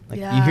ready.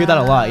 Like you hear that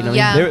a lot. You know,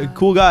 Yeah. they're a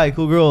cool guy,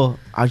 cool girl.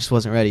 I just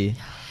wasn't ready.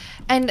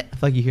 And I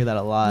feel like you hear that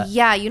a lot.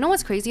 yeah, you know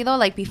what's crazy though?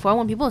 Like before,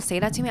 when people say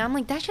that to me, I'm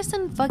like, that's just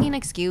a fucking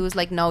excuse.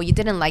 Like, no, you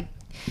didn't like.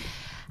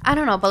 I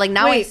don't know, but like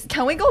now Wait,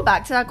 can we go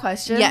back to that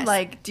question? Yes.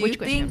 Like, do Which you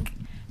question? think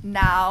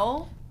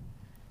now,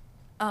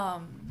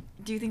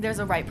 do you think there's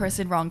a right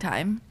person, wrong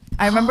time?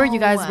 I remember you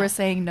guys Oh. were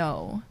saying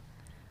no.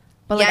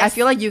 But like, I Yes.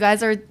 feel like you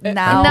guys are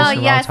now. No, Right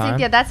person, yeah, wrong time?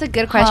 Cynthia, that's a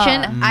good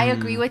question. Huh. I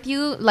agree with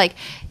you. Like,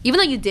 even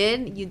though you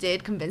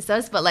did convince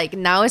us, but like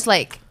now it's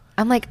like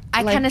I'm like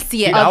I Like, kind of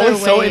see it. Dude, I Other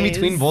was so in ways.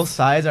 between both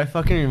sides. I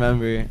fucking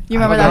remember. You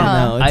remember that,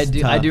 huh? I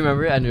do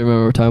remember it. I do remember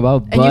what we're talking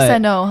about. And you but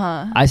said no,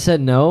 huh? I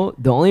said no.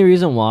 The only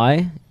reason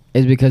why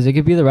is because it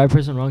could be the right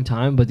person, wrong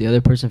time, but the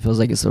other person feels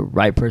like it's the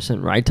right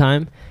person, right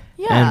time.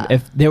 Yeah. And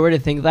if they were to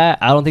think that,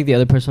 I don't think the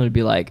other person would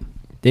be like,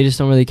 they just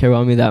don't really care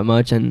about me that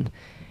much. And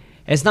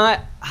it's not,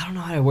 I don't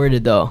know how to word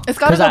it though. It's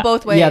gotta 'Cause go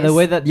both Yeah, the ways.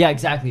 way that, yeah,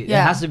 exactly. It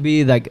Yeah. has to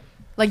be like,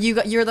 Like you're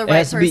the it right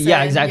has to person. be,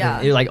 yeah, exactly.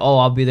 Yeah. You're like, oh,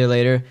 I'll be there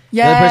later.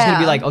 The other person's gonna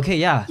be Yeah. like, okay,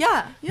 yeah.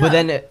 yeah. But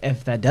then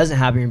if that doesn't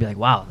happen, you're gonna be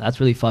like, wow, that's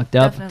really fucked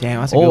up. Definitely. Damn,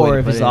 that's a good way Or to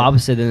if put it's the it.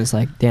 opposite, then it's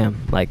like, damn,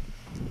 like,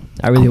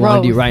 I really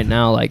want to do Growth. right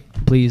now. Like,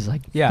 please,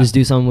 like, Yeah. just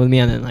do something with me.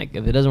 And then, like,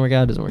 if it doesn't work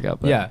out, it doesn't work out.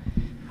 But Yeah.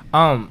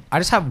 I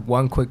just have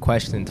one quick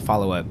question to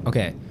follow up.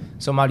 Okay.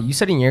 So Madi, you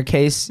said in your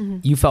case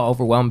you felt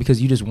overwhelmed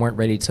because you just weren't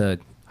ready to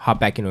hop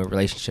back into a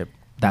relationship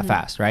that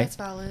fast, right? That's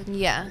valid.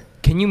 Yeah.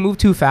 Can you move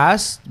too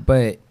fast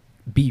but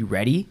be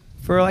ready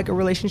for like a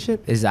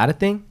relationship? Is that a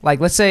thing? Like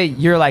let's say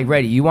you're like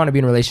ready, you want to be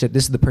in a relationship,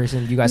 this is the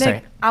person you guys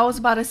Nick, say. I was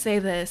about to say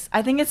this.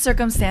 I think it's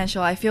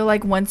circumstantial. I feel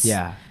like once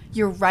Yeah.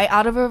 you're right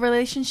out of a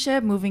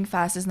relationship, moving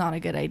fast is not a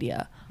good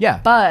idea. Yeah.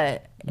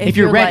 But if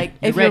you're you're ready, like,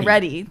 you're if ready. you're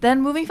ready,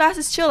 then moving fast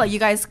is chill. Like you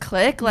guys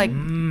click, like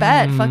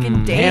bet,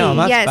 fucking date. Damn,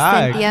 that's Yes,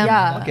 facts. Cynthia.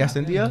 Yeah. Fuck yeah,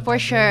 Cynthia. For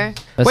sure.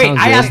 that Wait, sounds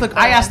I good.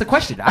 asked the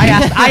question. I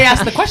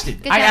asked the question.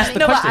 Good I job. asked the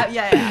No, but question.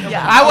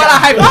 yeah. I want a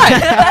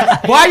high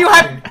five. Why are you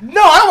high?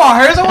 No, I don't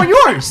want hers. I want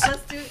yours.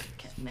 Let's do it.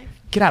 Nick.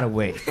 Get out of the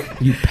way,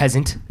 you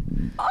peasant.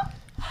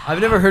 I've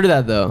never heard of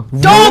that, though.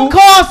 Don't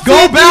call Go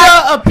Cynthia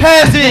back- a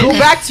peasant. Go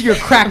back to your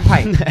crack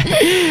pipe.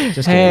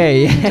 Just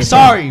Hey. kidding. Just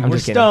Sorry, kidding. I'm we're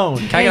just kidding. stoned.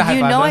 Can I get a high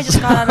You five? know I though?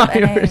 just got out of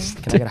NA.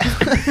 Can I get a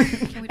high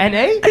five?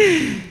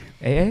 NA?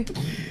 AA?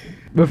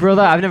 But for real,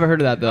 though, I've never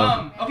heard of that,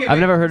 though. Okay, I've wait,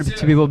 never heard of so-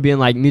 two people being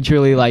like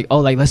mutually like, oh,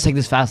 like let's take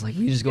this fast. Like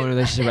we just go in a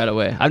relationship right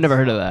away. I've never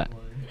heard of that.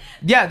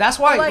 Yeah, that's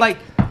why. Like- Like,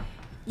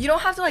 You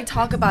don't have to like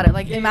talk about it.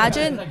 Like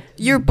imagine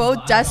you're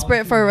both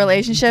desperate for a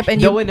relationship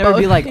and you They would never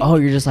both be like, oh,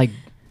 you're just like,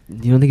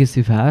 you don't think it's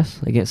too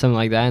fast? Like something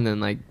like that, and then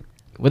like,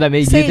 would that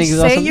make you say, think it's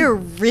say awesome? you're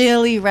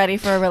really ready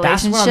for a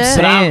that's relationship. what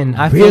I'm saying.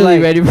 I feel really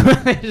like ready for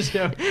a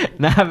relationship.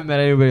 And I haven't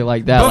met anybody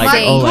like that. But Like,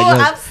 my- oh, well,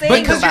 like, I'm this. saying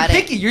But because you're about it.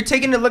 picky, you're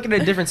taking a look at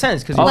a different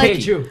sense. Because Okay,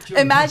 you're picky. true.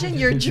 Imagine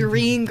your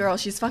dream girl.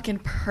 She's fucking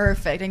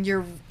perfect, and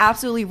you're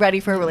absolutely ready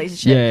for a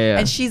relationship. Yeah.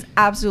 And she's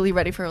absolutely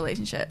ready for a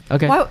relationship.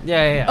 Okay. Why-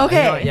 Yeah.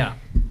 Okay. I know, yeah.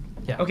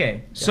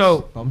 Okay,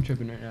 so I'm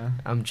tripping right now.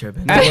 I'm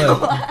tripping. I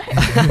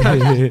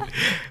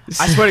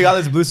swear to God,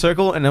 there's a blue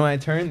circle, and then when I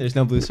turn, there's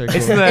no blue circle.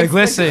 it's the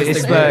glisten.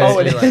 It's the. Oh,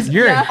 it is.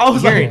 You're. I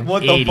was you're like, an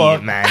what the idiot,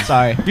 fuck? man?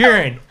 Sorry. You're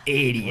an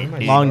idiot.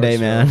 dude. Long day,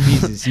 man.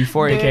 Jesus,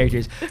 Euphoria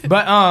characters.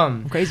 But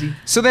Crazy.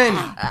 So then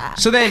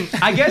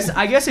I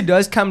guess it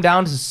does come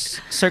down to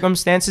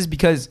circumstances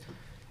because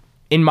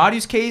in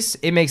Madu's case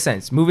it makes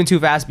sense. Moving too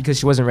fast because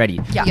she wasn't ready.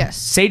 Yeah. Yes.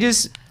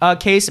 Sage's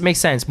case it makes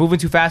sense. Moving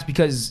too fast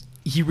because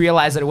he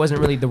realized that it wasn't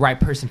really the right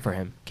person for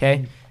him.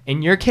 Okay.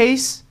 In your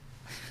case,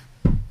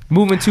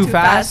 moving too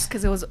fast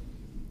because it was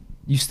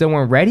you still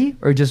weren't ready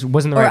or just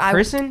wasn't the right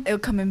person.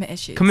 It commitment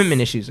issues. Commitment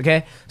issues.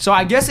 Okay. So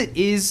I guess it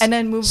is And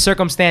then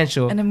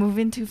circumstantial. And then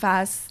moving too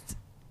fast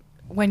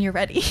when you're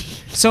ready.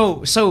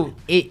 So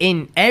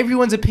in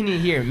everyone's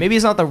opinion here, maybe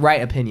it's not the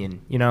right opinion,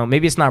 you know,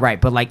 maybe it's not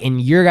right, but like in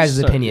your guys'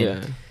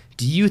 opinion,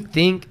 do you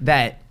think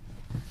that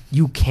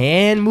you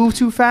can move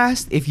too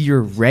fast if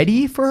you're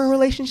ready for a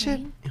relationship?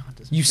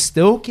 You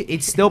still,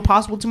 it's still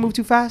possible to move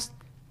too fast?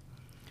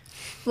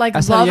 Like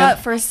That's love not- yeah.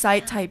 at first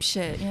sight type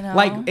shit, you know?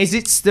 Like, is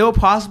it still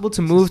possible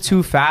to move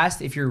too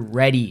fast if you're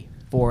ready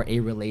for a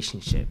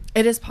relationship?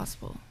 It is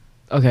possible.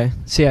 Okay.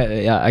 See,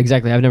 yeah,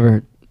 exactly. I've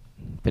never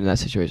been in that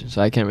situation,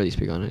 so I can't really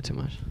speak on it too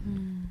much.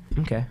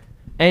 Okay.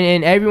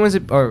 And everyone's,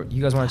 or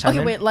you guys want to chime Okay,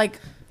 in? wait, like,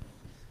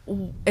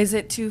 is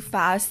it too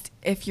fast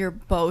if you're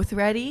both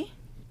ready?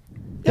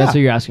 That's Yeah. what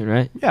you're asking,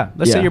 right? Yeah,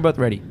 let's say Yeah. you're both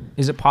ready.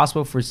 Is it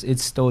possible for it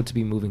still to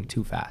be moving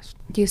too fast?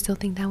 Do you still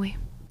think that way?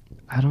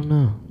 I don't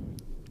know.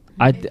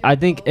 I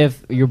think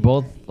if you're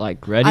both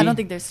like ready, I don't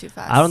think there's too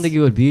fast. I don't think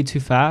it would be too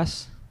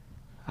fast.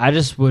 I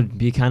just would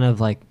be kind of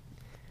like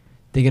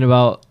thinking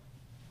about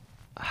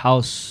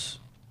how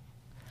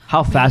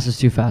fast is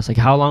too fast. Like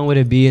how long would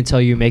it be until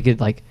you make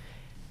it like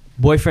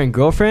boyfriend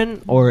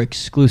girlfriend or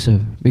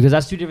exclusive? Because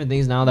that's two different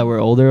things now that we're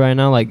older right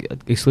now. Like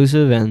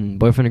exclusive and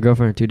boyfriend and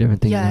girlfriend are two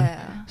different things. now.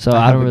 Yeah. So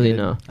I have don't a really good-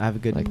 know. I have a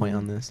good Like- point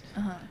on this.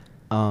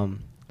 Uh-huh.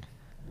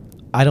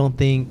 I don't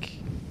think.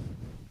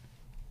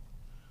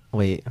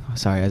 Wait,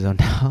 sorry, I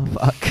zoned out.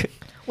 Fuck.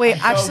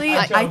 Wait, actually,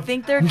 I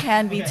think there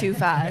can be too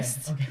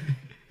fast.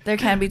 There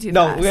can be too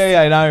No, fast.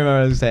 yeah, now I remember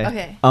what I was saying.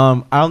 Okay.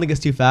 I don't think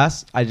it's too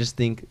fast. I just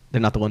think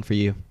they're not the one for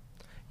you.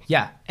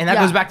 Yeah, and that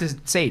Yeah. goes back to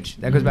Sage.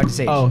 That goes back to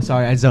Sage. Oh,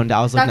 sorry, I zoned out.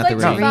 I was That's looking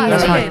like at too the ring.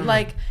 That's fast. Okay, fine.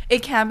 like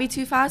it can be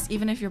too fast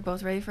even if you're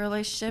both ready for a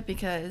relationship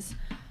because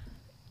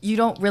you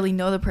don't really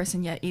know the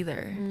person yet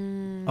either.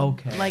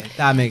 Okay, Like-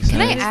 that makes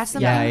Can I sense. ask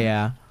something? Yeah,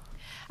 yeah.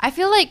 I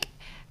feel like,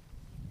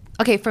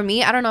 okay, for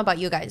me, I don't know about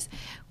you guys.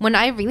 When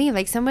I really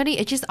like somebody,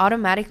 it just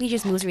automatically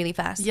just moves really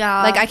fast.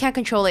 Yeah. Like I can't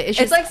control it. It's It's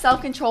just like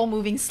self-control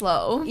moving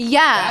slow.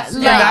 yeah.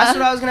 Yeah, that's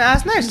what I was gonna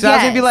ask next. I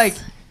was gonna be Yes. like,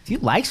 if you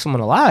like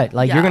someone a lot,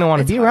 like you're Yeah, gonna want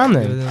to it's be hard around to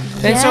them.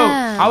 do And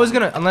Yeah. so I was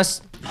gonna,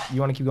 unless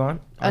you want to keep going.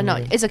 Oh no,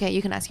 it's okay.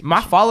 You can ask.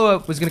 My follow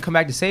up was gonna come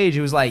back to Sage.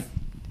 It was like,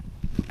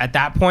 at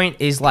that point,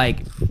 is like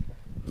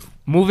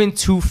moving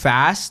too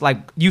fast. Like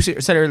you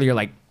said earlier,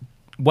 like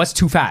what's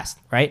too fast,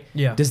 right?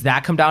 Yeah. Does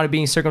that come down to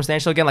being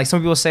circumstantial again? Like some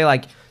people say,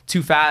 like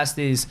too fast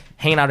is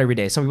hanging out every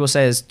day. Some people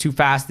says too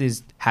fast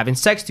is having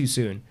sex too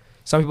soon.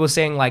 Some people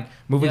saying like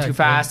moving Yeah, too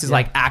fast is yeah.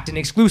 like acting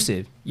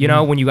exclusive. You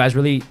know, when you guys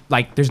really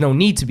like, there's no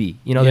need to be.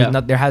 You know,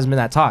 Yeah. there hasn't been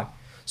that talk.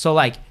 So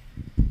like,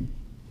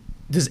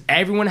 does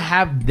everyone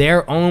have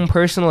their own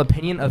personal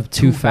opinion of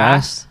Too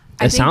fast.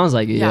 I It think- sounds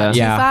like it. Yeah. Too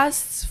Yeah.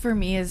 fast for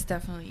me is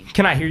definitely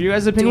Can I hear you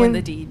guys' opinion? doing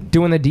the deed.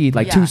 Doing the deed,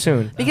 like Yeah. too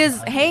soon.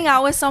 Because hanging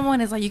out with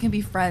someone is like you can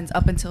be friends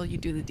up until you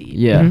do the deed.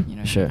 Yeah. Mhm. You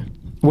know? Sure.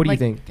 What do Like,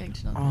 you think? getting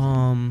to know the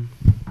person.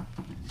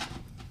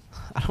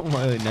 I don't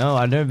really know.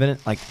 I've never been in,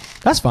 like.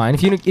 That's fine.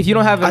 If you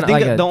don't have, I an, think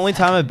like a, the only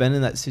time I've been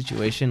in that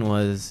situation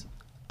was,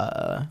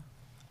 I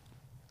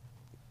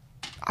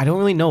don't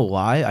really know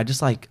why. I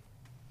just like.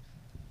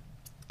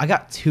 I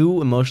got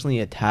too emotionally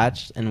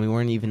attached, and we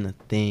weren't even a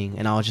thing,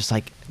 and I was just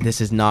like, "This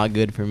is not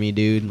good for me,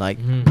 dude." Like,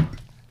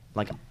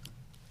 like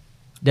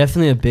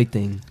Definitely a big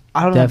thing.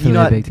 I don't know. Definitely You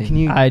know, a big thing. Can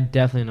you I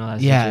definitely know that.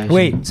 Yeah.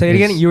 situation. wait, say it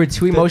again. It's- You were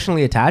too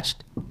emotionally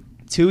attached.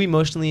 too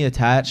emotionally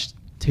attached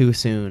too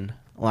soon?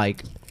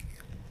 Like,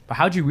 But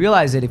how'd you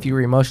realize it if you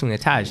were emotionally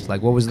attached?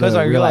 Like, what was the because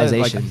I realized like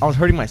realization? I was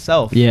hurting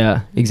myself.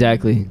 Yeah.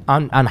 Exactly.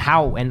 on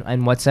how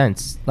and what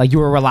sense? Like you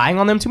were relying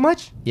on them too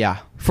much Yeah.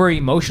 for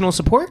emotional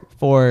support.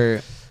 For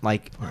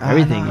like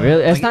Everything.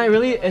 Really. It's Like, not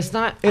really. It's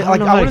not. It, don't like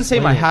know I how to wouldn't say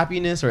my explain it.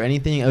 happiness or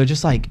anything. It was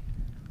just like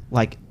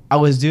I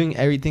was doing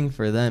everything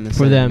for them instead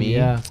For of them. me.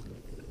 Yeah.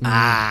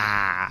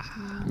 Yeah.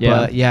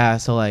 But yeah,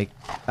 so like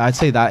I'd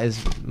say that is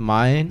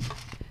mine.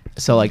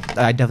 So like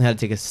I definitely had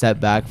to take a step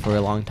back for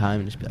a long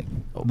time and just be like,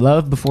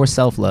 Love before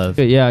self love.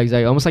 Yeah.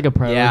 Exactly. Almost like a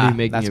priority. Yeah,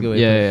 making that's a it- good way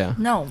to Yeah. put it.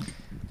 Yeah. No.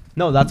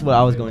 no, that's what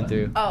I was going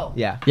through. Oh.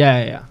 Yeah.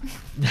 Yeah. Yeah.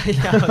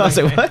 I was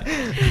like, what?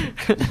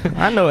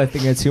 I know a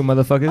thing or two,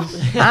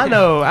 motherfuckers. I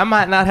know I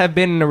might not have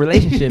been in a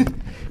relationship,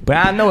 but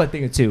I know a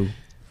thing or two.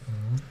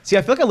 See,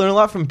 I feel like I learn a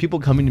lot from people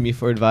coming to me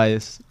for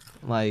advice.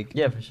 Like,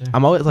 Yeah. For sure.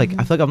 I'm always like,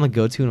 I feel like I'm the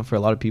go-to for a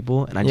lot of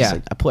people, and I just Yeah.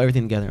 like I pull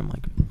everything together. I'm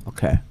like,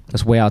 okay,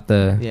 Let's weigh out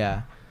the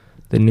yeah.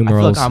 the I feel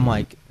numerals. like I'm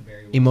like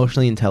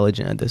emotionally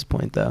intelligent at this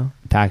point, though.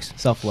 Facts.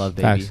 Self-love,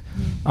 baby. Facts.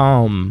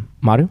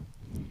 Madu.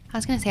 I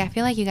was gonna say, I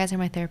feel like you guys are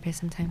my therapist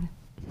sometimes.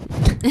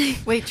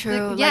 Wait,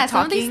 true. Like, yeah, like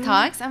some of these talking?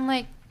 talks, I'm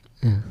like,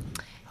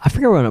 I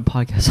forget we're on a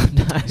podcast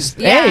sometimes.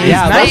 Yeah, Hey,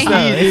 yeah, same. nice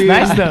though. It's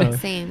nice though.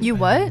 Same. You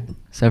what?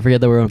 So I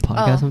forget that we're on a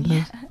podcast Oh,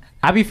 sometimes.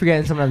 I be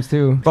forgetting sometimes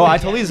too. Bro, I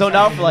totally zoned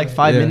out for like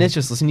 5 Yeah. minutes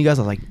just listening to you guys.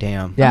 I was like,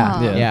 damn. Yeah.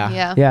 Oh, Yeah.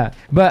 Yeah. Yeah.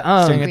 But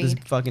Staring at this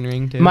Agreed. fucking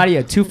ring too.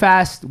 Maria, too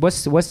fast.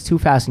 What's too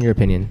fast in your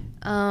opinion?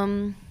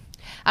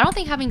 I don't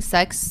think having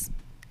sex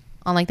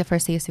on like the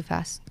first day is too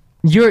fast.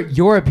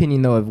 Your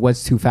opinion though of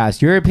what's too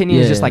fast. Your opinion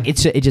is just Yeah. like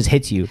it just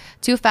hits you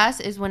Too fast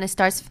is when it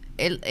starts.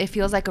 It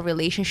feels like a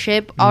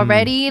relationship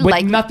already, with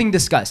like nothing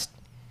discussed.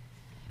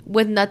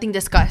 with nothing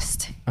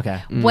discussed.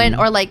 Okay. When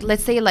or like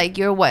let's say like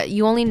you're what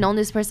you only known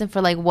this person for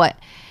like what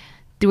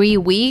 3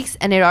 weeks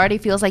and it already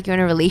feels like you're in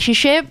a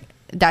relationship.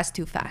 That's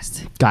too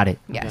fast. Got it.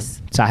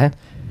 Yes. Sahih?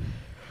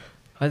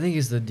 I think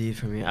it's the D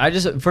for me.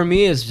 For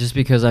me, it's just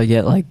because I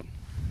get like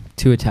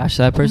too attached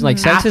to that person. Like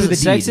sex After the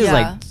is sex deed. is Yeah.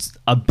 like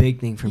a big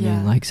thing for me.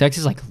 Yeah. Like sex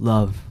is like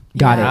love.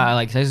 Got it.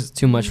 Like sex is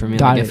too much for me.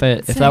 Got Like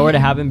it. if that were to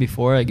Same. happen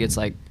before, it gets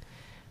like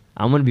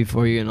I'm gonna be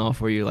for you and all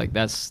for you. Like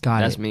that's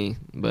Got it. me.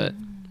 But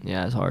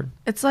yeah, it's hard.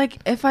 It's like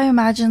if I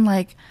imagine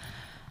like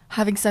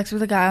having sex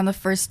with a guy on the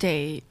first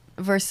date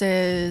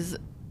versus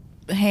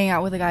hanging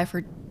out with a guy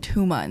for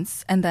 2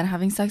 months and then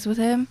having sex with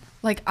him.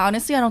 Like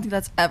honestly, I don't think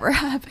that's ever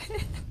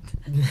happened.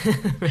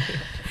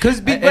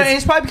 But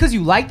it's probably because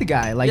you like the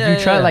guy. Like Yeah,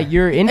 you try. yeah. Like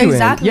you're into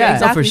Exactly. it. Yeah.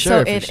 Exactly. for sure,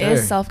 So for it sure.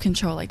 is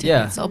self-control. I take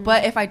Yeah. it. So,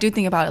 but if I do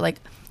think about it, like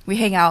we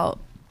hang out,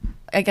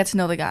 I get to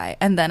know the guy,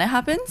 and then it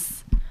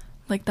happens.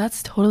 Like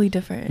that's totally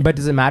different. But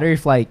does it matter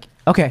if like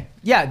okay?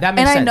 Yeah, that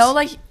makes and sense. I know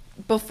like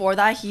before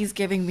that he's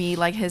giving me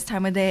like his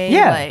time of day.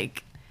 Yeah.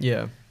 Like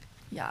Yeah.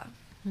 yeah.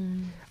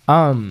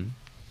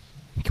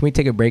 Can we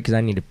take a break because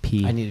I need to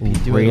pee? I need to pee.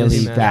 Do it, really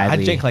listen, man.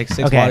 badly. I drank like 6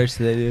 Okay. waters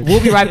today, dude.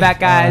 We'll be right back,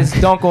 guys.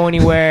 Don't go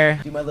anywhere.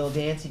 Do my little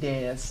dancey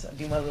dance.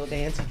 Do my little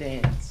dancey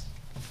dance.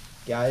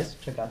 Guys,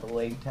 check out the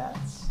leg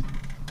tats.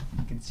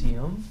 You can see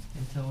them.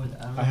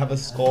 I have a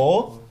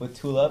skull with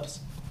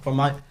tulips for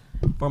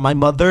my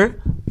mother.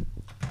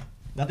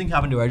 Nothing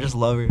happened to her. I just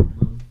love her.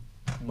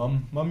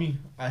 Mommy.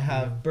 I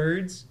have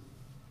birds.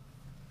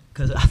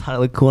 Cause I thought it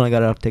looked cool and I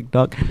got it off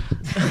TikTok.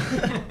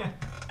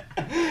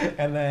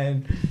 And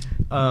then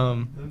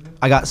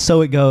I got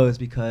So It Goes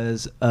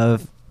because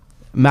of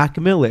Mac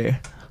Miller.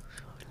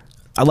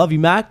 I love you,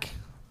 Mac.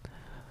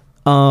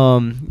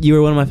 You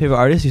were one of my favorite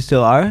artists. You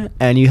still are,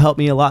 and you helped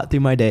me a lot through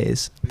my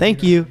days.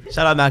 Thank you.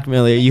 Shout out Mac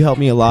Miller. You helped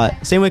me a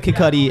lot. Same with Kid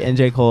Cudi and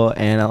J. Cole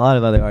and a lot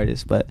of other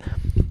artists. But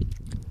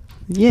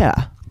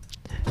yeah,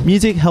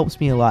 music helps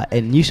me a lot,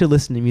 and you should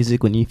listen to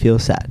music when you feel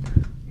sad.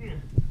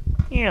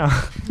 Yeah.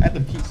 I had to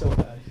pee so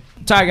bad.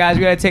 Sorry, guys.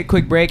 We gotta take a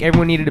quick break.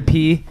 Everyone needed to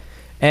pee,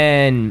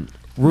 and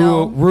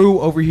No. Rue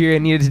over here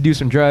needed to do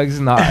some drugs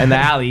in the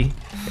alley,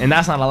 and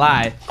that's not a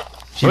lie.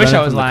 She I wish running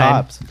I was from the lying.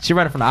 cops. She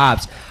running from the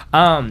ops.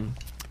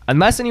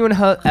 Unless anyone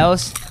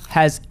else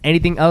has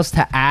anything else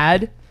to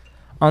add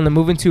on the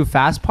moving too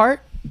fast part,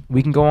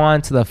 we can go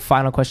on to the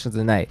final questions of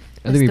the night.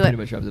 I think we do pretty it.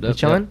 much wrapped it You up.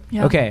 chilling?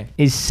 Yeah. Okay.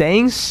 Is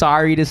saying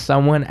sorry to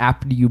someone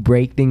after you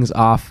break things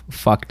off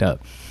fucked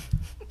up?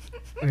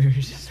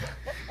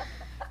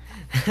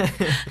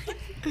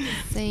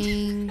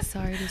 Saying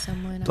sorry to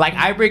someone. Like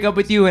I break up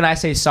with you and I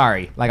say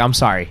sorry. Like I'm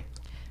sorry.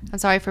 I'm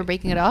sorry for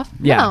breaking it off.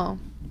 Yeah. No.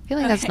 I feel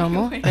like that's Okay,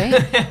 normal, wait.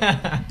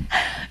 right?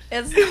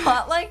 It's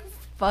not like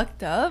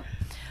fucked up,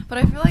 but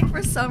I feel like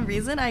for some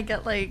reason I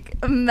get like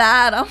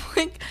mad. I'm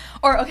like,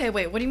 or okay,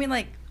 wait, what do you mean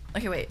like?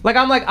 Okay, wait. Like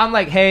I'm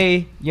like,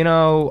 hey, you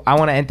know, I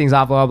want to end things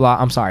off. Blah blah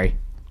blah. I'm sorry.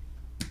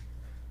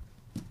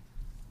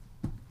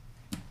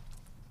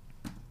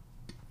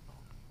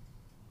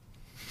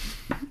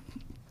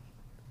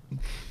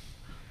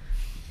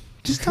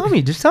 Just tell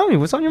me. Just tell me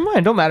what's on your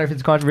mind. Don't matter if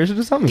it's controversial.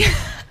 Just tell me.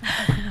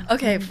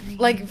 Okay,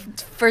 like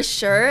for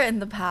sure in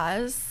the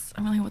past,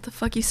 I'm like, what the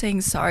fuck you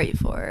saying sorry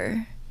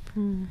for?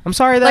 I'm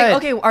sorry that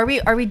Like, okay,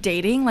 are we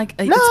dating? Like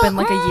it's been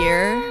like a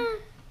year.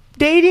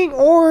 dating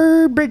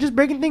or just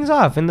breaking things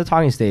off in the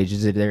talking stage.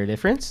 Is there a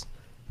difference?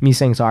 Me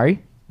saying sorry?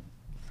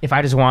 If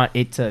I just want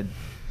it to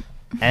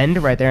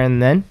end right there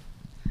and then?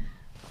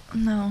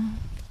 No.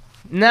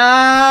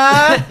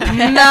 Nah,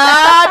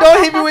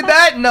 don't hit me with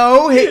that.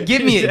 No,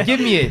 give me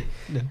it.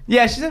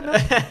 Yeah, she said no.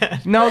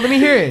 No, let me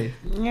hear it.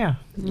 Yeah.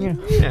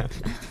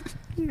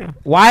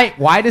 Why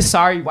would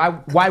sorry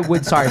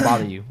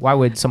bother you? Why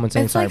would someone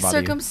saying It's sorry like bother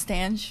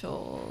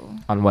circumstantial. you?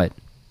 On what?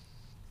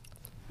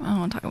 I don't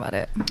want to talk about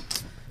it.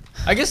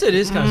 I guess it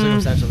is kind of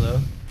circumstantial though.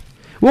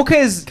 Well,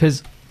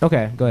 cause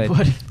okay, go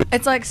ahead.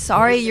 It's like,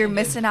 sorry, you're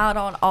missing out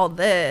on all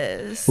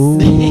this.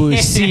 Ooh,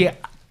 see,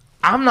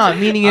 I'm not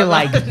meaning it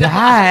like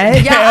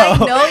that. Yeah,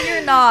 I know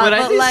you're not. When but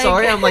I say like,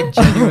 sorry, I'm like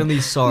genuinely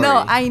sorry.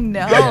 No, I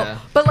know. Yeah.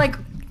 But like,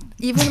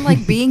 even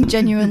like being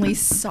genuinely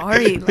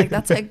sorry, like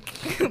that's like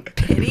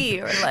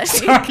pity or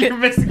like. You're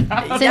missing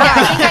out. So, yeah,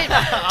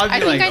 I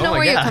think I know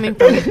where you're coming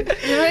from. You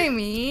know what I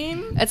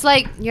mean? It's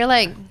like you're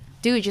like,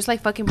 dude, just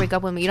like fucking break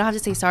up with me. You don't have to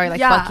say sorry. Like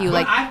Yeah. fuck you. But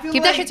Like I feel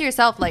keep like- that shit to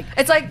yourself. Like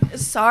It's like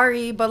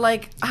sorry, but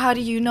like, how do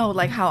you know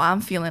like how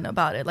I'm feeling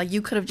about it? Like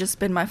you could have just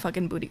been my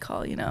fucking booty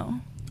call, you know?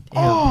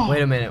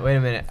 Wait a minute.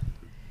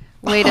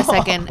 Wait a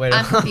second. Wait a-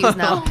 I'm confused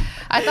now.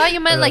 I thought you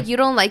meant like you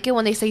don't like it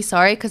when they say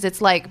sorry because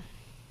it's like.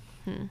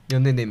 You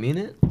don't think they mean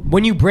it?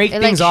 When you break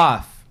It, things like,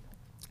 off.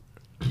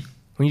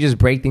 When you just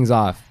break things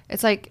off.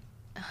 It's like.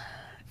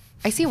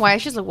 I see why.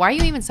 It's just like, why are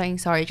you even saying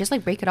sorry? Just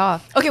like break it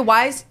off. Okay,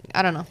 why is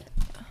I don't know.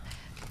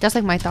 That's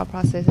like my thought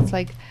process. It's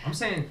like, I'm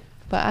saying.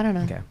 but I don't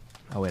know. Okay.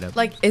 I'll wait up.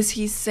 like is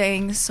he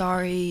saying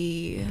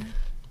sorry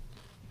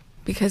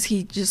because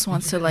he just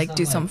wants to like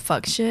do some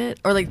fuck shit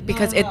or like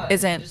because it no,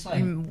 isn't just,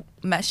 like-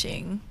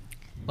 meshing?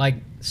 Like,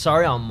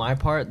 sorry on my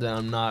part that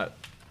I'm not.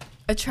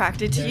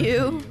 Attracted to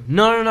you?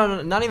 No,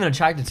 not even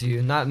attracted to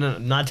you. Not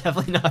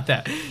definitely not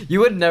that.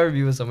 You would never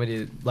be with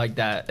somebody like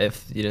that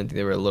if you didn't think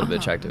they were a little bit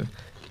attractive.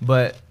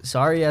 But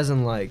sorry as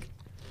in like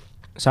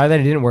Sorry that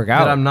it didn't work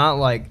out. that I'm not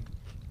like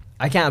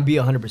I can't be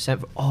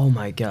 100%. Oh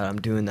my god,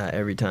 I'm doing that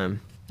every time.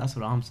 That's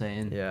what I'm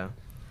saying. Yeah.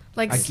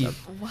 Like I keep-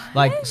 what?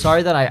 Like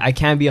sorry that I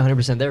can't be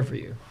 100% there for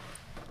you.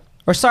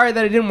 Or sorry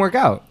that it didn't work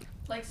out.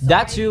 Like,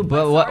 That sorry, too,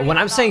 but sorry, when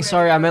I'm not saying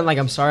sorry, ready I meant like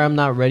I'm sorry I'm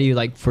not ready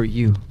like for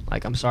you.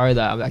 Like I'm sorry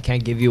that I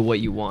can't give you what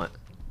you want.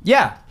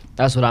 Yeah.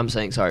 That's what I'm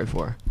saying sorry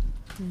for.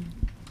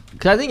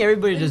 Cuz I think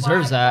everybody Then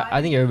deserves why- that. why-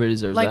 I think everybody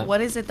deserves like that.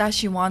 what is it that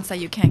she wants that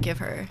you can't give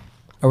her?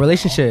 A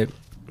relationship.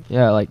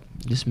 Yeah, like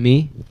just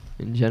me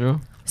in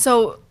general.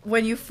 So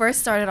when you first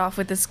started off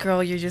with this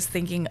girl, you're just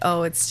thinking,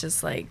 oh, it's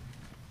just like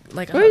a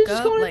We're hookup.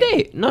 just going on like, a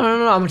date.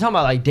 No. I'm talking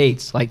about like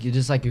dates. Like you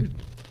just like a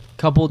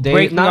couple dates,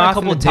 Breaking not off a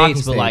couple in the talking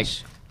dates, but like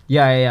stage.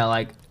 yeah,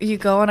 like You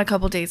go on a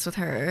couple dates with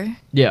her.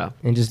 yeah.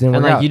 And just didn't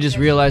And work like out. you just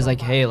realize like,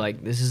 hey,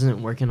 like this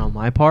isn't working on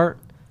my part.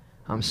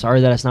 I'm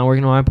sorry that it's not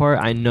working on my part.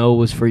 I know it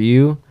was for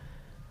you,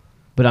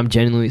 but I'm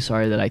genuinely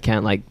sorry that I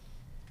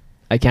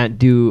can't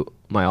do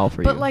my all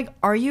for you. But like,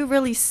 are you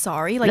really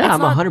sorry? Like, Yeah, it's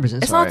I'm not, 100%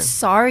 It's sorry. not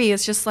sorry.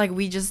 It's just like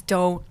we just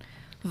don't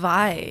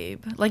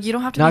vibe. Like you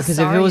don't have to. no, be because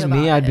if it sorry was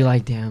me, about I'd be it.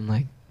 like, damn,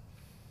 like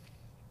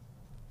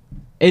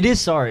it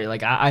is sorry.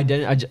 Like I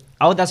didn't.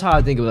 That's how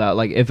I think about it.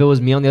 Like if it was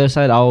me on the other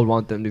side, I would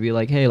want them to be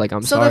like, hey, like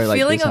I'm So sorry. the like,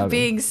 feeling this of happened.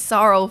 being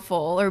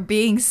sorrowful or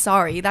being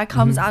sorry that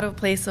comes Mm-hmm. out of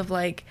place of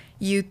like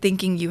you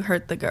thinking you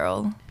hurt the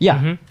girl. Yeah.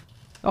 Mhm.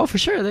 Oh, for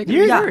sure. They can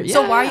Yeah. be hurt.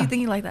 So why yeah. are you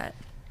thinking like that?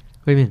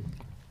 What do you mean?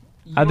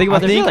 I think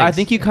about their I feelings.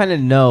 think you kind of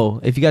know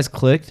if you guys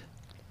clicked,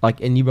 like,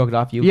 and you broke it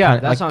off. You Yeah,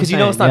 kinda, that's what I'm because you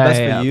know it's saying. not Yeah,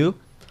 best yeah, for yeah. you.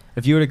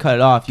 If you were to cut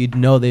it off, you'd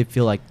know they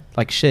feel like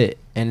shit,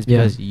 and it's Yeah.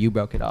 because you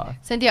broke it off.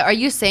 Cynthia, are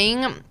you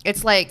saying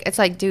it's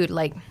like dude,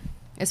 like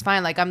it's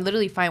fine, like I'm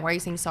literally fine. Why are you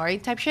saying sorry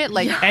type shit?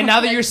 Like And now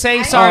that you're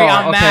saying sorry, Oh,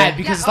 I'm okay. mad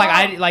because it's like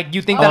I like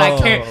you think that I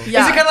Oh. care.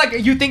 Yeah. Is it kind of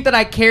like you think that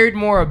I cared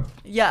more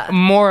Yeah.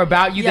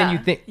 about you than Yeah. you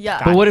think?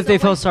 Yeah. But what if So they when-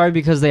 felt sorry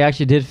because they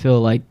actually did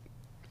feel like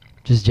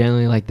just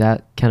genuinely like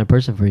that kind of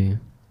person for you?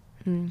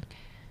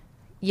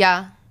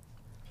 yeah,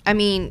 I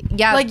mean,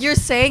 yeah, Like you're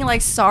saying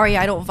like sorry,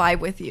 I don't vibe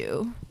with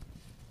you.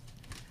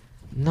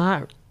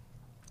 Not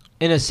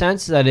in a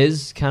sense that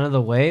is kind of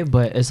the way,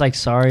 but it's like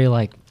sorry,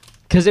 like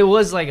because it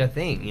was like a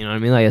thing. You know what I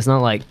mean? Like it's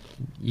not like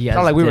yeah,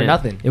 not like we were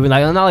nothing. It was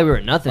like not like we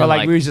were nothing. Or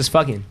like we were just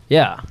fucking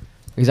yeah,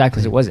 exactly.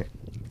 because it wasn't.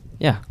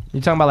 Yeah.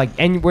 You're talking about like,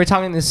 and we're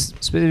talking this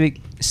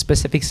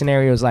specific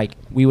scenarios like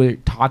we were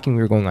talking,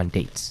 we were going on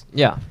dates.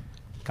 Yeah.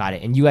 Got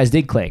it. And you guys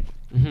did click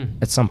Mm-hmm.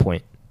 at some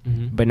point,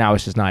 but now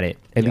it's just not it.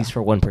 At Yeah. least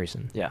for one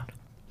person. Yeah.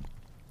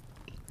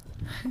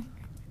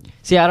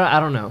 See, I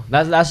don't know.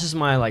 That's just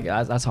my like.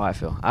 That's how I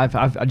feel. I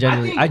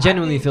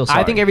genuinely feel sorry.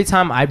 I think every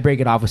time I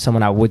break it off with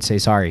someone, I would say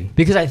sorry.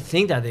 because I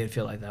think that they would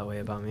feel like that way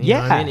about me. You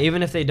know what I Yeah. mean,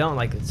 even if they don't,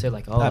 like say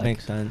like, oh, that like,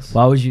 makes sense.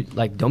 why would you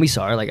like? Don't be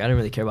sorry. Like I didn't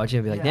really care about you.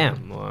 And be like, Yeah.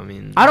 damn. Well, I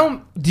mean, I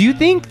don't. Do you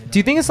think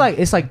it's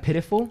like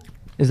pitiful?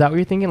 Is that what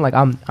you're thinking? Like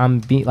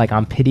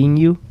I'm pitying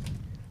you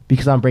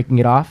because I'm breaking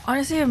it off.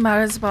 Honestly, it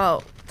matters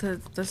about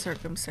the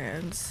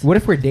circumstance. What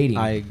if we're dating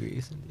I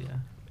agree. Yeah.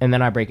 and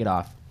then I break it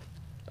off?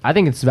 I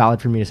think it's valid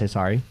for me to say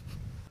sorry.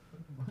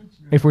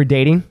 If we're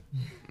dating,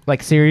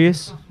 like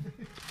serious,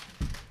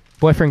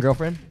 boyfriend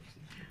girlfriend,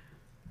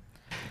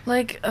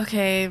 Like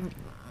okay,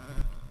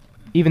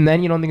 even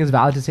then you don't think it's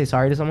valid to say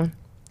sorry to someone?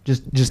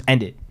 Just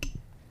end it.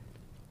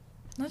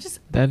 not just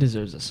that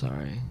deserves a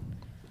sorry.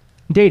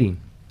 Dating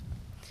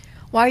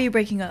why are you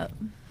breaking up?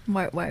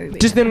 Why are we breaking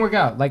just up? didn't work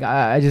out. Like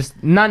I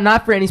just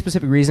not for any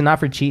specific reason, not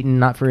for cheating,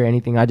 not for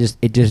anything. It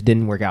just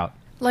didn't work out.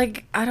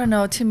 Like I don't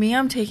know. To me,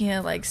 I'm taking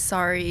it like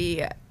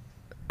sorry.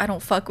 I don't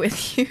fuck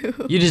with you.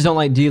 You just don't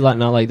like. Do you not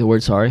like the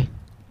word sorry?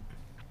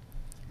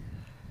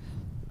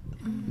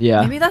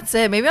 Yeah. Maybe that's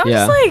it. Maybe I'm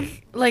Yeah.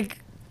 just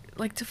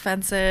like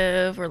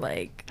defensive or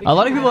like. A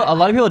lot of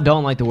people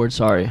don't like the word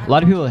sorry. A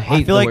lot of people hate I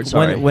feel the like word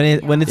sorry. when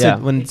Yeah.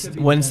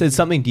 it's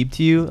something deep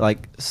to you,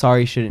 like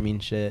sorry shouldn't mean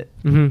shit.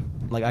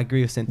 Mm-hmm. Like I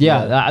agree with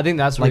Cynthia. yeah, I think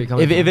that's where like you're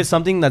coming if from. it's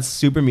something that's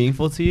super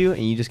meaningful to you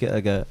and you just get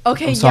like a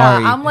Okay, I'm yeah.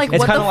 sorry. I'm like, It's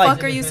what the kinda like-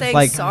 fuck are you saying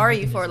like-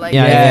 sorry for? Like,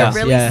 Yeah, if yeah, you're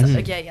really yeah. s- Mhm.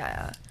 like,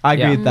 yeah. I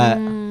agree Yeah. with that.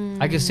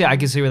 I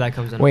can see where that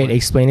comes in. Wait,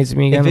 explain it to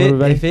me again, If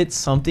everybody. it's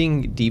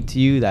something deep to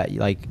you that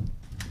like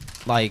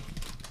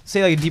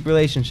say like a deep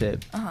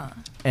relationship,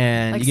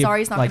 and Like, you get,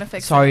 sorry's not like, gonna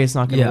fix sorry, it. it's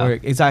not gonna Yeah.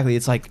 work. Exactly.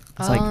 It's like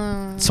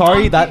Oh.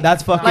 sorry.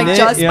 That's fucking Like it.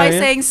 just you know by what I mean?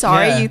 saying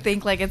sorry, Yeah. you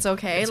think like it's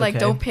okay. It's Like okay.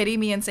 don't pity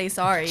me and say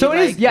sorry. So it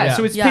like, is, yeah. Yeah.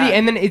 So it's Yeah. pity,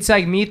 and then it's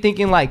like me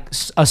thinking like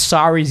a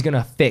sorry's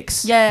gonna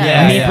fix.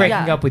 Yeah. me yeah.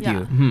 breaking Yeah, up with yeah. you.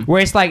 Mhm.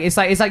 Where it's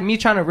like me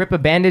trying to rip a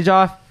bandage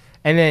off,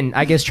 and then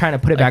I guess trying to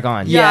put it back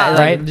on. Yeah. like,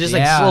 right. just Yeah.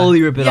 like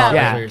slowly rip it Yeah. off.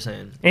 Yeah. That's what you're saying.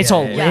 And it's Yeah,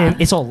 all yeah, yeah.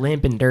 limp. It's all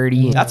limp and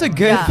dirty. That's a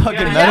good fucking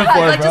Yeah,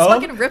 metaphor, like bro. just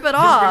fucking rip it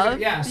off.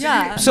 Yeah. So,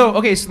 Yeah. so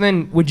okay. So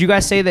then, would you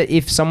guys say that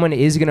if someone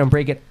is gonna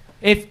break it,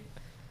 if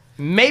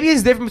maybe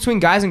it's different between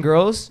guys and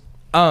girls?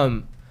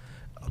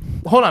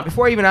 Hold on.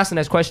 Before I even ask the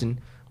next question,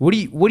 what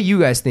do you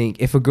guys think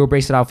if a girl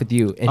breaks it off with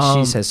you and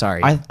she says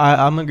sorry? I'm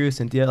gonna agree with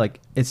Cynthia. Like,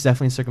 it's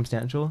definitely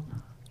circumstantial.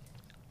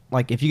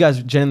 Like, if you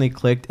guys genuinely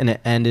clicked and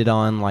it ended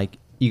on like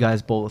you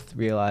guys both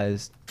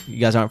realized you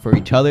guys aren't for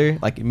each other,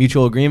 like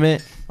mutual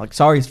agreement, like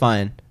sorry's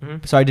fine.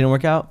 Mhm. Sorry didn't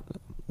work out.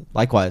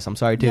 Likewise, I'm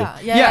sorry too.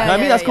 Yeah. I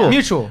mean, that's cool.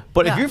 Mutual.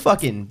 But Yeah. if you're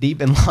fucking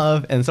deep in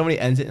love and somebody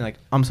ends it and like,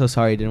 I'm so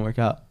sorry it didn't work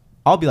out,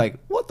 I'll be like,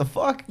 what the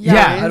fuck? Yeah,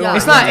 Yeah. I don't-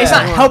 It's not. It's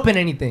Yeah. not helping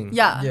anything.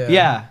 Yeah.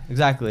 Yeah,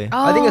 exactly.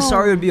 I think a Oh.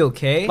 sorry would be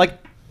okay. Like,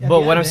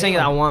 but what I'm saying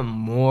is I want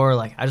more.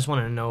 Like I just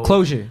want to know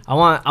Closure. I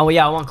want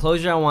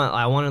closure. I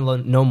want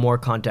to know more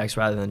context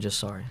rather than just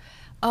sorry.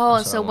 Oh,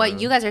 That's so what I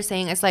what you guys are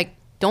saying is like,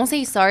 don't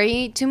say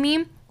sorry to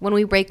me when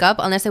we break up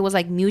unless it was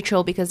like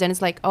mutual, because then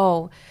it's like,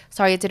 oh,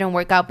 sorry, it didn't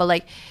work out. But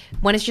like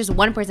when it's just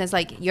one person, it's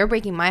like you're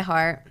breaking my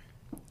heart.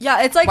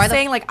 Yeah, it's like Why the-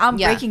 saying like I'm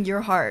Yeah. breaking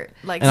your heart.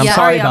 Like And I'm sorry,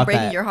 sorry I'm about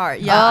breaking that. your heart.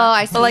 Yeah. Oh,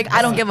 I see. But like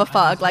I don't give a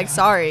fuck. Like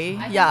sorry.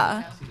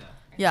 Yeah.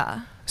 Yeah.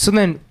 So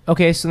then,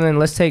 okay. So then,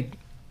 let's take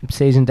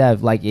Sage and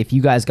Dev. Like, if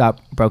you guys got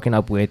broken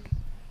up with,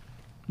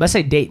 let's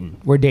say dating.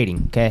 We're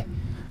dating. Okay.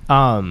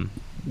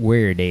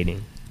 We're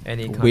dating.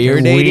 Any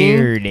We're dating?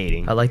 We're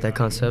dating. I like that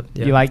concept.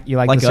 Yeah. You like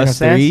Like the us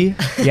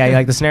circumstance? three? Yeah, you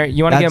like the scenario.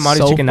 You want to get That's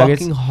Marty's so chicken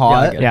nuggets? fucking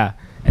hot. Yeah,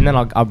 and then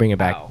I'll bring it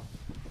back.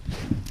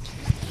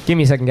 Give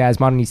me a second, guys.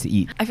 Marty needs to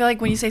eat. I feel like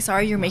when you say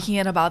sorry, you're making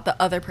it about the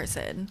other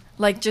person.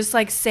 Like just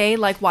like say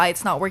like why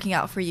it's not working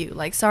out for you.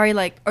 Like sorry,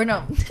 like or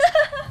no.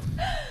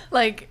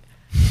 Like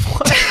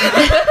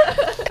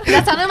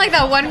That sounded like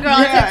that one girl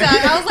on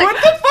TikTok. I was like, what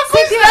the fuck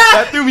was that?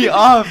 That threw me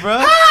off,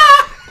 bro.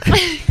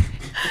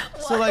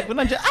 So like when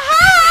I just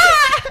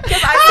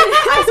Because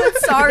I said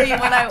sorry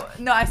when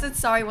I said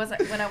sorry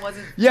wasn't when I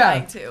wasn't Yeah.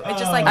 trying to. It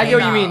just like I came get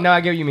what you mean. out. No,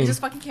 I get what you It mean.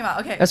 just fucking came out.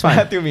 Okay. That's fine.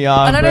 that threw me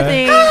off. Another bro.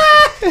 thing.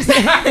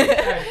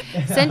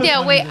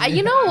 Cynthia, wait,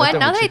 you know what? up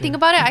Now with that I chicken? think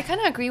about it, I kind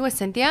of agree with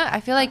Cynthia. I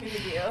feel like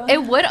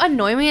it would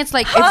annoy me. It's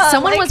like if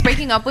someone was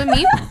breaking up with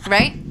me,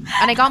 right?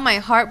 And I got my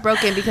heart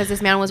broken because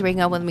this man was breaking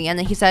up with me, and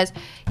then he says,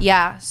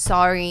 "Yeah,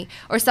 sorry,"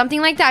 or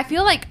something like that. I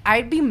feel like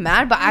I'd be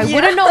mad, but I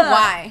wouldn't know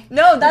why.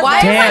 No, that's Why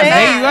not am I Damn, mad?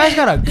 hey, you guys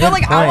got a good No,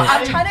 like point.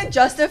 I'm trying to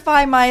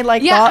justify my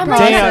like Yeah, thought I'm like,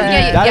 process. yeah,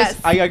 yeah, That yes.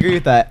 is- I agree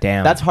with that.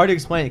 Damn. That's hard to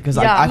explain because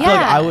Yeah. I feel like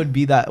Yeah. I would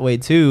be that way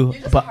too,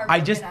 You're just but I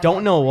heartbroken just at don't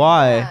that know point.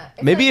 why. Yeah.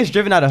 It's Maybe like- it's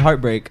driven out of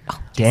heartbreak.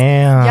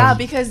 Damn. Yeah,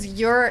 because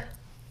you're.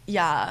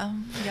 Yeah.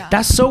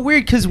 That's so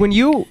weird. Cause when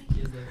you,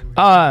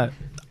 I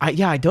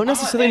don't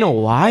necessarily know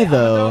why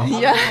though.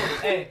 Yeah.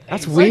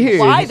 That's weird.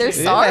 Why they're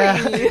sorry?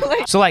 Yeah.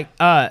 Like, so like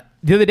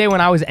the other day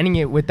when I was ending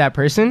it with that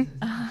person,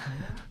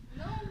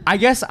 I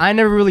guess I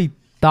never really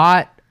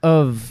thought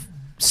of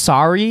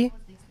sorry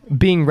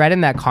being read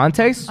in that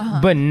context.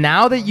 But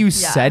now that you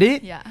said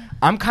it, Yeah.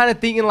 I'm kind of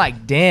thinking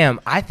like,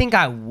 damn, I think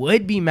I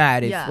would be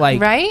mad if Yeah.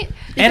 like, Right?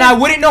 and I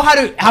wouldn't know how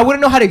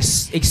to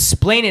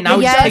explain it. And I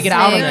would just Yes, take it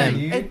out on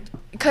man. them.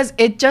 Because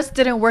it just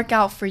didn't work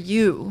out for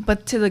you,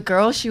 but to the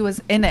girl, she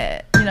was in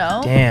it, you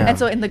know? Damn. And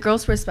so, in the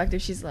girl's perspective,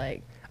 she's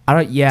like, I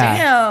don't. Yeah.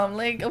 damn,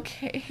 like,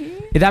 okay.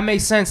 That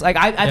makes sense. Like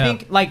I Yeah.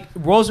 think like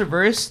roles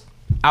reversed.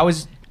 I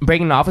was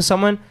breaking it off with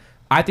someone.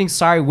 I think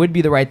sorry would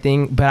be the right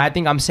thing, but I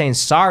think I'm saying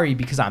sorry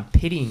because I'm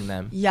pitying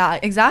them. Yeah,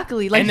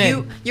 exactly. Like, And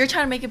then- you're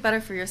trying to make it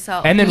better for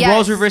yourself. And then Yes.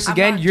 roles reversed I'm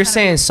again. not You're trying to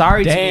saying make-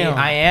 sorry to me. Damn.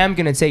 I am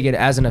gonna take it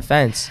as an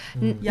offense.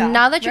 Yeah.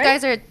 Now that you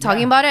Right? guys are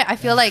talking about it, I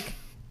feel like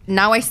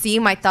now I see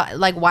my thought,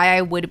 like why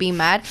I would be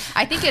mad.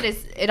 I think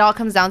it all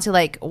comes down to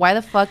like, why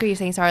the fuck are you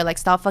saying sorry? Like,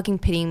 stop fucking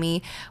pitying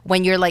me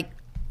when you're like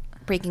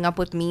breaking up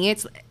with me.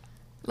 It's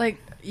Like,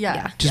 yeah.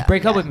 Yeah. Just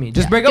break up with me.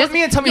 Just break up with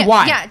me and tell me yeah,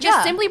 why. Yeah, just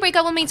Yeah. simply break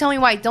up with me. Tell me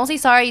why. Don't say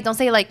sorry. Don't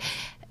say like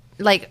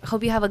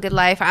hope you have a good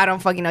life. I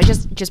don't fucking know.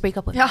 Just break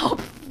up with Yeah. me.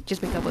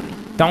 Just break up with me.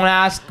 Don't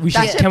ask. We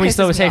That should. shit Can we pisses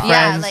still me say off.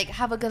 friends? Yeah, like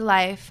have a good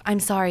life. I'm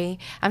sorry.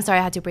 I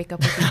had to break up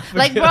with you.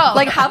 Like, bro,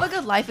 Like, have a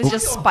good life is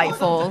just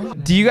spiteful.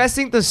 Do you guys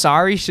think the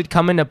sorry should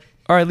come into,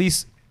 or at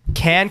least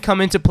can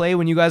come into play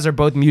when you guys are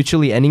both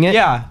mutually ending it?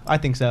 Yeah, I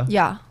think so.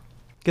 Yeah.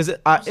 Because sorry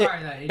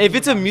that it if didn't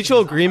it's a work out. mutual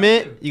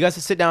agreement, you guys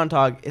have to sit down and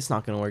talk. It's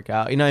not gonna work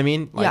out. You know what I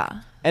mean? Like, Yeah.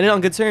 And then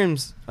on good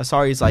terms, a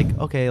sorry is like,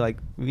 okay, like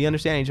we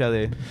understand each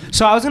other.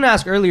 So I was gonna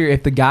ask earlier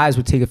if the guys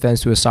would take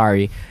offense to a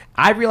sorry.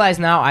 I realize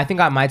now. I think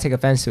I might take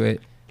offense to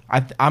it.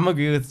 I'm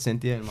agree with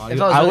Cynthia and Mario.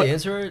 If I was I really would,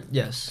 answer it,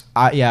 yes.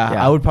 Yeah.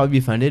 I would probably be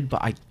offended,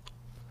 but I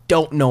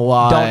don't know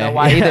why. Don't know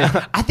why Yeah.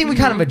 either. I think we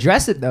kind of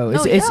address it though.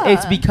 It's No, it's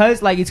yeah.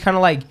 because like it's kind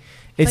of like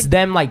it's Like-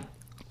 them like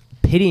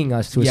pitying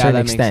us to a Yeah, certain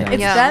that makes extent. sense.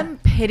 It's Yeah. them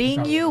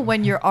pitying you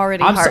when you're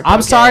already I'm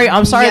heartbroken. sorry.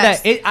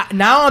 Yes. that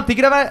now I'm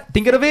thinking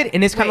of it,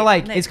 and it's kind of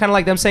Wait, like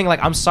Nick. them saying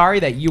like I'm sorry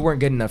that you weren't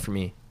good enough for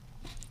me.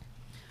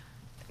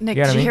 Nick,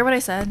 You know what I did you mean? hear what I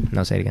said?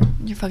 No, say it again.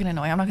 You're fucking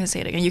annoying. I'm not gonna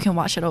say it again. You can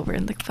watch it over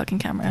in the fucking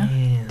camera.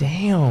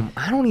 Damn,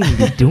 I don't even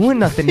be doing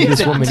nothing to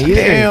this woman either.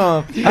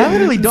 Damn. I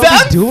literally don't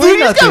That be doing food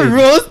just got nothing.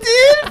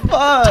 roasted?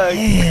 Fuck.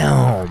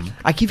 Damn.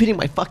 I keep hitting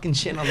my fucking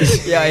chin on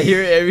this. Yeah, I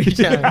hear it every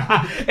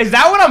time. Is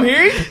that what I'm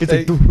hearing? It's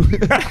like,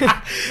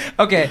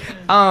 Okay.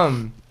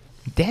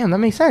 Damn, that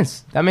makes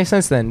sense. That makes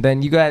sense then.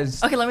 Then you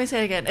guys. Okay, let me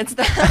say it again. It's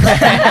them.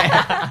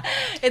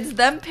 It's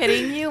them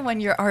pitying you when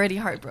you're already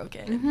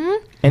heartbroken.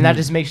 Mm-hmm. And that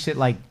just makes shit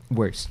like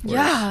worse.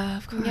 Yeah,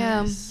 of course.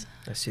 Yeah.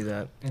 I see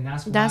that. And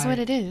That's what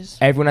it is.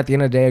 Everyone at the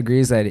end of the day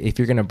agrees that if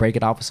you're gonna break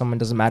it off with someone, it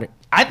doesn't matter.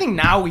 I think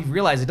now we've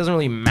realized it doesn't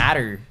really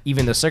matter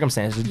even the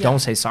circumstances. Yeah. Don't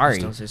say sorry.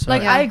 Just don't say sorry.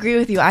 Like Yeah. I agree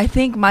with you. I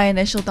think my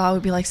initial thought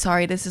would be like,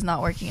 sorry, this is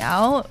not working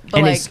out. But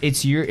And like,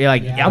 it's your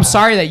like I'm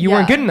sorry that you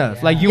weren't Yeah. good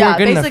enough. Like you yeah, weren't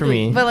good enough for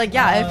basically. me. But like,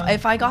 yeah,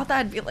 if I got that,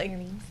 I'd be like,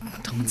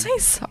 don't say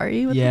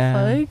sorry. What Yeah.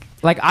 the fuck?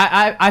 Like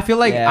I feel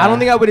like I don't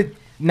think I would.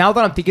 Now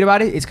that I'm thinking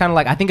about it, it's kind of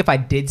like I think if I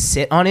did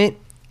sit on it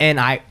and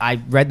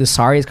I read the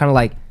sorry, it's kind of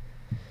like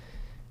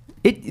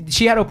it.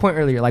 She had a point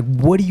earlier. Like,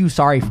 what are you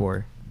sorry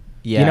for?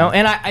 yeah. You know.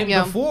 And I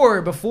Yeah.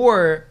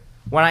 before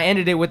when I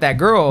ended it with that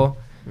girl,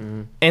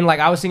 and like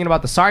I was thinking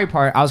about the sorry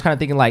part, I was kind of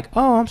thinking like,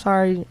 oh, I'm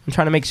sorry. I'm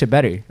trying to make shit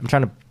better. I'm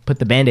trying to put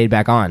the Band-Aid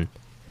back on.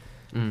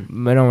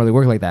 But it don't really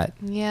work like that.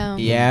 Yeah.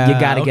 Yeah. You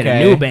gotta get a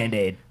okay. new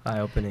Band-Aid. Eye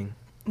opening.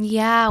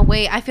 Yeah.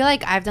 Wait. I feel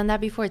like I've done that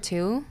before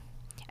too,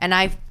 and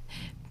I've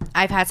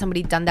had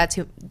somebody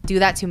do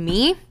that to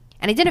me,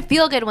 and it didn't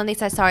feel good when they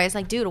said sorry. It's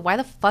like, dude, why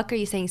the fuck are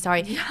you saying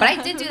sorry? But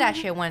I did do that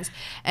shit once,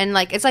 and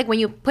like it's like when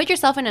you put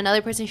yourself in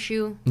another person's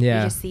shoe, Yeah.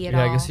 you just see it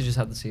Yeah, all. I guess you just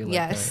have to see it like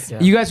Yes.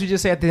 that. Yeah. You guys would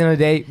just say at the end of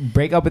the day,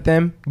 break up with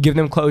them, give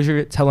them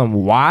closure, tell them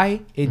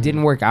why it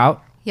didn't work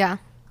out, Yeah.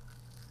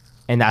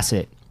 and that's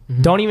it.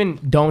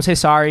 Don't say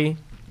sorry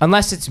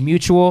unless it's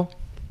mutual,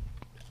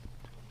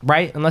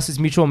 right? Unless it's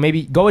mutual,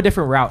 maybe go a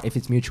different route if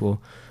it's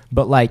mutual.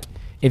 But like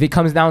if it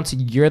comes down to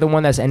you're the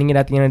one that's ending it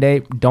at the end of the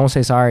day, don't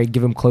say sorry,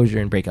 give them closure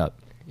and break up.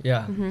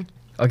 Yeah.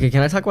 Okay,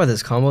 can I talk about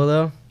this combo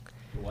though?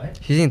 What?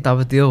 She's eating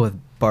tapatio with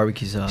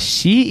barbecue sauce.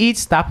 She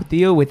eats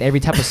tapatio with every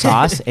type of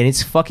sauce, and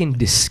it's fucking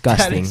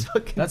disgusting.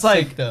 That's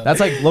like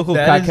local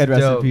That is crackhead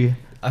dope. recipe.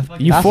 I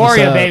fucking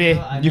Euphoria, up. baby.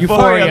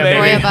 Euphoria,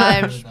 Euphoria baby.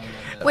 vibes.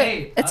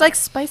 Wait, it's like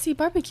spicy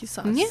barbecue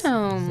sauce.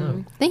 Yeah.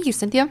 Thank you,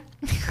 Cynthia.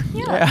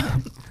 Yeah.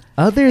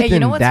 Other Hey, than you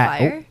know what's that,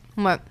 fire?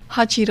 What?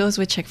 Hot Cheetos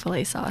with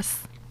Chick-fil-A sauce.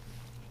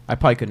 I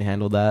probably couldn't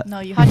handle that. No,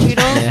 you Hot haven't.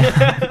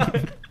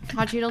 Cheetos.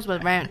 Hot Cheetos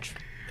with ranch.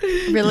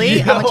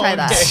 Really? I'm gonna try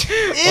that.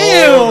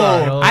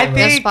 Ew! I That's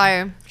think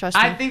fire. Trust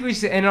me. I think we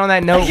should end on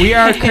that note. We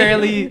are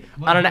currently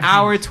on an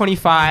hour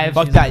 25.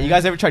 Fuck that. You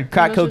guys ever tried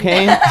crack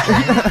cocaine? Tell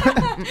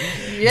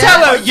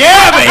her,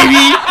 yeah,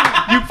 baby.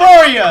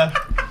 Euphoria.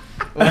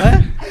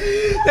 What?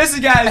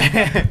 Listen,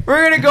 guys,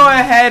 we're gonna go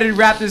ahead and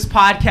wrap this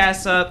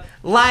podcast up.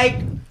 Like,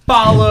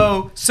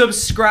 follow,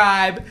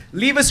 subscribe,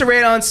 leave us a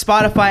rating on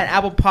Spotify and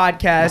Apple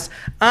Podcasts.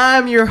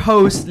 I'm your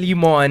host,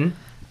 Limon.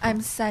 I'm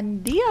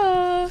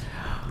Sandia.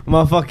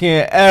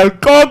 Motherfucking El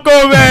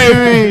Coco,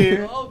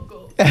 baby.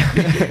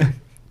 I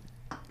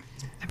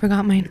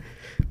forgot mine.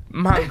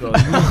 Mango.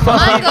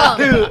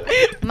 Mango.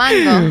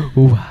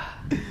 Mango.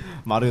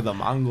 Mario the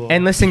Mango.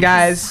 And listen,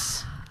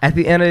 guys, at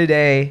the end of the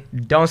day,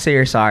 don't say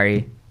you're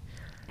sorry.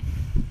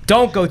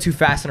 Don't go too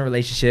fast in a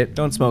relationship.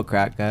 Don't smoke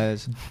crack,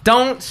 guys.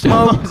 Don't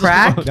smoke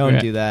crack. Don't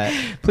do that.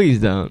 Please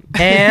don't.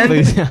 And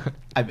Please.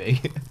 I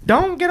beg you.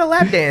 don't get a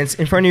lap dance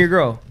in front of your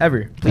girl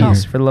ever.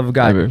 Please, for the love of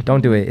God, Ever.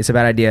 don't do it. It's a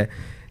bad idea.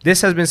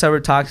 This has been Sober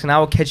Talks, and I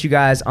will catch you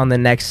guys on the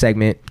next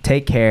segment.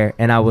 Take care,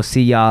 and I will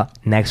see y'all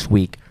next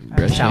week.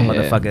 Ciao, Yeah.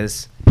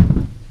 motherfuckers.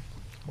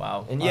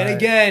 Wow. And yet Alright.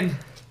 again,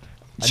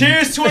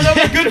 cheers to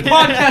another good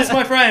podcast,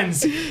 my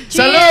friends.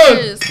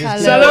 Cheers. Salud.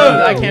 Hello.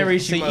 Salud. I can't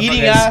reach So you,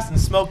 eating motherfuckers. ass and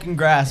smoking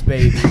grass,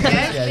 baby.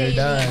 Yeah, You're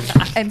done.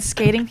 And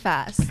skating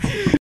fast.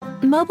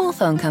 Mobile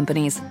phone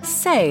companies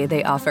say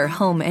they offer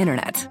home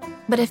internet.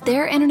 But if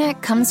their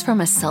internet comes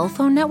from a cell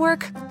phone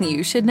network,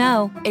 you should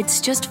know.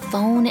 It's just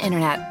phone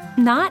internet,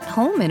 not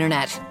home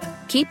internet.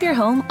 Keep your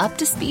home up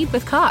to speed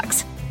with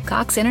Cox.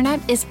 Cox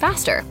internet is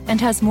faster and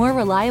has more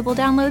reliable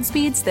download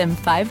speeds than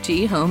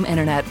 5G home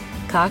internet.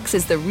 Cox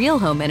is the real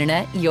home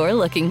internet you're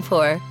looking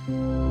for.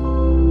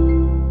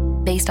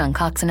 Based on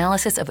Cox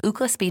analysis of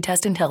Ookla speed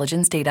test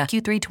intelligence data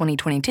Q3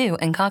 2022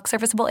 and Cox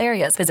serviceable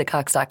areas, visit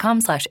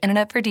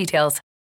cox.com/internet for details.